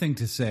 it's one thing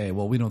to say,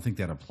 well, we don't think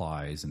that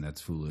applies and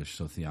that's foolish,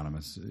 so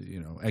theonomous,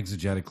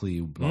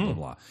 exegetically, blah, blah,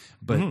 blah.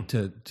 But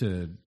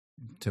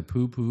to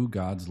poo-poo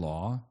God's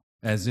law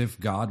as if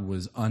God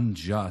was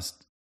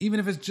unjust, even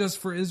if it's just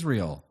for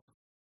Israel.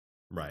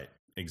 Right.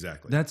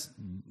 Exactly. That's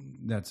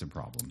a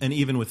problem. And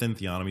even within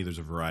theonomy, there's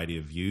a variety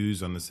of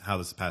views on this, how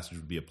this passage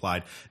would be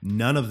applied.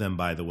 None of them,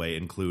 by the way,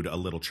 include a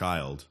little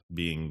child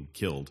being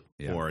killed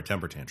or a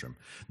temper tantrum.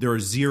 There are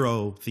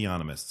 0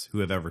 theonomists who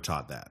have ever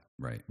taught that.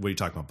 Right. What are you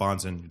talking about?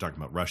 Bonson, you're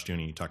talking about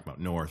Rushdoony, you're talking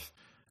about North.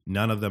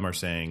 None of them are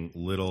saying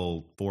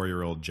little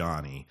 4-year-old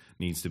Johnny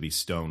needs to be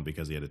stoned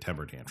because he had a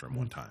temper tantrum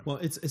one time. Well,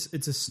 it's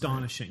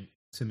astonishing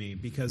to me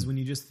because when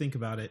you just think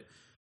about it,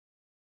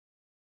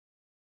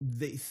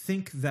 they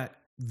think that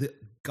the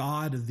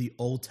God of the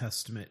Old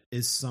Testament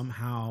is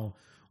somehow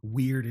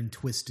weird and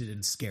twisted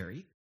and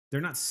scary. They're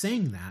not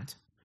saying that,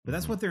 but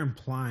that's what they're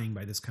implying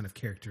by this kind of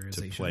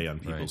characterization. To play on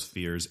people's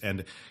fears.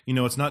 And,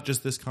 it's not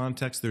just this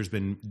context. There's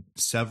been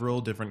several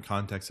different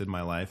contexts in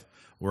my life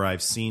where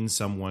I've seen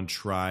someone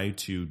try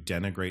to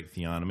denigrate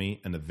theonomy,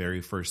 and the very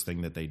first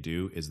thing that they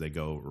do is they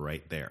go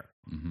right there.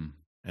 Mm-hmm.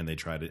 And they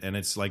try to, and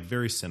it's like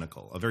very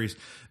cynical, a very,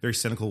 very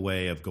cynical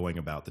way of going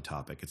about the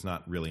topic. It's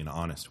not really an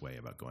honest way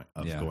about going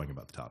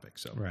about the topic.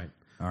 So, right.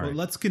 All Well, right.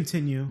 let's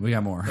continue. We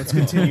got more. Let's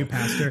continue,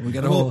 Pastor.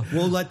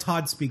 We'll let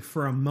Todd speak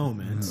for a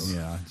moment.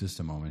 Yeah, just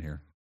a moment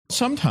here.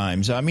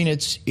 Sometimes, I mean,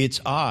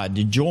 it's odd.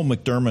 Joel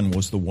McDermott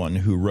was the one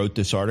who wrote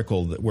this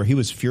article where he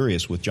was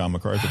furious with John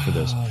MacArthur for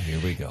this. Oh, here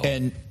we go.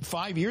 And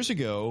 5 years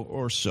ago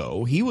or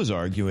so, he was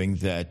arguing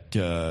that,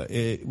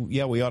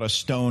 we ought to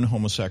stone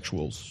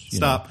homosexuals.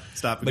 Stop.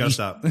 We got to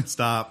stop.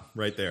 Stop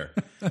right there.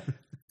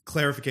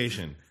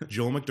 Clarification.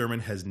 Joel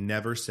McDermott has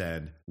never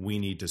said we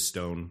need to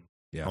stone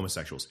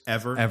homosexuals.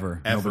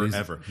 Ever.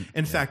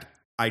 In fact,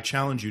 I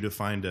challenge you to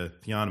find a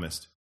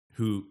theonomist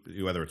who,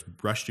 whether it's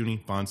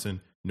Rushdoony,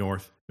 Bonson,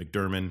 North,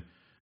 McDermott,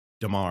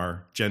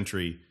 Damar,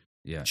 Gentry,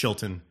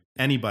 Chilton,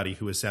 anybody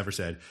who has ever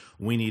said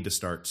we need to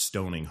start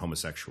stoning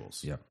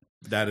homosexuals. Yep.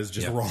 That is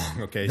just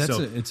wrong. Okay,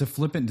 it's a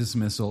flippant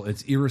dismissal.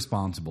 It's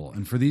irresponsible,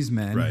 and for these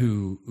men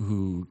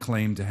who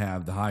claim to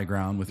have the high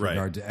ground with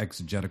regard to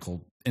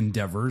exegetical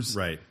endeavors,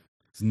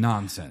 it's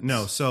nonsense.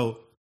 No. So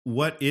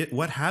what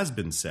has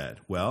been said?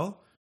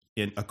 Well,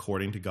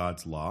 according to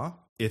God's law,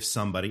 if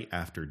somebody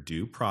after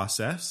due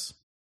process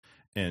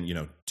and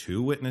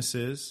 2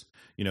 witnesses,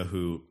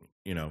 who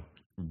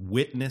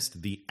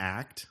witnessed the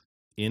act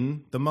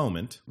in the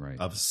moment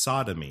of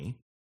sodomy,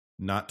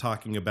 not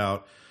talking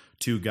about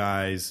 2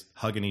 guys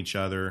hugging each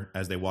other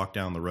as they walk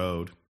down the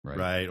road,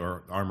 right?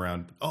 Or arm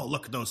around, oh,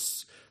 look at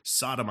those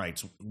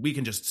sodomites. We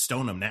can just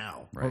stone them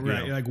now.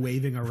 Like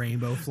waving a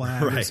rainbow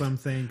flag or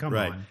something. Come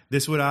on.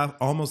 This would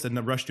almost, and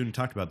Rushdoony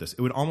talked about this, it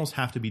would almost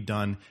have to be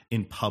done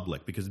in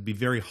public because it'd be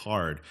very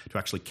hard to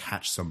actually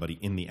catch somebody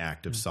in the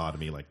act of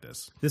sodomy like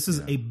this. This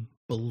is a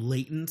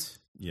blatant...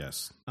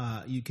 Yes.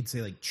 You could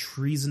say like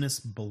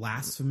treasonous,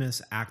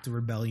 blasphemous act of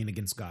rebellion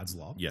against God's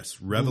law.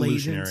 Yes.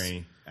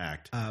 Revolutionary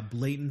act.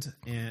 Blatant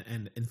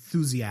and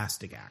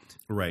enthusiastic act.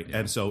 Right. Yeah.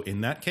 And so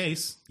in that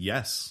case,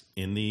 yes,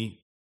 in the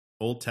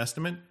Old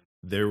Testament,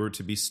 there were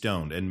to be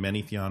stoned. And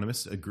many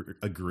theonomists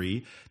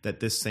agree that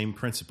this same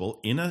principle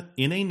in a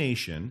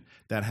nation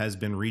that has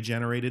been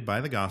regenerated by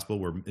the gospel,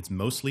 where it's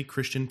mostly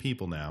Christian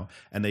people now,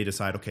 and they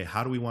decide, okay,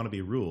 how do we want to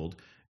be ruled?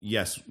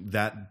 Yes,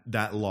 that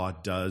law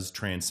does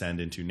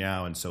transcend into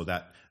now, and so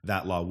that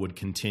law would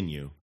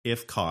continue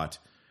if caught.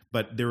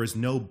 But there is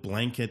no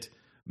blanket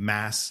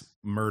mass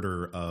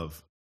murder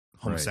of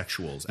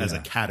homosexuals as a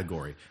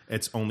category.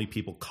 It's only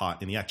people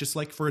caught in the act, just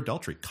like for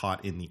adultery,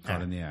 caught in the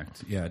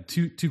act. Yeah.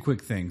 Two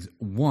quick things.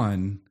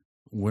 One,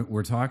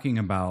 we're talking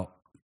about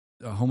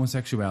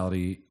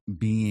homosexuality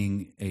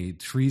being a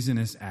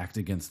treasonous act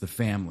against the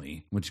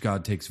family, which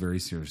God takes very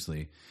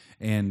seriously,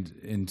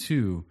 and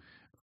 2.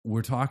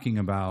 We're talking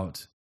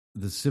about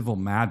the civil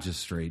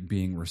magistrate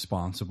being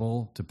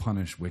responsible to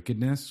punish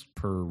wickedness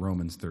per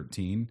Romans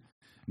 13,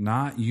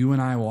 not you and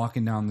I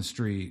walking down the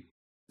street,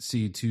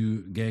 see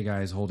 2 gay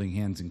guys holding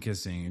hands and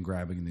kissing and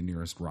grabbing the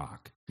nearest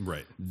rock.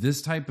 Right.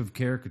 This type of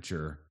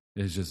caricature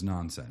is just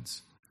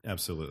nonsense.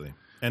 Absolutely.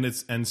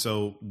 And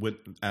so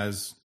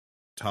as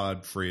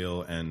Todd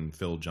Friel and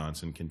Phil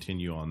Johnson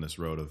continue on this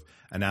road of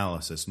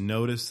analysis,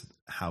 notice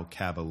how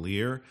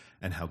cavalier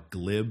and how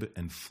glib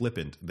and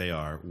flippant they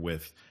are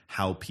with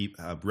how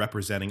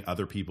representing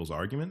other people's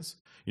arguments.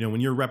 When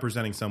you're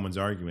representing someone's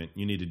argument,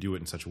 you need to do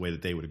it in such a way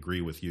that they would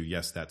agree with you.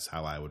 Yes, that's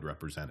how I would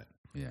represent it.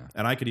 Yeah.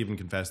 And I could even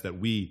confess that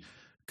we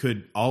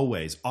could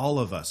always, all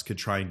of us could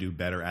try and do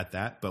better at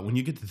that. But when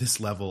you get to this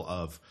level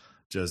of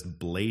just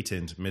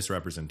blatant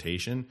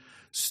misrepresentation,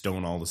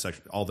 stone all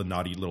the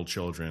naughty little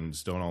children,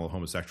 stone all the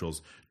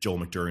homosexuals, Joel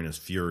McDurran is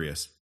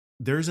furious.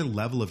 There's a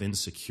level of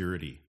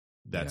insecurity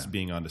that's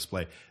being on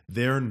display.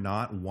 They're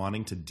not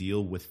wanting to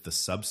deal with the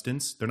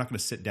substance. They're not going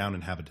to sit down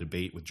and have a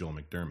debate with Joel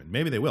McDurran.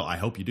 Maybe they will. I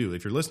hope you do.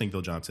 If you're listening,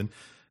 Phil Johnson,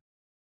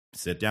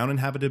 sit down and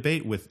have a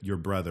debate with your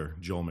brother,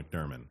 Joel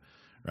McDurran,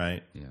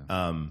 right?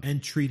 Yeah.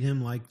 And treat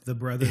him like the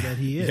brother that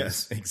he is.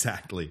 Yes,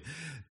 exactly.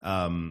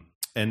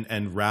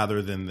 And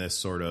rather than this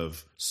sort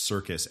of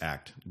circus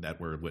act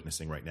that we're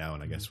witnessing right now,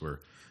 and I guess we're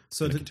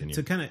so to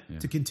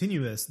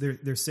continue this,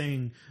 they're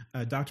saying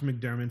Dr.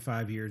 McDermott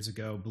 5 years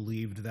ago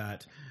believed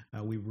that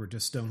we were to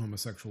stone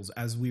homosexuals,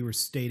 as we were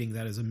stating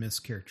that as a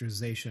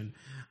mischaracterization.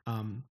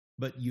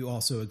 But you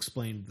also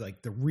explained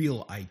like the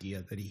real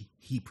idea that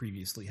he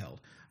previously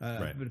held.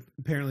 But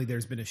apparently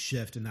there's been a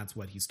shift, and that's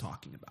what he's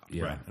talking about.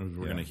 Yeah. Right. And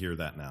we're going to hear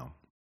that now.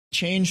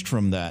 Changed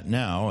from that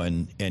now,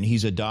 and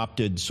he's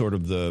adopted sort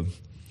of the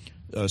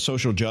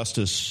social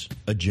justice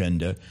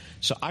agenda.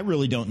 So I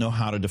really don't know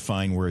how to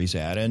define where he's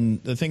at.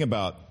 And the thing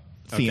about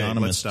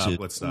theonomists... Okay,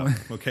 let's stop.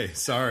 Okay,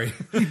 sorry.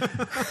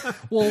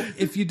 Well,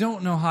 if you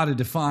don't know how to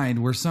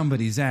define where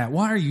somebody's at,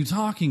 why are you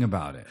talking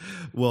about it?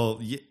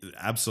 Well,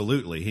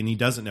 absolutely. And he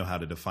doesn't know how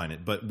to define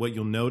it. But what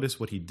you'll notice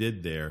what he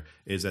did there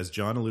is, as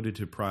John alluded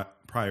to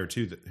prior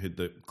to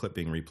the clip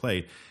being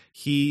replayed,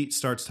 he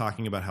starts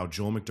talking about how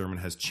Joel McDurmott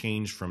has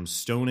changed from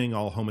stoning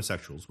all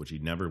homosexuals, which he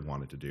never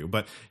wanted to do,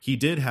 but he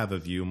did have a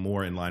view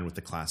more in line with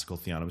the classical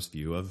theonomist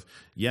view of,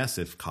 yes,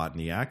 if caught in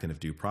the act and if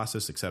due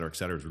process, et cetera,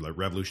 is a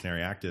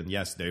revolutionary act, and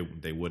yes,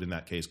 they would in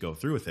that case go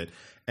through with it.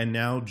 And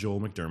now Joel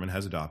McDurmott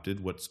has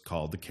adopted what's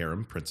called the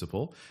Karam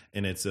principle,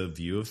 and it's a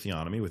view of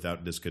theonomy,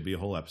 this could be a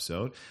whole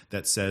episode,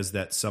 that says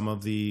that some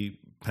of the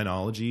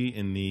penology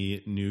in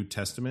the New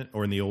Testament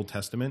or in the Old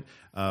Testament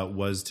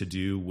was to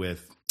do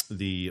with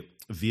the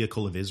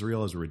vehicle of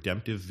Israel as a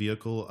redemptive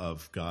vehicle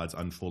of God's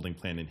unfolding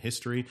plan in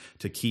history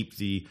to keep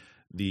the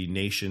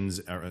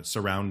nations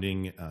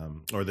surrounding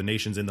or the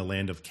nations in the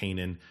land of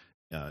Canaan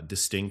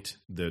distinct,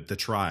 the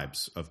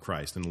tribes of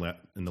Christ in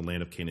the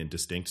land of Canaan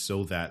distinct,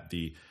 so that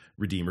the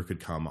Redeemer could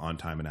come on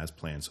time and as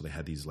planned. So they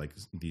had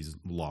these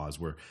laws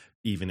where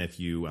even if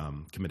you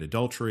commit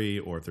adultery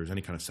or if there's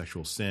any kind of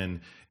sexual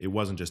sin, it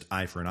wasn't just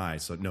eye for an eye.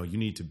 So no, you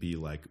need to be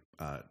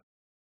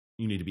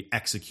you need to be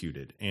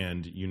executed,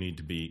 and you need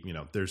to be,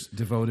 there's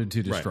devoted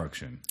to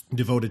destruction. Right.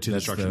 Devoted to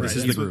destruction. This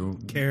is the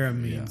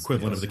Karam means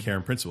equivalent of the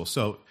Karam principle.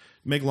 So,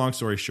 make long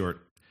story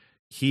short,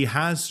 he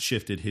has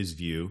shifted his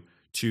view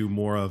to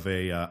more of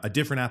a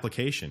different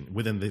application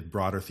within the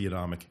broader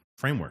theonomic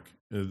framework,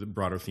 the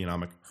broader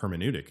theonomic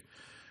hermeneutic.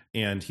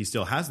 And he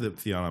still has the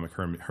theonomic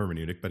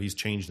hermeneutic, but he's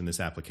changed in this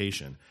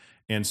application.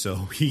 And so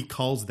he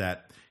calls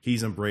that,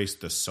 he's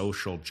embraced the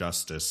social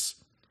justice.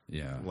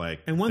 Yeah.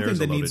 And one thing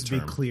that needs to be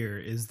clear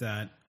is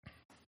that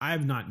I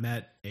have not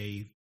met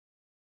a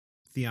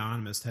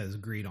theonomist has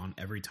agreed on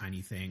every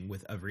tiny thing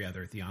with every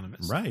other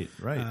theonomist.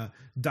 Right.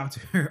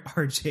 Dr.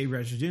 R.J.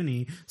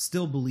 Rashiduni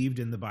still believed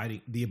in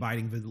the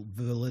abiding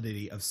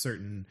validity of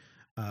certain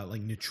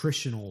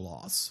nutritional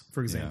laws,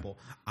 for example.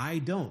 Yeah. I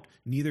don't.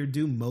 Neither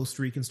do most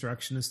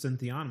Reconstructionists and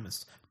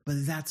theonomists.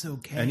 But that's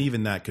okay. And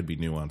even that could be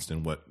nuanced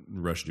in what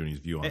Rashiduni's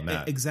view on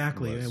that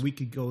exactly. And we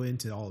could go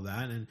into all of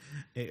that, and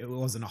it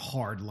wasn't a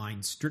hard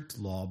line, strict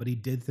law, but he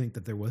did think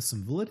that there was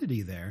some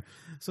validity there.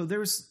 So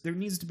there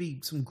needs to be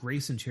some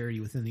grace and charity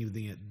within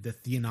the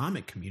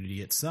theonomic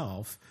community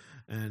itself.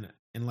 And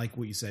like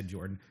what you said,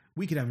 Jordan,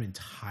 we could have an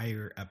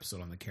entire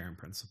episode on the Karam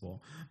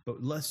principle,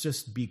 but let's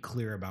just be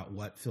clear about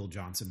what Phil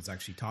Johnson is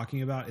actually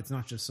talking about. It's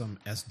not just some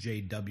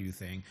SJW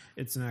thing.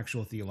 It's an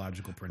actual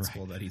theological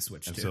principle that he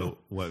switched to. So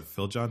what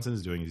Phil Johnson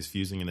is doing is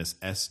fusing in this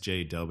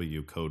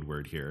SJW code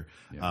word here.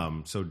 Yeah.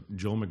 So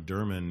Joel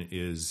McDurmott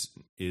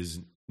is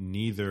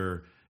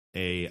neither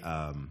a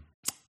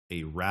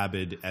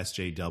rabid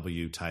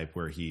SJW type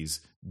where he's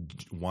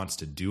wants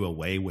to do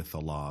away with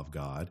the law of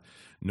God,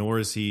 nor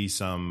is he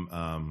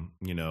some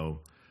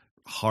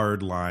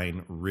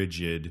hardline,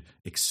 rigid,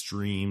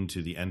 extreme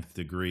to the nth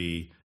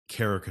degree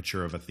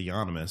caricature of a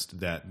theonomist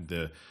that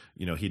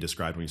he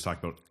described when he was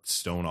talking about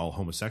stone all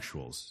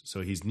homosexuals.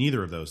 So he's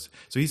neither of those.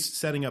 So he's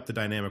setting up the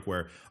dynamic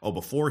where,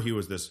 before he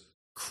was this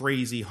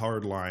crazy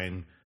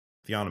hardline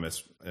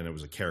theonomist, and it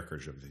was a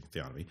caricature of the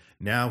theonomy.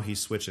 Now he's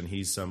switched, and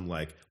he's some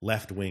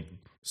left wing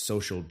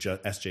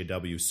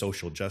SJW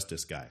social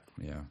justice guy.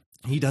 Yeah,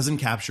 he doesn't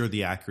capture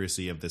the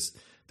accuracy of this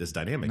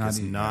dynamic. It's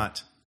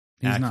not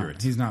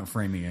accurate. He's not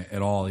framing it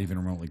at all, even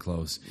remotely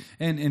close.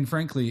 And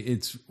frankly,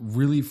 it's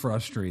really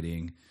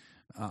frustrating.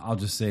 I'll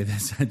just say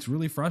this: it's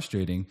really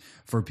frustrating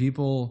for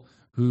people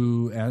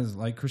who,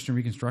 like Christian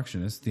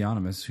Reconstructionists,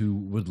 theonomists, who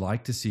would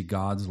like to see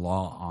God's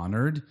law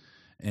honored.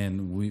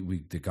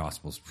 And the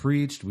gospel's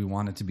preached, we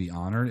want it to be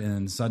honored, and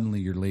then suddenly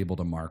you're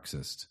labeled a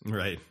Marxist.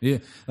 Right. Yeah,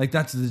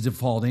 that's the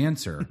default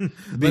answer.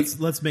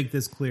 Let's make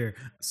this clear.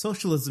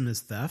 Socialism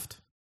is theft.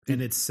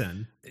 And it's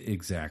sin.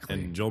 Exactly.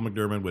 And Joel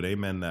McDermott would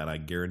amen that, I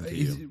guarantee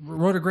you. He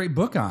wrote a great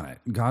book on it,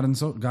 God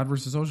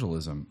versus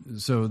Socialism.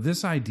 So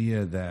this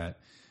idea that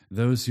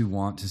those who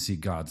want to see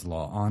God's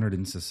law honored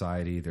in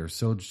society, they're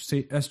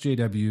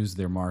SJWs,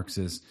 they're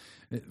Marxists.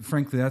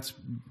 Frankly, that's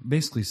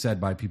basically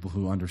said by people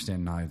who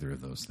understand neither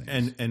of those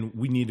things. And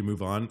we need to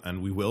move on,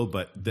 and we will,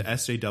 but the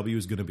SJW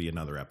is going to be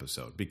another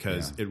episode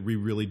because we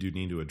really do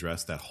need to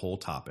address that whole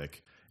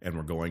topic, and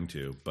we're going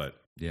to. But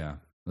yeah,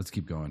 let's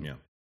keep going. Yeah.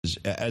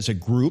 As a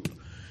group,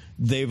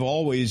 they've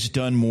always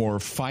done more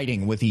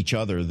fighting with each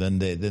other than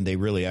they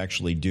really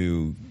actually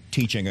do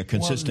teaching a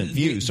consistent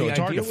view. So it's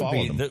hard to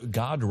follow them. That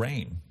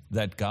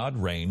God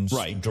reigns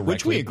right, directly.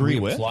 Which we agree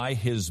with. Apply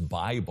His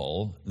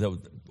Bible, the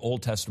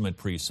Old Testament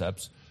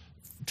precepts,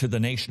 to the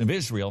nation of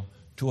Israel,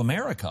 to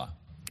America.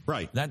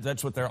 Right.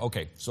 That's what they're...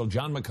 Okay, so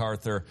John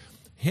MacArthur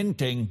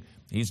hinting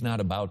he's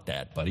not about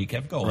that, but he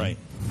kept going. Right.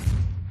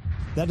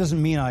 That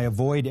doesn't mean I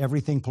avoid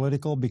everything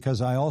political,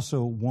 because I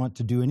also want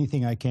to do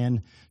anything I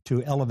can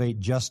to elevate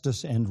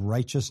justice and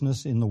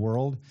righteousness in the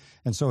world.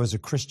 And so as a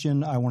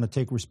Christian, I want to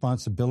take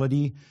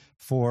responsibility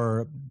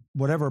for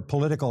whatever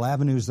political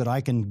avenues that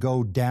I can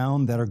go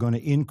down that are going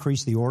to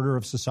increase the order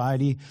of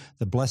society,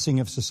 the blessing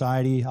of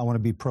society. I want to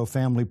be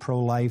pro-family,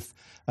 pro-life,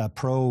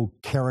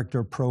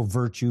 pro-character,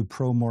 pro-virtue,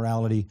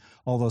 pro-morality,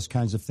 all those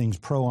kinds of things,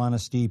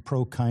 pro-honesty,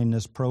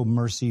 pro-kindness,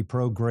 pro-mercy,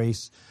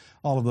 pro-grace,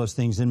 all of those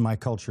things in my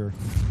culture.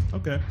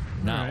 Okay.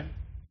 Now, all right.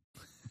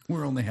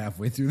 We're only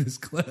halfway through this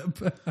clip.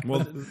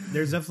 Well,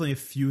 there's definitely a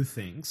few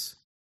things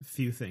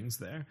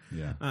there.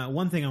 Yeah.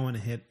 One thing I want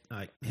to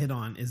hit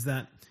on is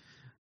that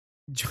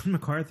John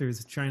MacArthur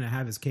is trying to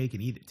have his cake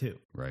and eat it too.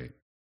 Right.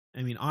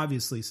 I mean,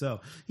 obviously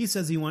so. He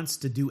says he wants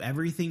to do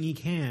everything he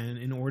can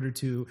in order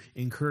to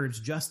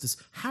encourage justice.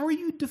 How are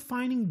you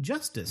defining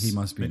justice? He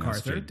must be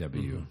MacArthur? an SJW.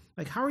 Mm-hmm.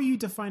 Like, how are you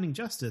defining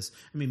justice?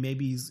 I mean,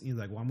 maybe he's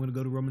like, well, I'm going to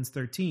go to Romans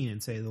 13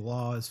 and say the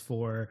law is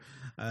for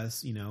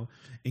us,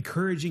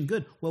 encouraging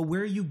good. Well,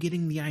 where are you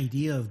getting the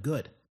idea of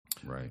good?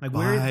 Right. Like,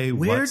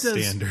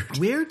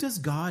 where does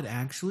God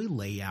actually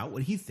lay out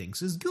what He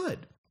thinks is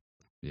good?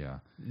 Yeah.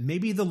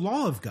 Maybe the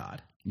law of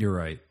God. You're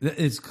right.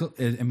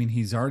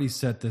 He's already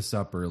set this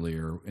up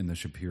earlier in the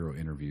Shapiro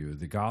interview.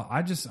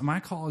 My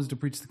call is to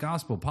preach the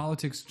gospel.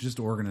 Politics, just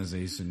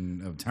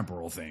organization of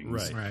temporal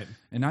things. Right.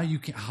 And now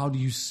how do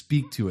you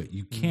speak to it?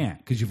 You can't,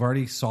 because you've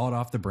already sawed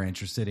off the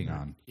branch you're sitting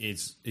on.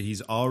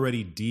 He's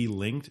already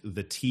delinked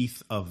the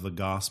teeth of the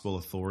gospel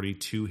authority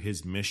to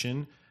his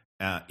mission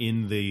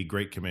in the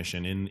Great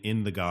Commission,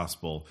 in the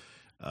gospel.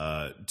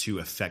 To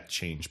affect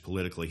change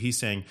politically. He's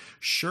saying,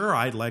 sure,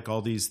 I'd like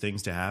all these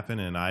things to happen,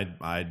 and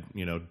I'd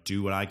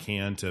do what I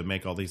can to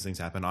make all these things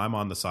happen. I'm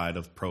on the side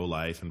of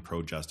pro-life and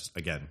pro-justice,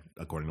 again,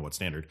 according to what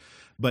standard.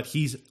 But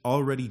he's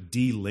already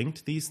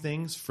delinked these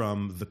things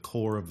from the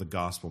core of the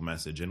gospel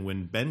message. And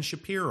when Ben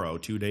Shapiro,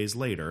 2 days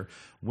later,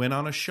 went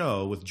on a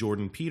show with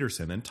Jordan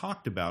Peterson and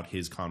talked about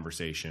his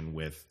conversation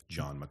with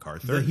John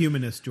MacArthur. The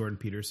humanist Jordan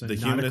Peterson,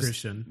 not a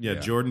Christian. Yeah,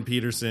 Jordan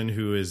Peterson,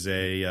 who is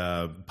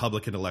a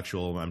public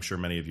intellectual. I'm sure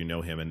many of you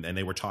know him. And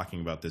they were talking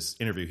about this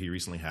interview he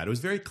recently had. It was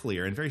very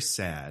clear and very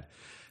sad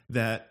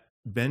that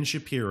Ben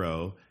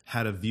Shapiro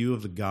had a view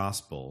of the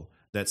gospel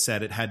that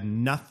said it had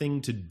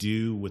nothing to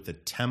do with the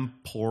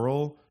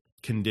temporal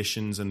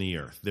conditions in the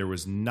earth. There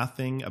was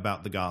nothing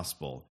about the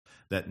gospel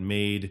that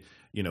made,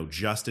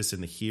 justice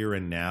in the here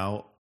and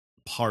now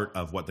part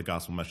of what the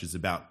gospel message is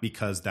about,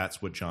 because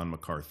that's what John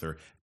MacArthur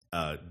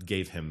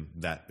gave him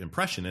that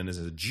impression. And as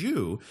a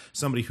Jew,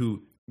 somebody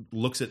who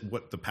looks at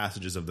what the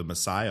passages of the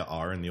Messiah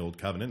are in the Old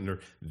Covenant, and they're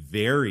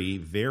very,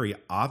 very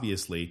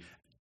obviously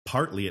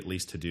partly at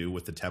least to do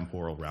with the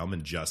temporal realm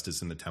and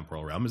justice in the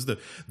temporal realm, is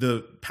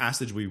the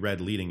passage we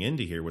read leading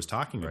into here was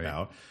talking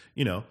about,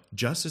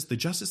 justice. The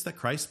justice that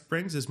Christ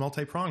brings is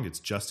multi-pronged. It's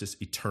justice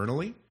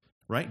eternally,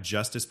 right?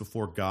 Justice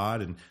before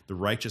God, and the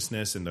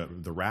righteousness and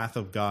the wrath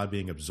of God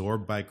being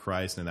absorbed by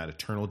Christ, and that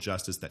eternal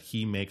justice that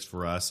He makes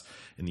for us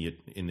in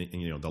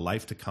the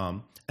life to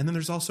come. And then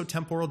there's also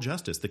temporal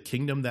justice. The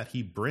kingdom that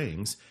He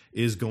brings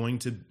is going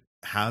to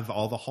have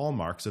all the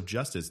hallmarks of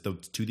justice.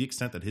 To the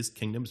extent that His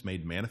kingdom's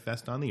made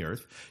manifest on the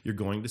earth, you're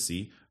going to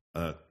see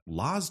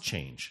laws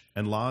change,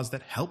 and laws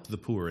that help the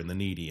poor and the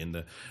needy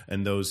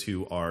and those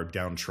who are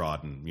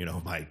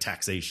downtrodden, by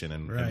taxation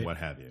and what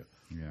have you.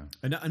 Yeah.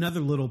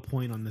 Another little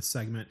point on this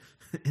segment,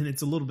 and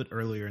it's a little bit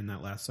earlier in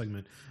that last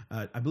segment.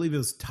 I believe it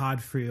was Todd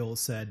Friel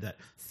said that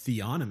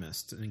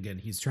theonomists, and again,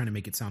 he's trying to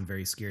make it sound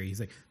very scary. He's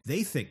like,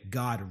 they think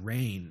God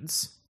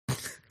reigns.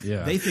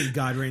 Yeah, they think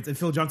God reigns, and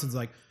Phil Johnson's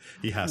like,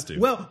 he has to.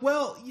 Well,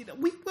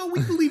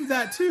 we believe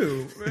that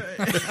too.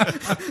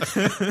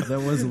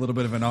 That was a little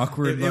bit of an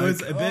awkward. It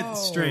was a bit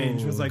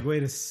strange. It was like,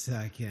 wait a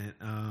second.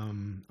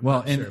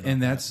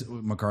 That's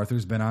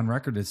MacArthur's been on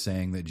record as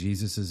saying that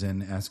Jesus is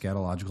in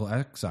eschatological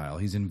exile.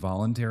 He's in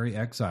voluntary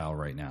exile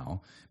right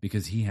now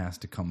because he has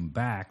to come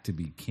back to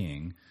be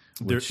king.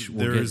 Which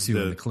we'll get to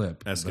in the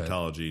clip.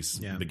 Eschatology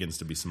begins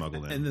to be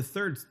smuggled in. And the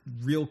third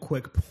real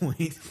quick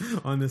point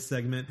on this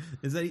segment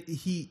is that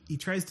he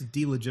tries to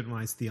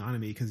delegitimize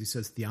theonomy because he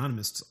says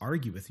theonomists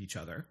argue with each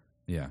other.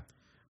 Yeah.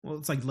 Well,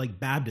 it's like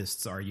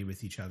Baptists argue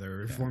with each other,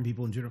 Reformed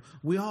people in general.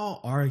 We all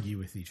argue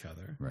with each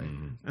other. Right.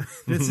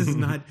 This is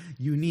not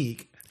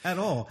unique at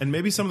all. And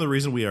maybe some of the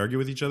reason we argue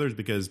with each other is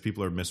because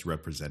people are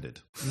misrepresented.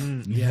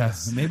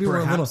 Yes. Maybe we're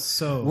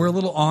a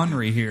little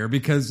ornery here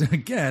because,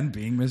 again,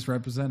 being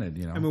misrepresented,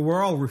 I mean,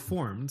 we're all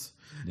Reformed,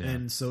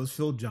 and so is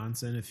Phil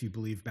Johnson, if you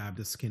believe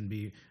Baptists can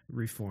be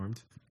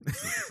Reformed.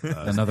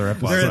 Another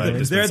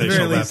episode. They're at the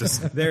very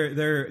least,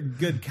 they're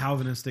good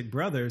Calvinistic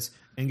brothers,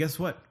 and guess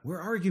what? We're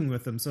arguing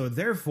with them, so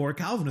therefore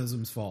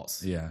Calvinism's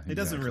false. Yeah, exactly. It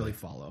doesn't really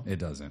follow. It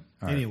doesn't.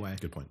 Anyway,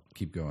 good point.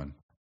 Keep going.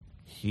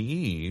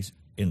 He,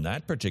 in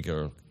that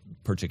particular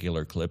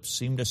clip,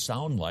 seemed to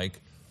sound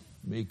like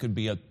it could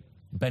be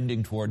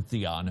bending toward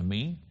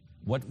theonomy.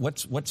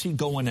 What's he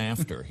going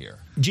after here?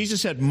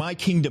 Jesus said, "My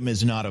kingdom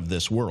is not of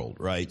this world."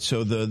 Right.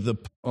 So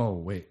Oh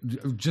wait,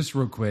 just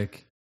real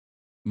quick.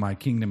 My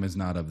kingdom is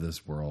not of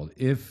this world.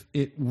 If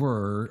it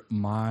were,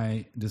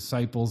 my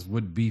disciples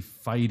would be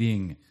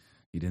fighting.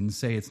 He didn't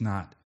say it's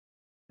not.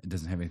 It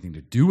doesn't have anything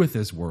to do with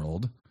this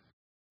world.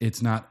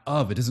 It's not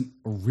of. It doesn't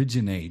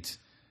originate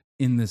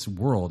in this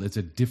world. It's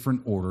a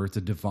different order. It's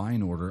a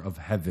divine order of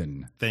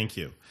heaven. Thank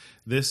you.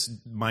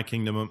 My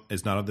kingdom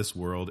is not of this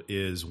world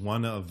is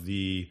one of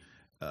the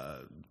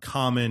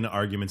common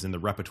arguments in the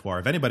repertoire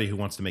of anybody who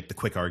wants to make the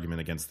quick argument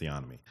against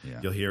theonomy. Yeah.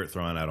 You'll hear it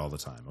thrown out all the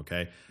time,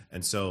 okay?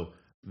 And so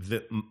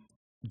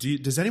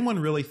does anyone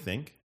really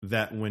think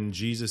that when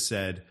Jesus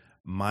said,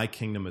 "My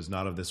kingdom is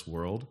not of this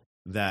world,"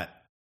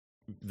 that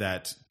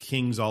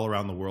kings all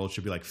around the world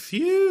should be like,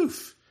 "Phew,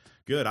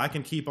 good, I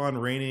can keep on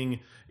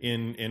reigning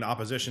in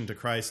opposition to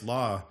Christ's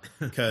law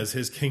because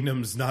his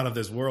kingdom's not of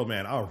this world,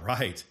 man. All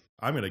right,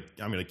 I'm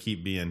gonna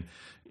keep being,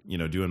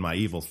 doing my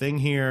evil thing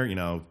here.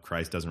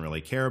 Christ doesn't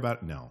really care about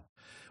it." No.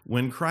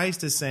 When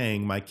Christ is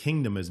saying, "My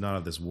kingdom is not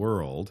of this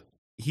world,"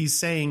 he's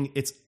saying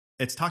it's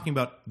talking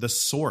about the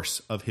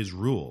source of his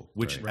rule,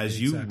 which, as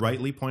you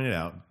rightly pointed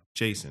out,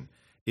 Jason,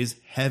 is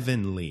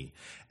heavenly.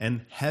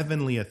 And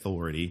heavenly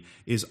authority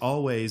is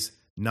always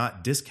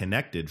not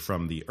disconnected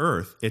from the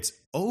earth. It's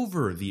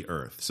over the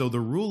earth. So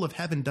the rule of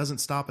heaven doesn't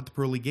stop at the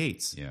pearly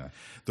gates. Yeah.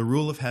 The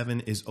rule of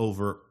heaven is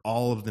over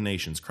all of the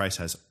nations. Christ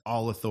has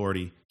all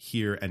authority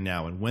here and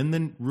now. And when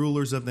the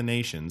rulers of the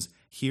nations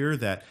hear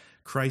that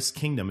Christ's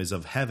kingdom is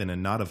of heaven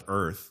and not of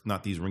earth,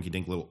 not these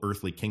rinky-dink little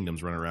earthly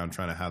kingdoms running around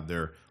trying to have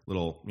their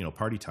little,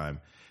 party time,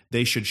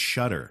 they should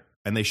shudder,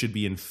 and they should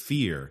be in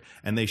fear,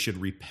 and they should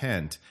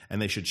repent,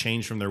 and they should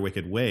change from their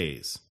wicked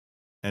ways.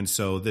 And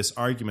so this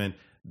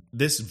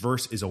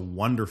verse is a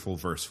wonderful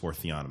verse for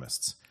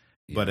theonomists,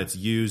 but it's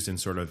used in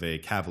sort of a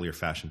cavalier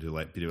fashion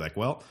to be like,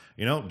 well,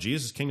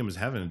 Jesus' kingdom is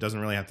heaven. It doesn't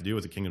really have to do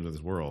with the kingdom of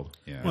this world.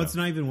 Yeah. Well, it's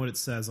not even what it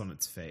says on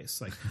its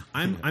face. Like,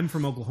 I'm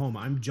from Oklahoma.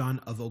 I'm John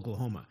of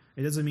Oklahoma.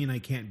 It doesn't mean I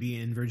can't be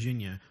in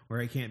Virginia or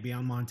I can't be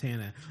on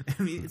Montana.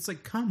 I mean, it's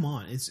like, come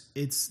on.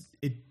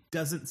 It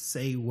doesn't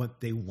say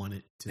what they want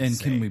it to say. And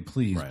can we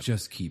please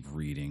just keep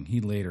reading? He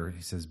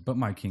says, "But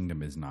my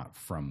kingdom is not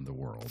from the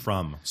world."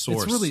 From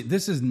source.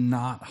 This is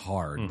not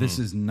hard. Mm-hmm. This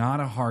is not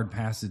a hard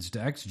passage to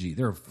exegete.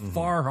 There are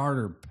far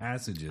harder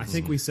passages. I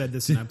think we said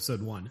this in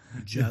episode 1.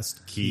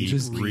 Just keep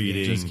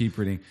reading. Just keep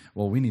reading.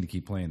 Well, we need to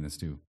keep playing this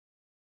too.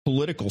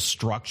 Political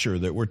structure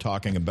that we're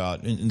talking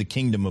about in the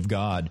kingdom of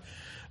God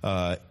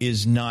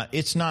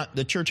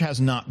the church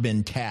has not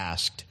been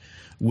tasked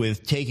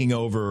with taking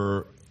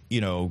over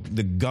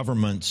the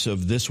governments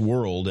of this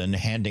world and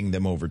handing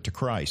them over to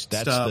Christ.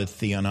 That's the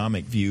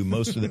theonomic view.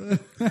 Most of the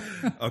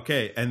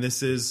Okay, and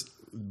this is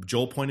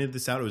Joel pointed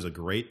this out. It was a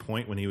great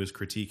point when he was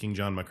critiquing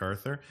John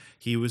MacArthur.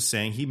 He was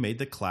saying he made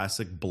the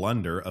classic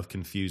blunder of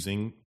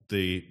confusing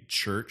the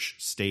church,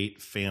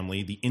 state,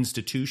 family, the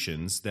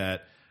institutions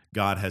that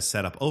God has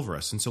set up over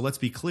us. And so let's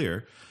be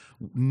clear.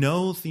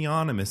 No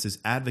theonomist is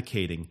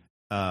advocating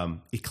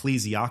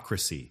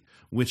ecclesiocracy,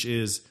 which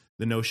is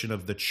the notion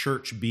of the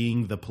church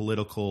being the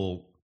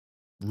political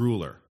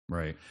ruler.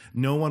 Right.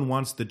 No one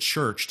wants the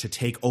church to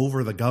take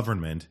over the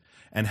government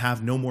and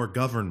have no more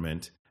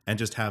government and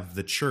just have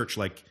the church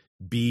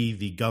be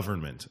the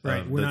government.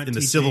 Right. In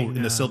the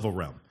civil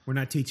realm. We're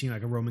not teaching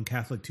like a Roman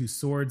Catholic two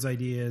swords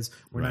ideas.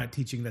 We're not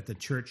teaching that the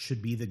church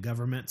should be the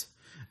government.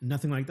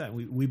 Nothing like that.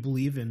 We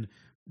believe in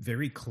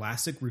very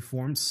classic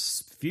Reformed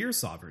sphere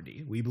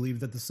sovereignty. We believe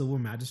that the civil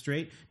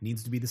magistrate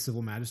needs to be the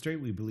civil magistrate.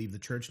 We believe the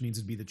church needs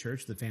to be the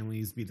church. The family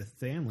needs to be the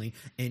family.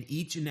 And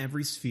each and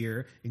every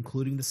sphere,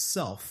 including the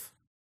self,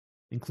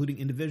 including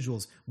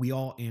individuals, we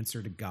all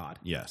answer to God.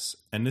 Yes.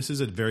 And this is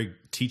a very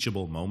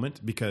teachable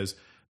moment because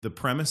the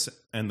premise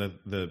and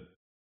the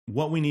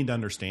what we need to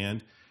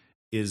understand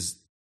is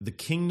the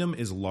kingdom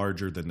is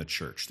larger than the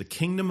church. The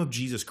kingdom of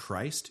Jesus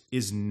Christ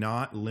is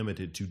not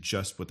limited to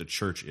just what the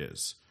church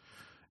is.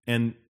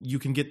 And you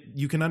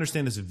can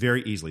understand this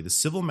very easily. The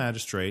civil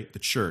magistrate, the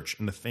church,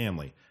 and the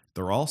family,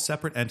 they're all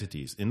separate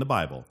entities in the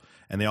Bible,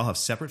 and they all have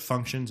separate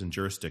functions and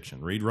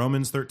jurisdiction. Read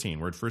Romans 13,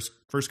 read 1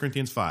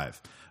 Corinthians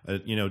 5,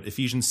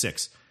 Ephesians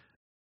 6.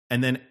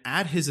 And then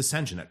at his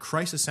ascension, at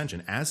Christ's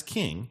ascension as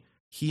king,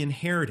 he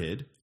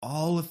inherited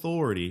all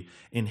authority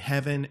in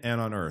heaven and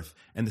on earth.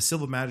 And the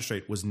civil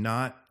magistrate was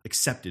not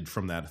accepted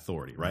from that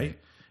authority, right?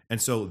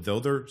 And so though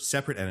they're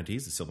separate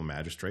entities, the civil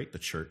magistrate, the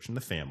church, and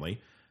the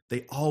family,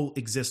 they all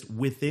exist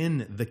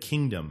within the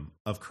kingdom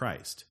of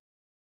Christ.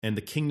 And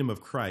the kingdom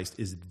of Christ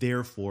is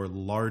therefore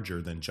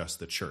larger than just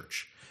the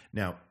church.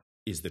 Now,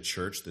 is the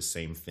church the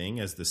same thing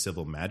as the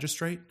civil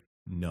magistrate?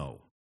 No.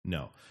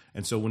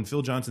 And so when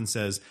Phil Johnson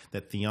says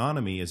that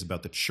theonomy is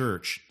about the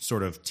church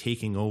sort of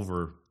taking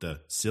over the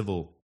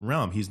civil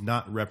realm, he's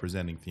not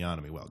representing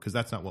theonomy well, because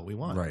that's not what we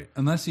want. Right.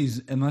 Unless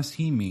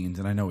he means,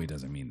 and I know he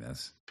doesn't mean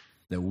this,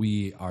 that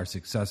we are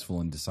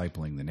successful in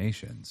discipling the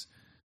nations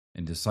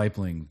and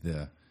discipling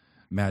the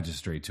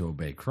magistrate to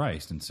obey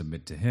Christ and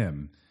submit to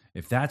him.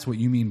 If that's what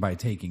you mean by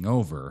taking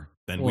over,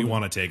 then we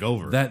want to take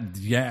over.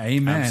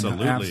 Amen,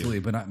 absolutely.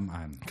 But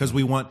because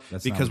we want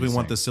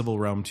the civil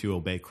realm to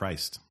obey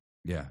Christ,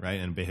 right,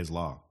 and obey His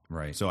law,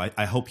 right. So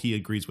I hope he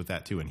agrees with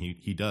that too, and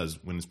he does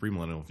when his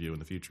premillennial view in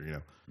the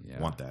future,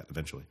 want that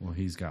eventually. Well,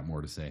 he's got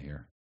more to say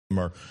here.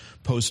 Are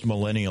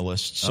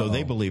post-millennialists, so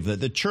they believe that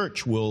the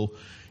church will,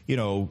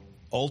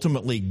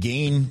 ultimately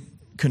gain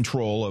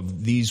control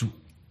of the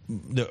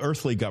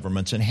earthly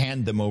governments and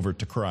hand them over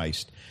to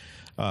Christ.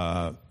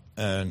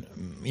 And,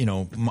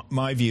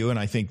 my view, and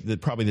I think that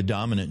probably the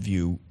dominant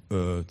view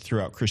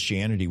throughout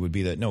Christianity would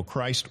be that, no,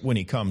 Christ, when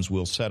he comes,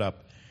 will set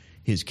up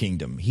his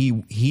kingdom.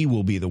 He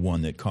will be the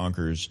one that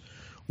conquers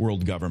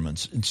world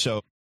governments. And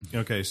so...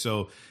 Okay,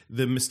 so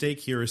the mistake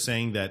here is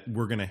saying that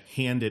we're going to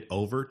hand it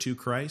over to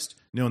Christ.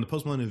 No, in the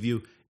postmillennial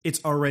view,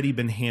 it's already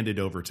been handed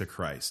over to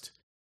Christ.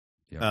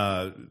 Yep.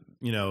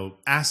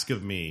 Ask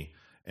of me,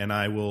 and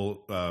I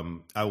will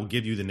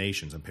give you the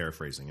nations. I'm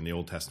paraphrasing in the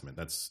Old Testament.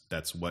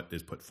 That's what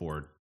is put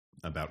forward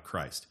about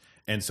Christ.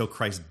 And so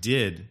Christ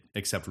did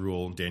accept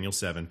rule in Daniel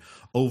 7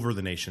 over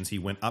the nations. He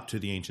went up to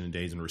the Ancient of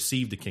Days and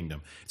received the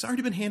kingdom. It's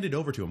already been handed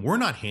over to him. We're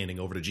not handing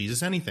over to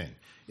Jesus anything.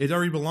 It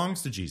already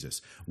belongs to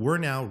Jesus. We're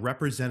now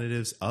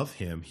representatives of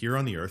him here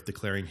on the earth,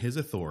 declaring his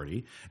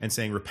authority and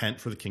saying, repent,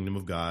 for the kingdom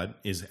of God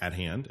is at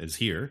hand, is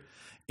here.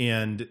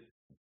 And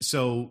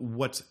so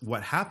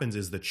what happens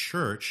is the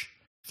church,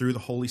 through the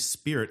Holy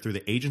Spirit, through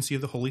the agency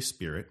of the Holy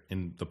Spirit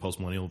in the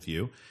postmillennial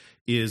view,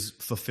 is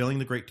fulfilling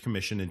the Great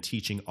Commission and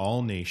teaching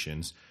all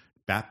nations,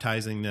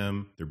 baptizing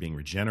them, they're being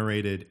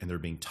regenerated, and they're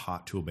being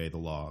taught to obey the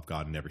law of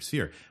God in every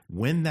sphere.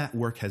 When that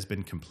work has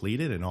been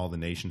completed and all the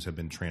nations have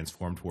been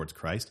transformed towards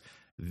Christ,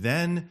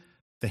 then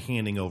the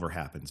handing over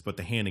happens. But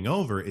the handing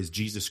over is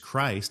Jesus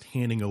Christ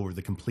handing over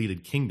the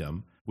completed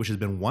kingdom, which has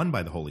been won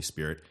by the Holy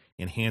Spirit,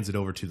 and hands it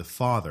over to the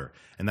Father,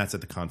 and that's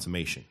at the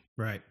consummation.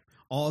 Right.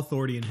 All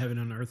authority in heaven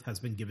and earth has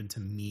been given to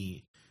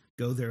me.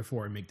 Go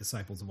therefore and make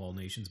disciples of all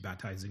nations,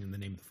 baptizing in the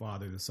name of the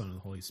Father, the Son, and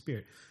the Holy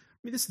Spirit. I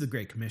mean, this is the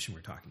Great Commission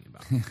we're talking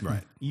about.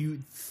 Right. You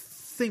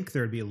think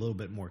there'd be a little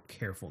bit more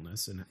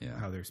carefulness in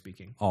how they're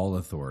speaking. All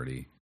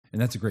authority.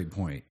 And that's a great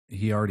point.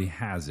 He already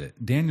has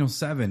it. Daniel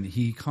 7,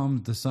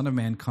 the Son of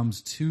Man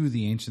comes to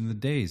the Ancient of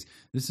Days.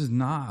 This is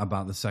not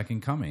about the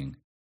second coming.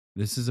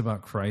 This is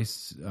about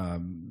Christ's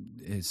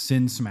his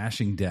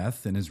sin-smashing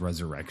death and his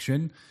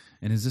resurrection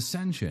and his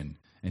ascension.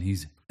 And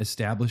he's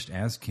established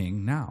as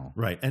king now.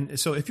 Right. And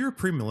so if you're a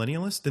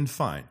premillennialist, then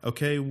fine.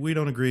 Okay, we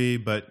don't agree,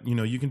 but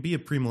you can be a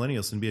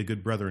premillennialist and be a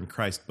good brother in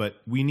Christ, but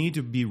we need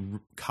to be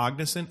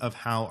cognizant of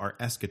how our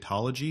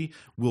eschatology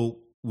will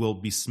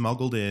be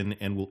smuggled in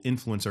and will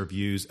influence our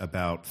views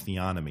about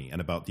theonomy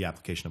and about the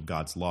application of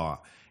God's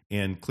law.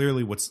 And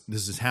clearly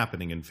this is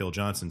happening in Phil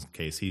Johnson's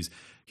case. He's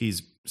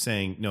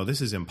saying, no, this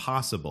is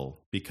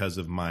impossible because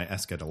of my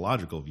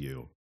eschatological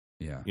view.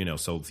 Yeah.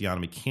 So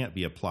theonomy can't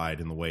be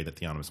applied in the way that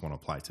theonomists want to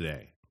apply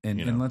today.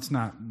 And let's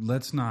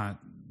not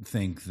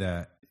think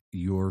that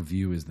your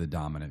view is the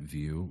dominant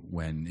view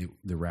when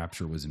the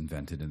rapture was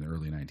invented in the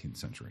early 19th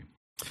century.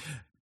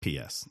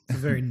 P.S. A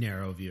very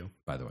narrow view,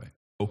 by the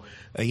way.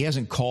 He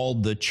hasn't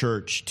called the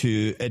church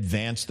to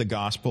advance the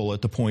gospel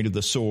at the point of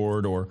the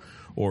sword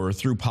or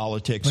through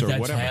politics or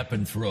whatever. That's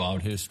happened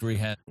throughout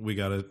history. We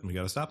gotta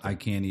stop that. I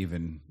can't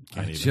even.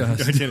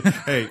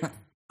 Hey,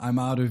 I'm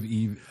out of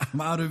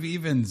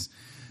evens.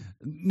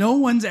 No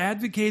one's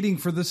advocating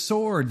for the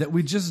sword, that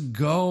we just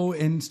go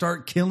and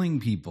start killing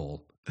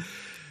people.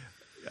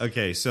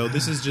 Okay, so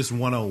this is just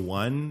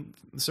 101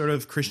 sort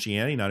of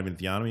Christianity, not even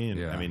theonomy. And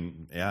Yeah. I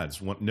mean,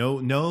 it's no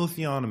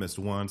theonomist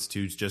wants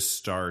to just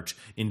start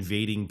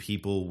invading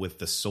people with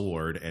the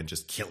sword and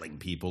just killing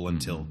people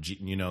until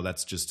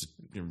that's just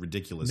a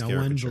ridiculous. No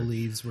caricature. one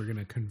believes we're going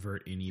to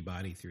convert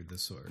anybody through the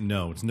sword.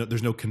 No,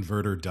 there's no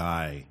convert or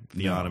die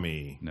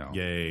theonomy. No.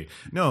 Yay.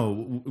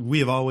 No, we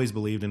have always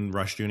believed, and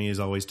Rushdoony has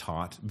always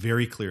taught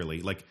very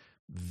clearly,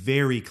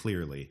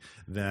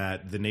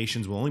 that the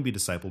nations will only be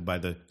discipled by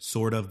the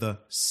sword of the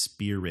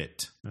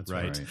Spirit. That's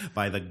right.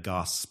 By the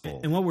gospel.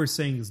 And what we're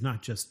saying is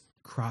not just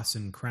cross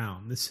and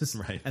crown. This is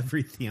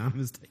every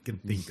theonomist I can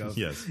think of.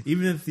 Yes.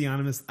 Even if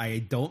theonomists I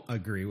don't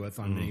agree with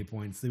on many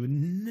points, they would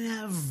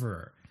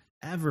never,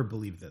 ever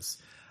believe this.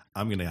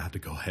 I'm going to have to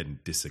go ahead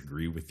and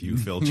disagree with you,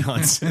 Phil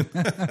Johnson.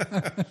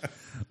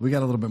 We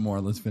got a little bit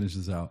more. Let's finish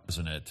this out.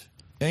 Isn't it?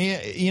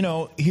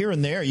 And, here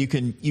and there you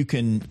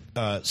can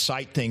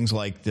cite things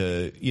like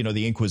the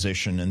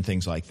Inquisition and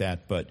things like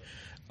that, but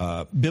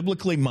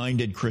biblically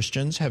minded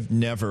Christians have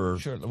never.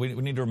 Sure, we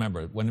need to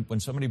remember when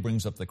somebody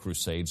brings up the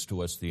Crusades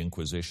to us, the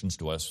Inquisitions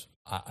to us.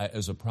 I,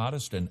 as a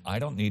Protestant, I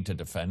don't need to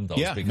defend those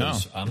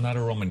because I'm not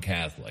a Roman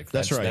Catholic.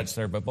 That's right. That's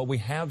there, but we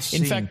have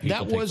seen in fact,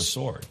 people take the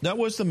sword. That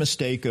was the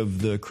mistake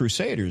of the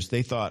Crusaders.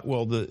 They thought,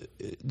 well,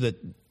 that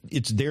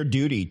it's their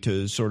duty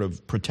to sort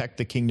of protect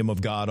the kingdom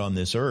of God on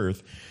this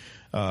earth.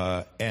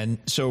 And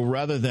so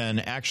rather than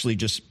actually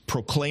just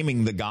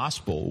proclaiming the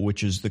gospel,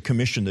 which is the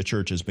commission the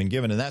church has been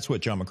given, and that's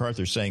what John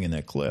MacArthur's saying in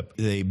that clip,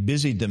 they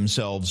busied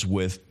themselves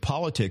with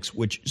politics,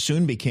 which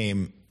soon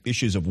became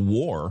issues of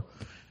war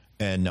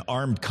and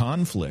armed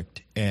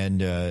conflict,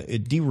 and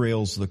it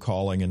derails the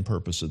calling and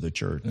purpose of the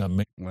church.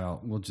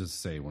 Well, we'll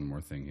just say one more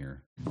thing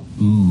here.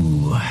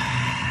 Ooh,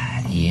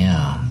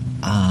 yeah.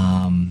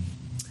 I'm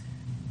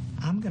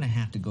going to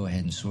have to go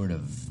ahead and sort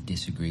of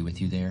disagree with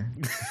you there.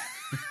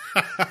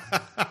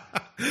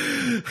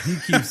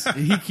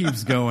 He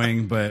keeps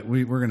going, but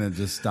we're going to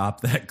just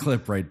stop that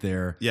clip right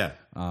there. Yeah.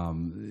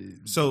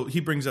 So he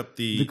brings up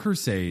the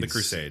Crusades. The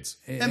Crusades.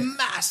 A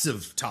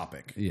massive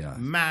topic. Yeah.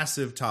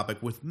 Massive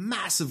topic with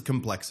massive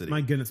complexity.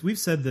 My goodness, we've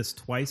said this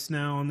twice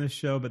now on this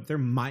show, but there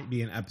might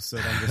be an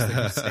episode on just the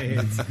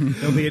Crusades.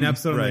 There'll be an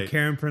episode on the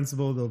Karen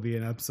Principle. There'll be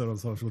an episode on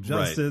social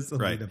justice.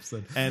 There'll be an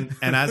episode. And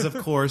as of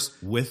course,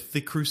 with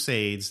the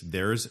Crusades,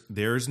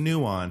 there's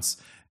nuance.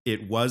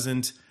 It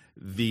wasn't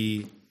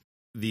the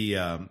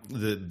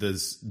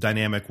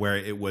dynamic where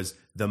it was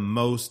the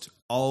most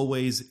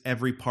always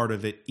every part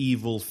of it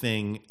evil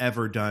thing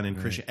ever done in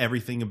Christian.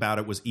 Everything about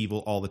it was evil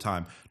all the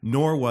time.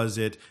 Nor was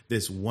it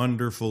this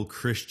wonderful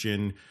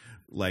Christian,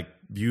 like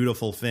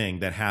beautiful thing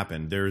that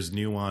happened. There's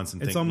nuance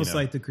and it's almost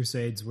like the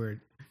Crusades were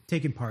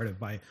taken part of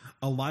by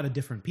a lot of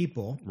different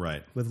people,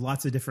 right, with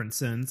lots of different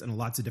sins and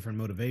lots of different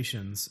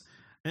motivations.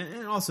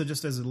 And also,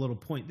 just as a little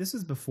point, this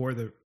is before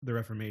the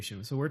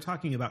Reformation. So we're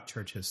talking about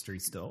church history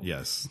still.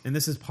 Yes. And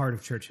this is part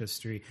of church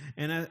history.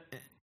 And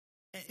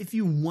if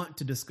you want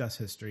to discuss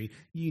history,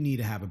 you need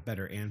to have a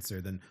better answer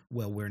than,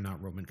 well, we're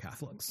not Roman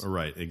Catholics.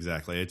 Right,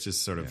 exactly. It's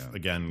just sort of,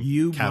 again,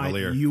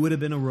 cavalier. You would have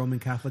been a Roman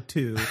Catholic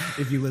too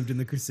if you lived in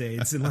the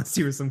Crusades, unless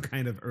you were some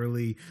kind of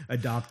early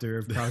adopter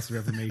of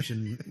Protestant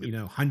Reformation,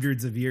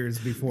 hundreds of years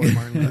before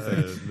Martin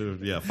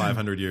Luther.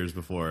 500 years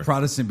before.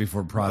 Protestant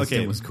before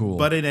Protestant was cool.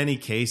 But in any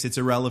case, it's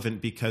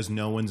irrelevant because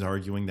no one's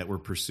arguing that we're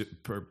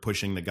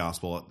pushing the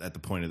gospel at the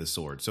point of the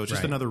sword. So it's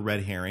just another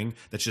red herring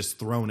that's just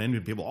thrown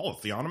into people. Oh,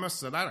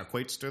 theonomists, that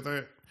equates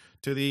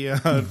to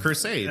the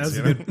Crusades. That was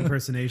a good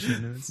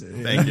impersonation.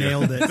 Thank you.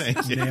 Nailed it.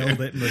 Thank you.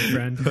 Nailed it, my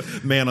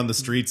friend. Man on the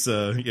streets.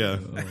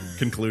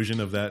 Conclusion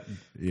of that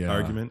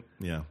argument.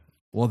 Yeah.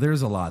 Well,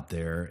 there's a lot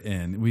there,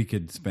 and we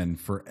could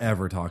spend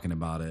forever talking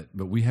about it.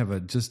 But we have I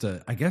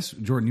guess,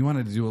 Jordan, you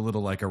wanted to do a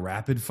little like a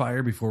rapid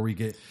fire before we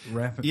get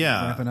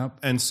wrapping up.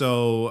 And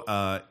so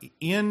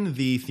in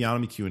the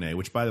Theonomy Q&A,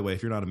 which by the way,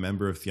 if you're not a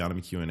member of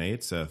Theonomy Q&A,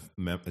 it's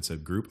a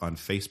group on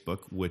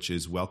Facebook which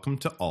is welcome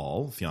to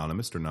all,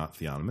 theonomist or not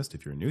theonomist.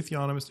 If you're a new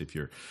theonomist, if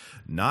you're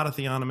not a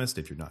theonomist,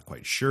 if you're not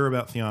quite sure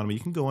about theonomy, you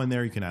can go in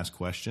there. You can ask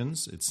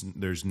questions.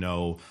 There's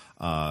no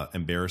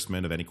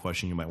embarrassment of any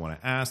question you might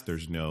want to ask.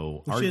 There's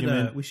no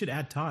argument. We should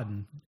add Todd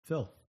and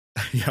Phil.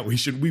 Yeah, we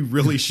should. We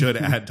really should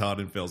add Todd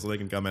and Phil so they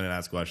can come in and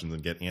ask questions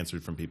and get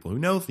answered from people who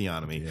know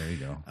theonomy. There you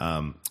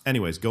go.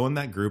 Anyways, go in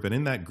that group, and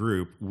in that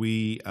group,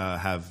 we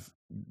have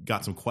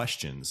got some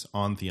questions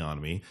on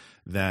theonomy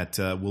that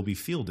will be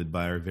fielded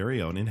by our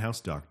very own in-house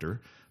doctor,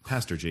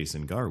 Pastor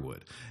Jason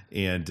Garwood,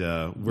 and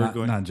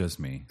not just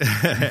me.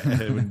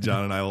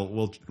 John and I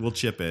will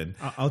chip in.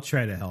 I'll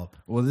try to help.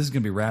 Well, this is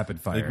going to be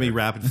rapid fire. It can be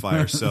rapid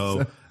fire.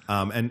 So.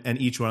 And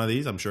each one of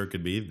these, I'm sure,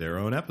 could be their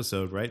own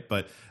episode, right?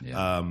 But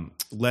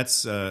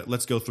let's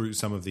go through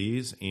some of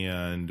these.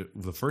 And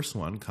the first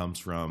one comes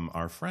from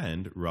our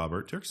friend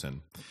Robert Turkson,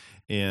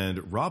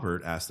 and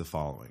Robert asked the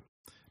following: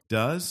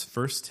 does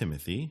 1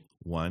 Timothy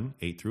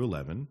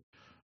 1:8-11,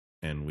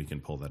 and we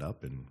can pull that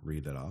up and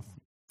read that off.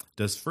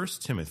 Does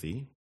 1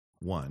 Timothy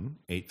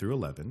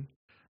 1:8-11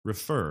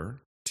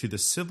 refer to the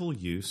civil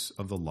use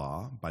of the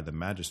law by the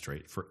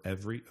magistrate for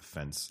every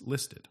offense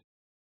listed?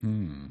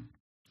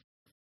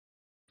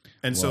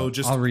 And so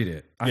I'll read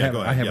it. I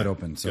have it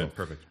open. So good,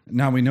 perfect.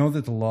 Now we know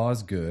that the law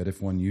is good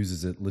if one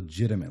uses it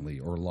legitimately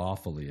or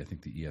lawfully, I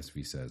think the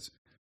ESV says.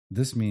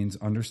 This means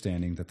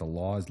understanding that the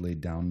law is laid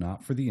down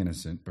not for the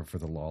innocent, but for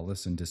the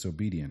lawless and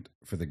disobedient,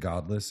 for the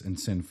godless and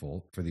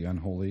sinful, for the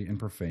unholy and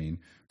profane,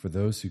 for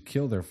those who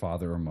kill their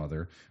father or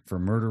mother, for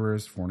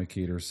murderers,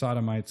 fornicators,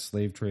 sodomites,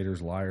 slave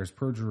traders, liars,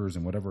 perjurers,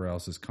 and whatever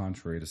else is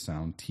contrary to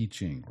sound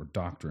teaching or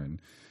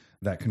doctrine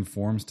that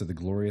conforms to the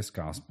glorious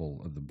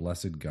gospel of the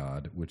blessed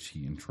God, which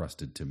he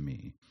entrusted to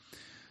me.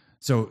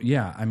 So,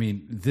 yeah, I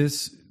mean,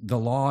 the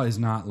law is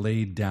not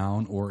laid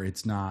down, or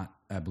it's not,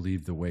 I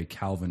believe the way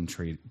Calvin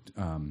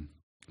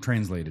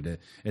translated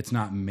it, it's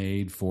not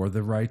made for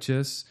the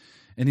righteous.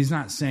 And he's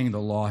not saying the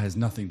law has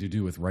nothing to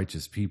do with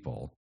righteous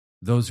people.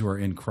 those who are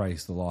in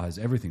Christ, the law has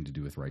everything to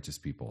do with righteous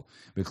people.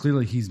 But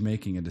clearly he's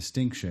making a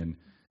distinction,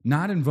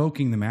 not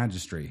invoking the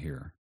magistrate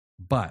here,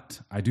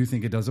 but I do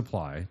think it does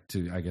apply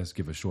to, I guess,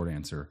 give a short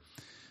answer.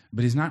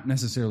 But he's not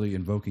necessarily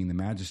invoking the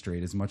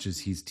magistrate as much as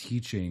he's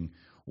teaching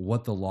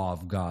what the law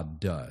of God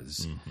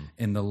does. Mm-hmm.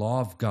 And the law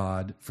of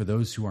God, for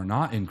those who are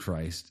not in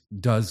Christ,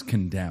 does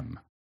condemn.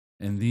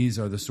 And these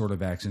are the sort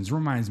of actions.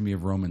 Reminds me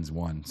of Romans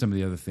 1, some of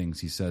the other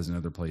things he says in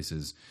other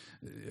places,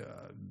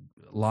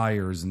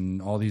 liars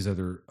and all these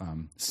other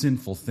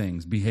sinful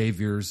things,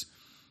 behaviors.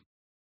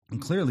 And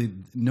clearly,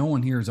 no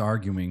one here is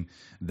arguing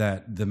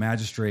that the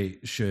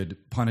magistrate should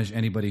punish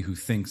anybody who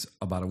thinks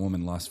about a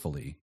woman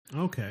lustfully.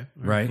 Okay.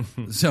 Right?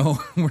 So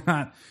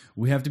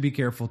we have to be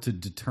careful to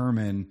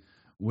determine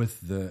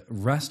with the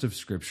rest of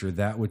Scripture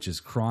that which is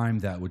crime,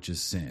 that which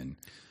is sin.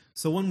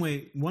 So one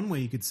way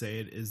you could say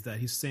it is that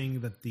he's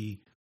saying that the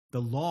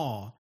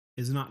law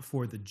is not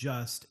for the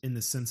just, in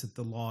the sense that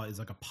the law is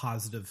like a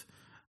positive,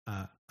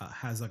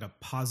 has like a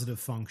positive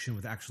function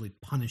with actually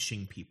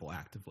punishing people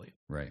actively.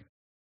 Right.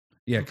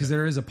 Yeah, because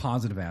there is a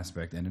positive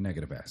aspect and a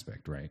negative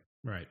aspect, right?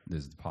 Right.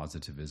 There's the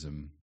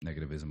positivism,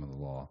 negativism of the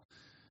law.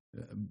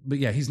 But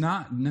yeah, he's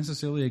not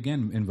necessarily,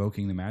 again,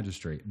 invoking the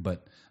magistrate,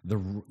 but the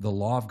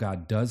law of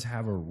God does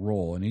have a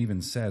role, and it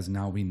even says,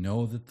 now we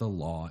know that the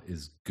law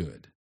is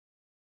good.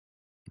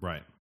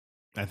 Right.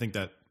 I think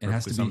that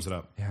perfectly sums it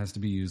up. It has to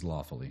be used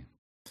lawfully.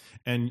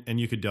 And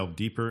you could delve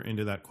deeper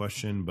into that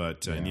question,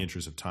 but in the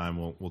interest of time,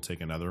 we'll take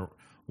another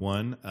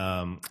one.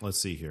 Let's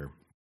see here.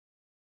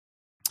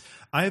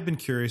 I have been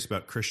curious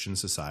about Christian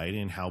society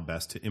and how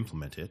best to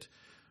implement it.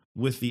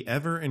 With the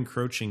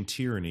ever-encroaching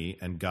tyranny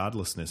and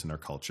godlessness in our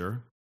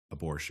culture,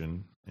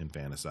 abortion,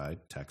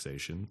 infanticide,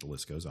 taxation, the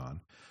list goes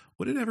on,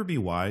 would it ever be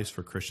wise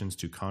for Christians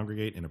to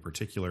congregate in a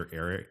particular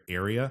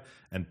area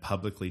and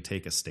publicly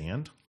take a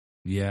stand?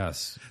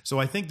 Yes. So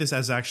I think this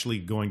is actually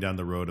going down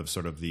the road of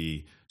sort of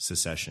the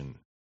secession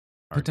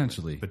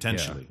argument.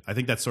 Potentially. Yeah. I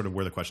think that's sort of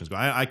where the questions go.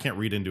 I can't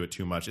read into it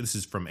too much. This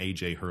is from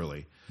A.J.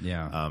 Hurley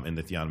in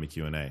the Theonomy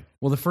Q&A.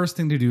 Well, the first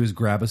thing to do is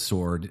grab a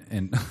sword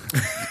and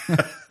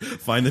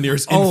find the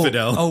nearest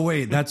infidel. Oh,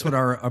 wait. That's what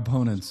our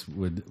opponents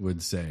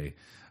would say.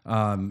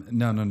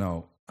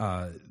 No.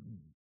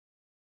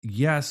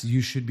 Yes,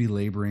 you should be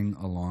laboring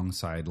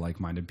alongside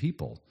like-minded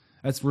people.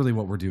 That's really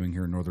what we're doing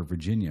here in Northern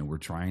Virginia. We're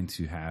trying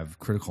to have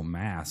critical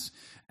mass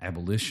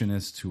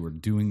abolitionists who are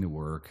doing the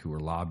work, who are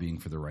lobbying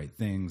for the right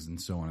things,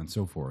 and so on and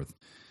so forth.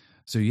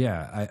 So,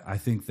 yeah, I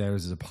think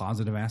there's a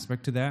positive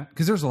aspect to that,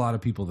 because there's a lot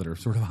of people that are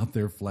sort of out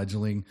there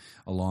fledgling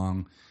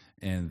along,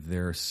 and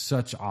they're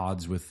such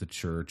odds with the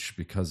church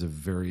because of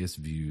various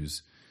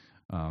views.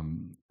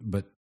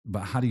 But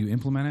how do you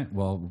implement it?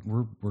 Well,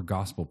 we're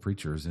gospel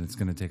preachers, and it's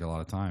going to take a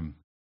lot of time.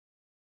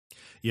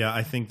 Yeah,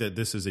 I think that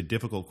this is a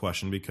difficult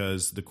question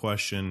because the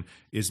question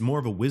is more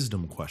of a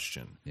wisdom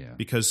question. Yeah.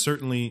 Because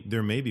certainly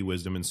there may be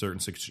wisdom in certain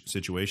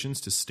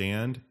situations to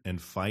stand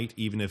and fight,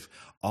 even if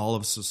all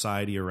of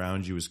society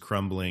around you is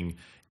crumbling.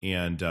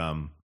 And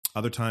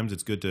other times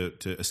it's good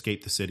to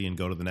escape the city and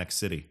go to the next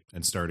city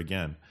and start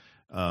again.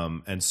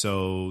 And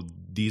so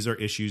these are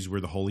issues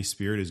where the Holy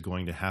Spirit is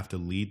going to have to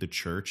lead the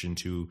church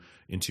into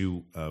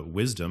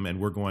wisdom, and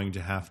we're going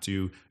to have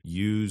to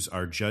use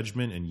our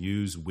judgment and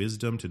use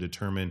wisdom to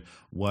determine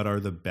what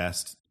is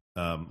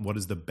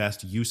the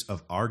best use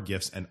of our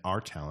gifts and our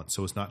talents,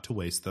 so as not to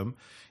waste them,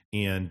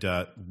 and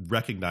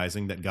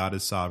recognizing that God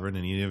is sovereign,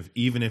 and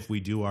even if we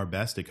do our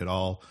best, it could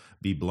all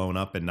be blown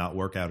up and not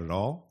work out at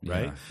all,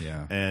 right?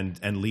 Yeah.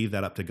 And leave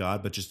that up to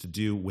God, but just to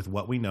do with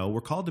what we know.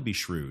 We're called to be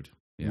shrewd.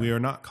 Yeah. We are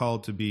not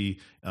called to be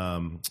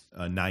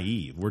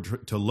naive. We're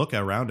to look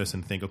around us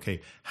and think,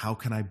 okay, how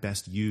can I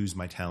best use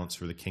my talents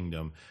for the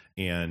kingdom?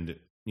 And,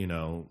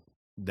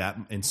 that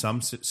in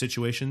some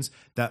situations,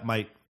 that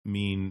might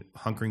mean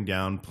hunkering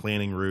down,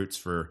 planning routes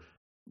for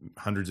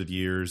hundreds of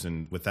years,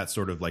 and with that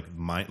sort of like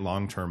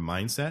long-term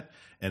mindset.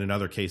 And in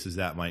other cases,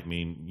 that might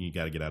mean you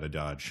got to get out of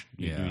Dodge.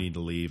 You need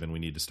to leave, and we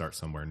need to start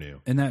somewhere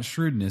new. And that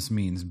shrewdness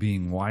means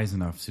being wise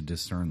enough to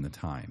discern the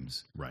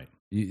times. Right.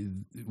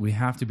 We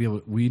have to be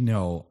able. We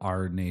know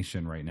our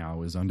nation right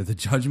now is under the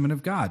judgment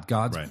of God.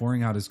 God's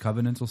pouring out His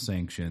covenantal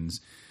sanctions,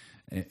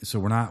 so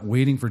we're not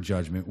waiting for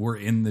judgment. We're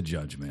in the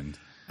judgment.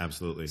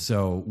 Absolutely.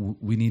 So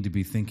we need to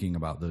be thinking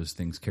about those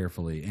things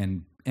carefully,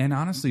 and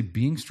honestly,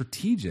 being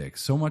strategic.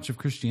 So much of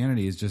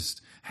Christianity is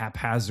just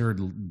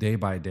haphazard, day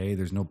by day.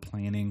 There's no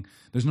planning.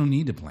 There's no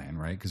need to plan,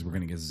 right? Because we're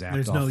going to get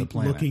zapped off the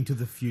planet. Looking to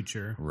the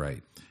future,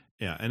 right?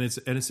 Yeah, and it's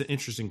an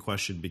interesting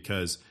question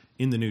because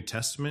in the New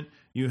Testament,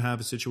 you have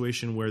a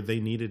situation where they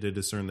needed to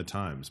discern the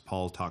times.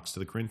 Paul talks to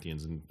the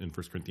Corinthians in 1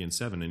 Corinthians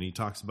 7, and he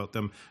talks about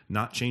them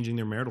not changing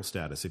their marital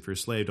status. If you're a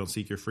slave, don't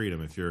seek your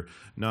freedom. If you're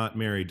not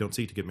married, don't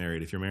seek to get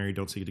married. If you're married,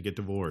 don't seek to get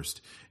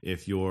divorced.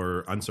 If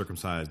you're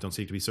uncircumcised, don't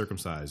seek to be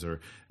circumcised. Or,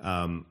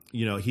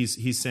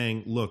 he's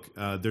saying, look,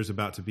 there's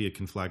about to be a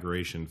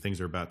conflagration.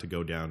 Things are about to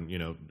go down.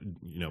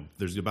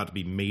 There's about to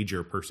be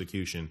major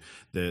persecution.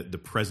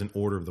 The present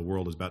order of the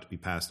world is about to be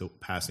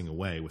passing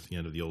away with the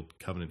end of the old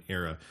covenant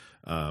era.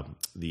 At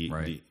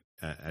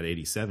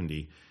AD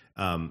 70,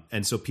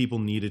 And so people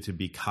needed to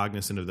be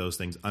cognizant of those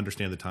things,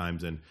 understand the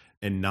times,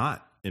 and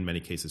not, in many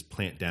cases,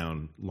 plant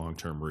down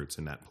long-term roots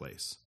in that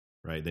place,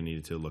 right? They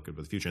needed to look at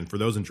the future. And for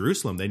those in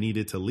Jerusalem, they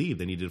needed to leave.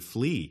 They needed to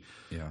flee.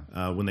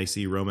 When they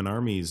see Roman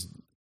armies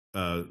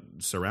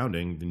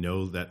surrounding, they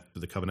know that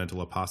the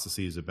covenantal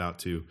apostasy is about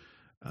to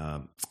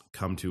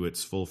come to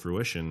its full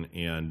fruition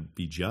and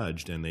be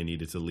judged, and they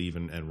needed to leave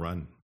and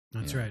run.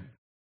 That's right.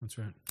 That's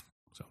right.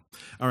 So,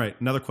 all right,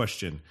 another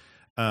question.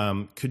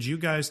 Could you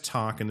guys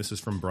talk, and this is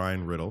from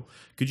Brian Riddle,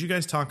 could you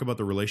guys talk about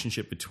the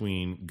relationship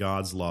between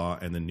God's law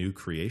and the new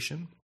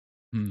creation?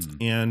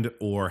 And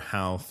or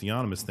how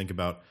theonomists think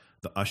about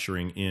the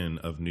ushering in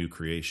of new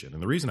creation?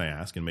 And the reason I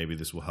ask, and maybe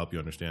this will help you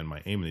understand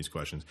my aim in these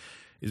questions,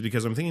 is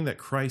because I'm thinking that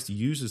Christ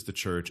uses the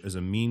church as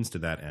a means to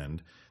that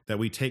end, that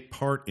we take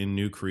part in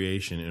new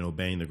creation in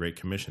obeying the Great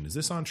Commission. Is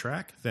this on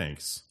track?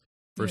 Thanks.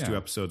 First two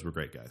episodes were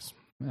great, guys.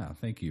 Yeah,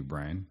 thank you,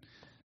 Brian.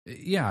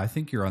 Yeah, I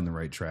think you're on the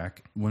right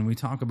track. When we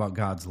talk about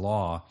God's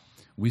law,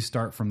 we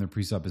start from the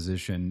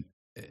presupposition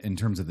in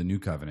terms of the new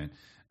covenant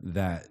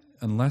that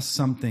unless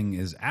something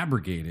is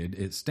abrogated,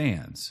 it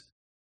stands.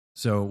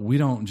 So we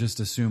don't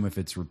just assume if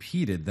it's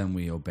repeated, then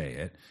we obey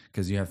it,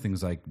 because you have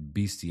things like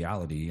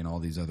bestiality and all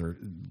these other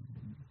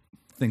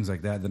things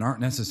like that aren't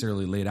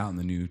necessarily laid out in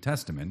the New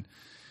Testament.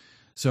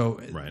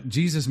 So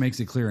Jesus makes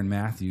it clear in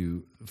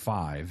Matthew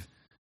 5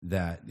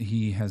 that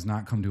he has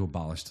not come to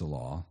abolish the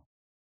law,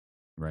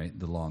 right?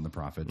 The law and the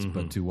prophets,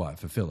 but to what?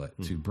 Fulfill it,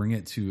 to bring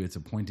it to its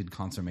appointed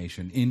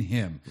consummation in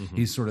him.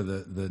 He's sort of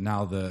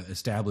the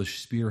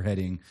established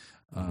spearheading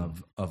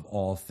of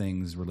all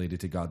things related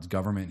to God's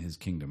government, his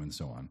kingdom, and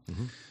so on.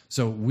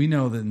 So we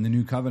know that in the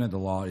new covenant, the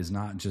law is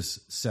not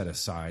just set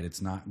aside.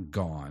 It's not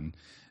gone.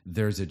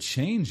 There's a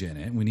change in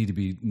it. We need to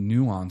be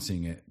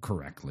nuancing it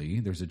correctly.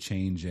 There's a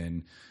change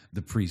in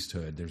the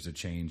priesthood. There's a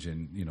change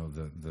in,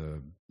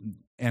 the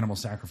animal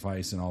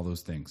sacrifice and all those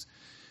things.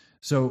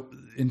 So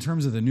in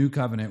terms of the new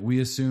covenant,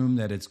 we assume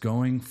that it's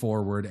going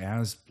forward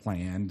as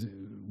planned.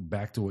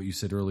 Back to what you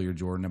said earlier,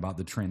 Jordan, about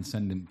the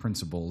transcendent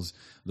principles.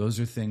 Those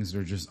are things that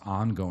are just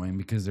ongoing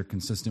because they're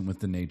consistent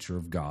with the nature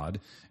of God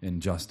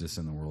and justice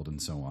in the world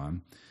and so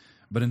on.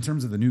 But in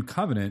terms of the new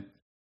covenant,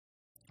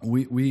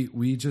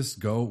 we just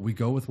go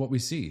with what we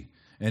see.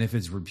 And if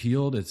it's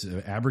repealed, it's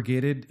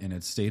abrogated, and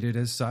it's stated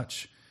as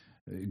such.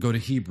 Go to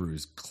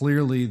Hebrews.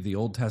 Clearly, the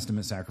Old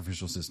Testament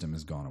sacrificial system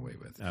has gone away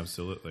with.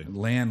 Absolutely.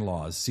 Land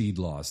laws, seed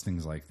laws,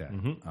 things like that.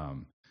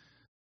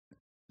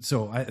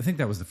 So I think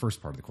that was the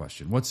first part of the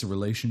question. What's the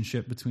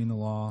relationship between the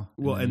law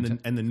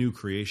and the new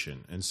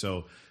creation? And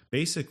so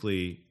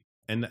basically,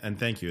 and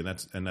thank you,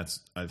 and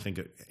that's I think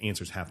it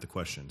answers half the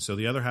question. So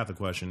the other half of the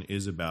question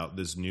is about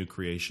this new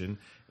creation,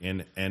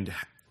 and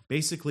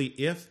basically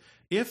if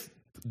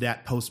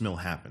that post-mill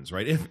happens,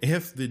 right?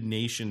 If the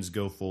nations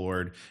go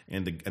forward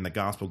and the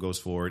gospel goes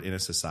forward in a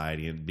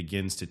society and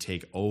begins to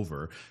take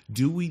over,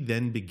 do we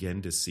then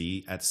begin to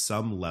see at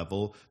some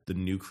level the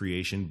new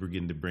creation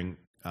begin to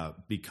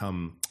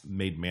become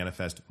made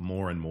manifest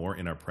more and more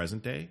in our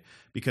present day?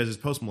 Because as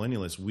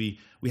post-millennialists, we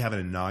have an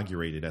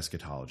inaugurated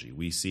eschatology.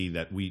 We see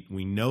that we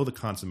know the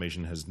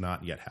consummation has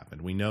not yet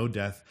happened. We know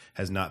death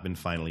has not been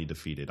finally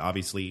defeated.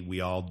 Obviously, we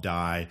all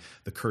die.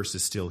 The curse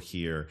is still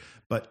here.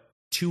 But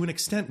to an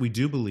extent, we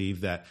do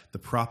believe that the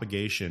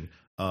propagation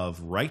of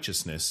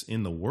righteousness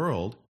in the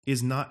world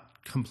is not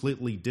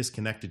completely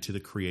disconnected to the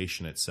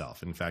creation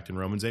itself. In fact, in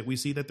Romans 8, we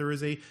see that there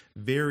is a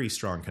very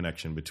strong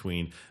connection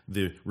between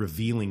the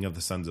revealing of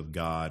the sons of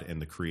God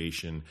and the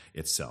creation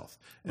itself.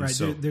 And right.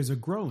 So, there's a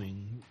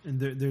growing,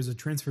 and there's a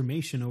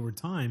transformation over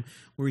time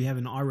where you have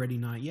an already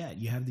not yet.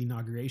 You have the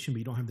inauguration, but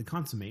you don't have the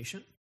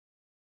consummation.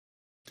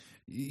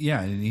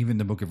 Yeah, and even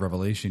the book of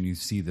Revelation, you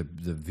see the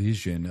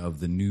vision of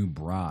the new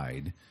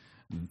bride.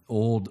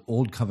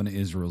 Old covenant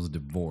Israel is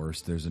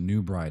divorced. There's a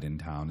new bride in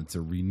town. It's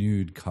a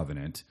renewed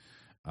covenant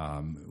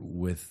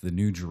with the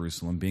new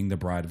Jerusalem being the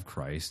bride of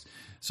Christ.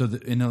 So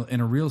in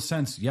a real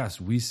sense, yes,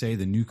 we say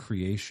the new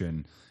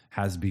creation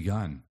has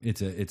begun.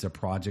 It's a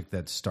project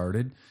that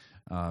started.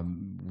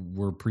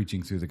 We're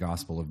preaching through the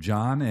Gospel of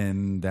John,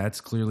 and that's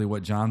clearly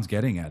what John's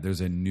getting at. There's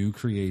a new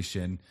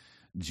creation.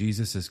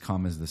 Jesus has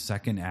come as the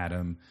second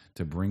Adam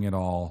to bring it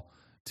all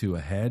to a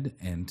head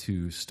and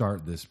to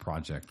start this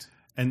project.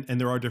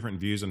 And there are different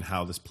views on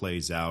how this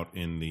plays out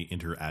in the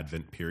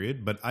inter-Advent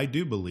period, but I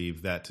do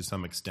believe that to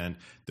some extent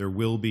there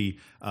will be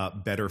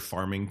better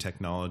farming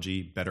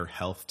technology, better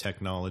health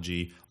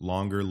technology,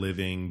 longer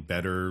living,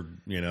 better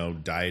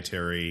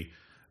dietary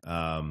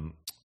things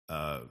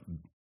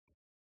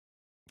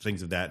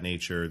of that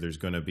nature. There's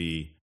going to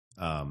be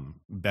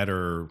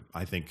better,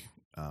 I think,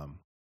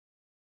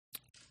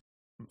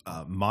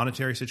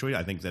 monetary situation.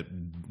 I think that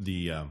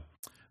the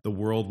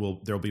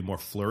world there'll be more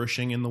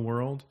flourishing in the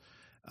world.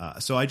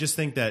 So I just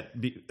think that,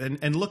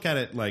 and look at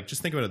it like,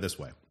 just think about it this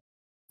way.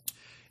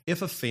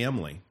 If a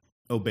family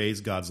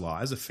obeys God's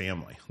law as a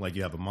family, like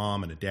you have a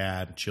mom and a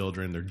dad,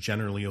 children, they're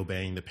generally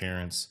obeying the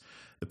parents.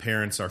 The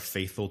parents are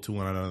faithful to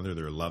one another.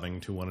 They're loving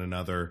to one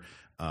another.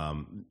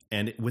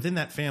 And within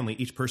that family,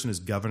 each person is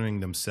governing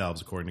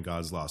themselves according to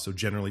God's law. So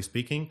generally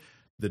speaking,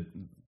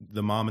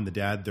 the mom and the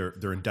dad,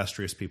 they're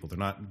industrious people. They're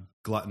not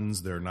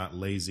gluttons. They're not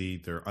lazy.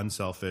 They're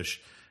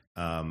unselfish.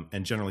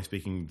 And generally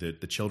speaking,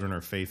 the children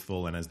are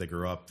faithful. And as they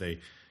grow up, they,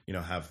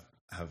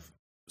 have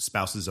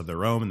spouses of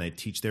their own, and they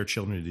teach their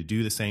children to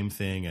do the same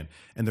thing.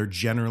 And they're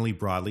generally,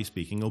 broadly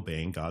speaking,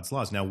 obeying God's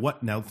laws.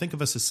 Now think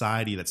of a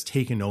society that's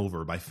taken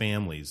over by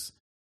families,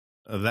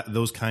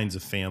 those kinds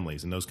of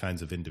families and those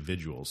kinds of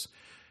individuals.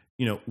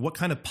 What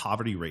kind of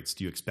poverty rates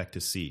do you expect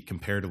to see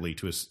comparatively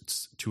to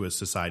a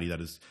society that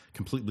is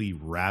completely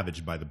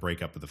ravaged by the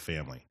breakup of the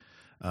family?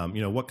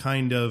 What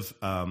kind of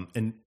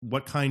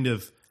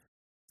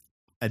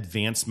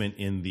advancement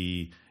in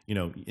the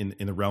in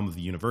the realm of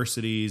the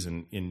universities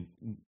and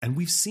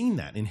we've seen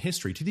that in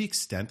history to the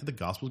extent that the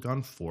gospel has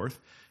gone forth.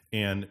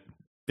 And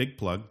big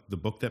plug, The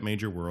Book That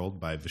Made Your World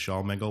by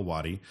Vishal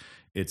Mangalwadi.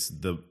 It's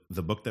the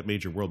book that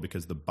made your world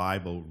because the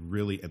Bible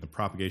really, and the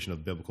propagation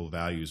of biblical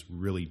values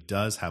really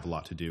does have a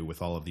lot to do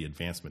with all of the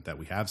advancement that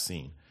we have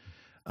seen.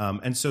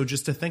 And so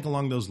just to think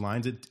along those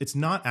lines, it's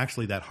not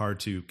actually that hard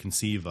to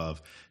conceive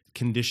of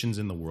conditions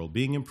in the world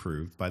being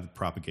improved by the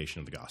propagation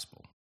of the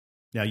gospel.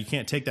 Now, you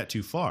can't take that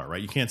too far,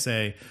 right? You can't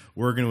say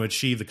we're going to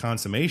achieve the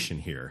consummation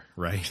here,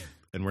 right?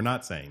 And we're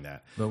not saying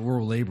that. But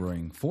we're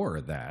laboring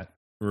for that.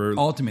 We're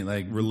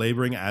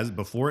laboring as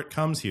before it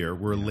comes here.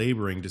 We're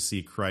laboring to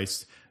see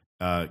Christ's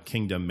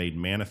kingdom made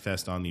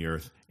manifest on the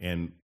earth,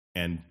 and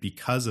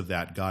because of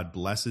that, God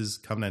blesses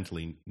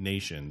covenantally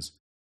nations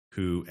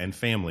and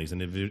families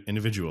and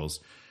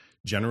individuals,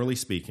 generally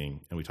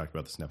speaking, and we talked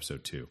about this in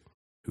episode 2,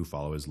 who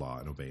follow His law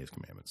and obey His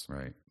commandments.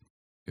 Right.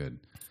 Good.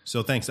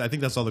 So thanks. I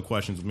think that's all the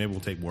questions. Maybe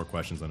we'll take more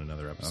questions on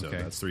another episode. Okay.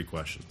 That's 3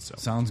 questions. So.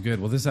 Sounds good.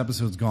 Well, this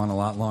episode's gone a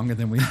lot longer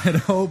than we had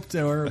hoped,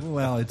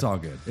 well, it's all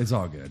good. It's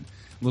all good.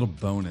 A little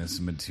bonus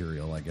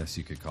material, I guess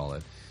you could call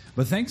it.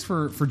 But thanks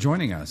for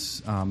joining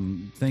us.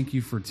 Thank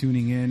you for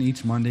tuning in.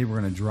 Each Monday, we're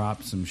going to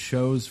drop some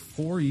shows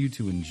for you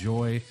to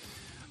enjoy.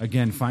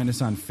 Again, find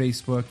us on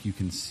Facebook. You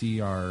can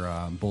see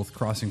our both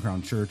Cross and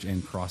Crown Church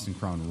and Cross and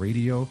Crown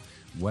Radio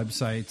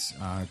websites,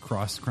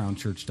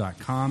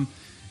 crosscrownchurch.com.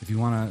 If you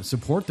want to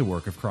support the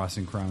work of Cross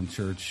and Crown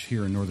Church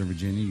here in Northern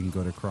Virginia, you can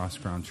go to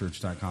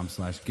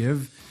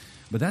crosscrownchurch.com/give.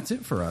 But that's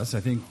it for us. I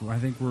think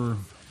we're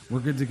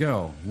good to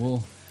go.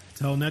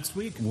 Till next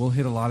week. We'll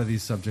hit a lot of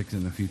these subjects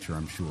in the future,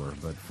 I'm sure.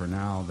 But for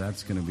now,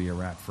 that's going to be a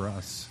wrap for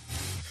us.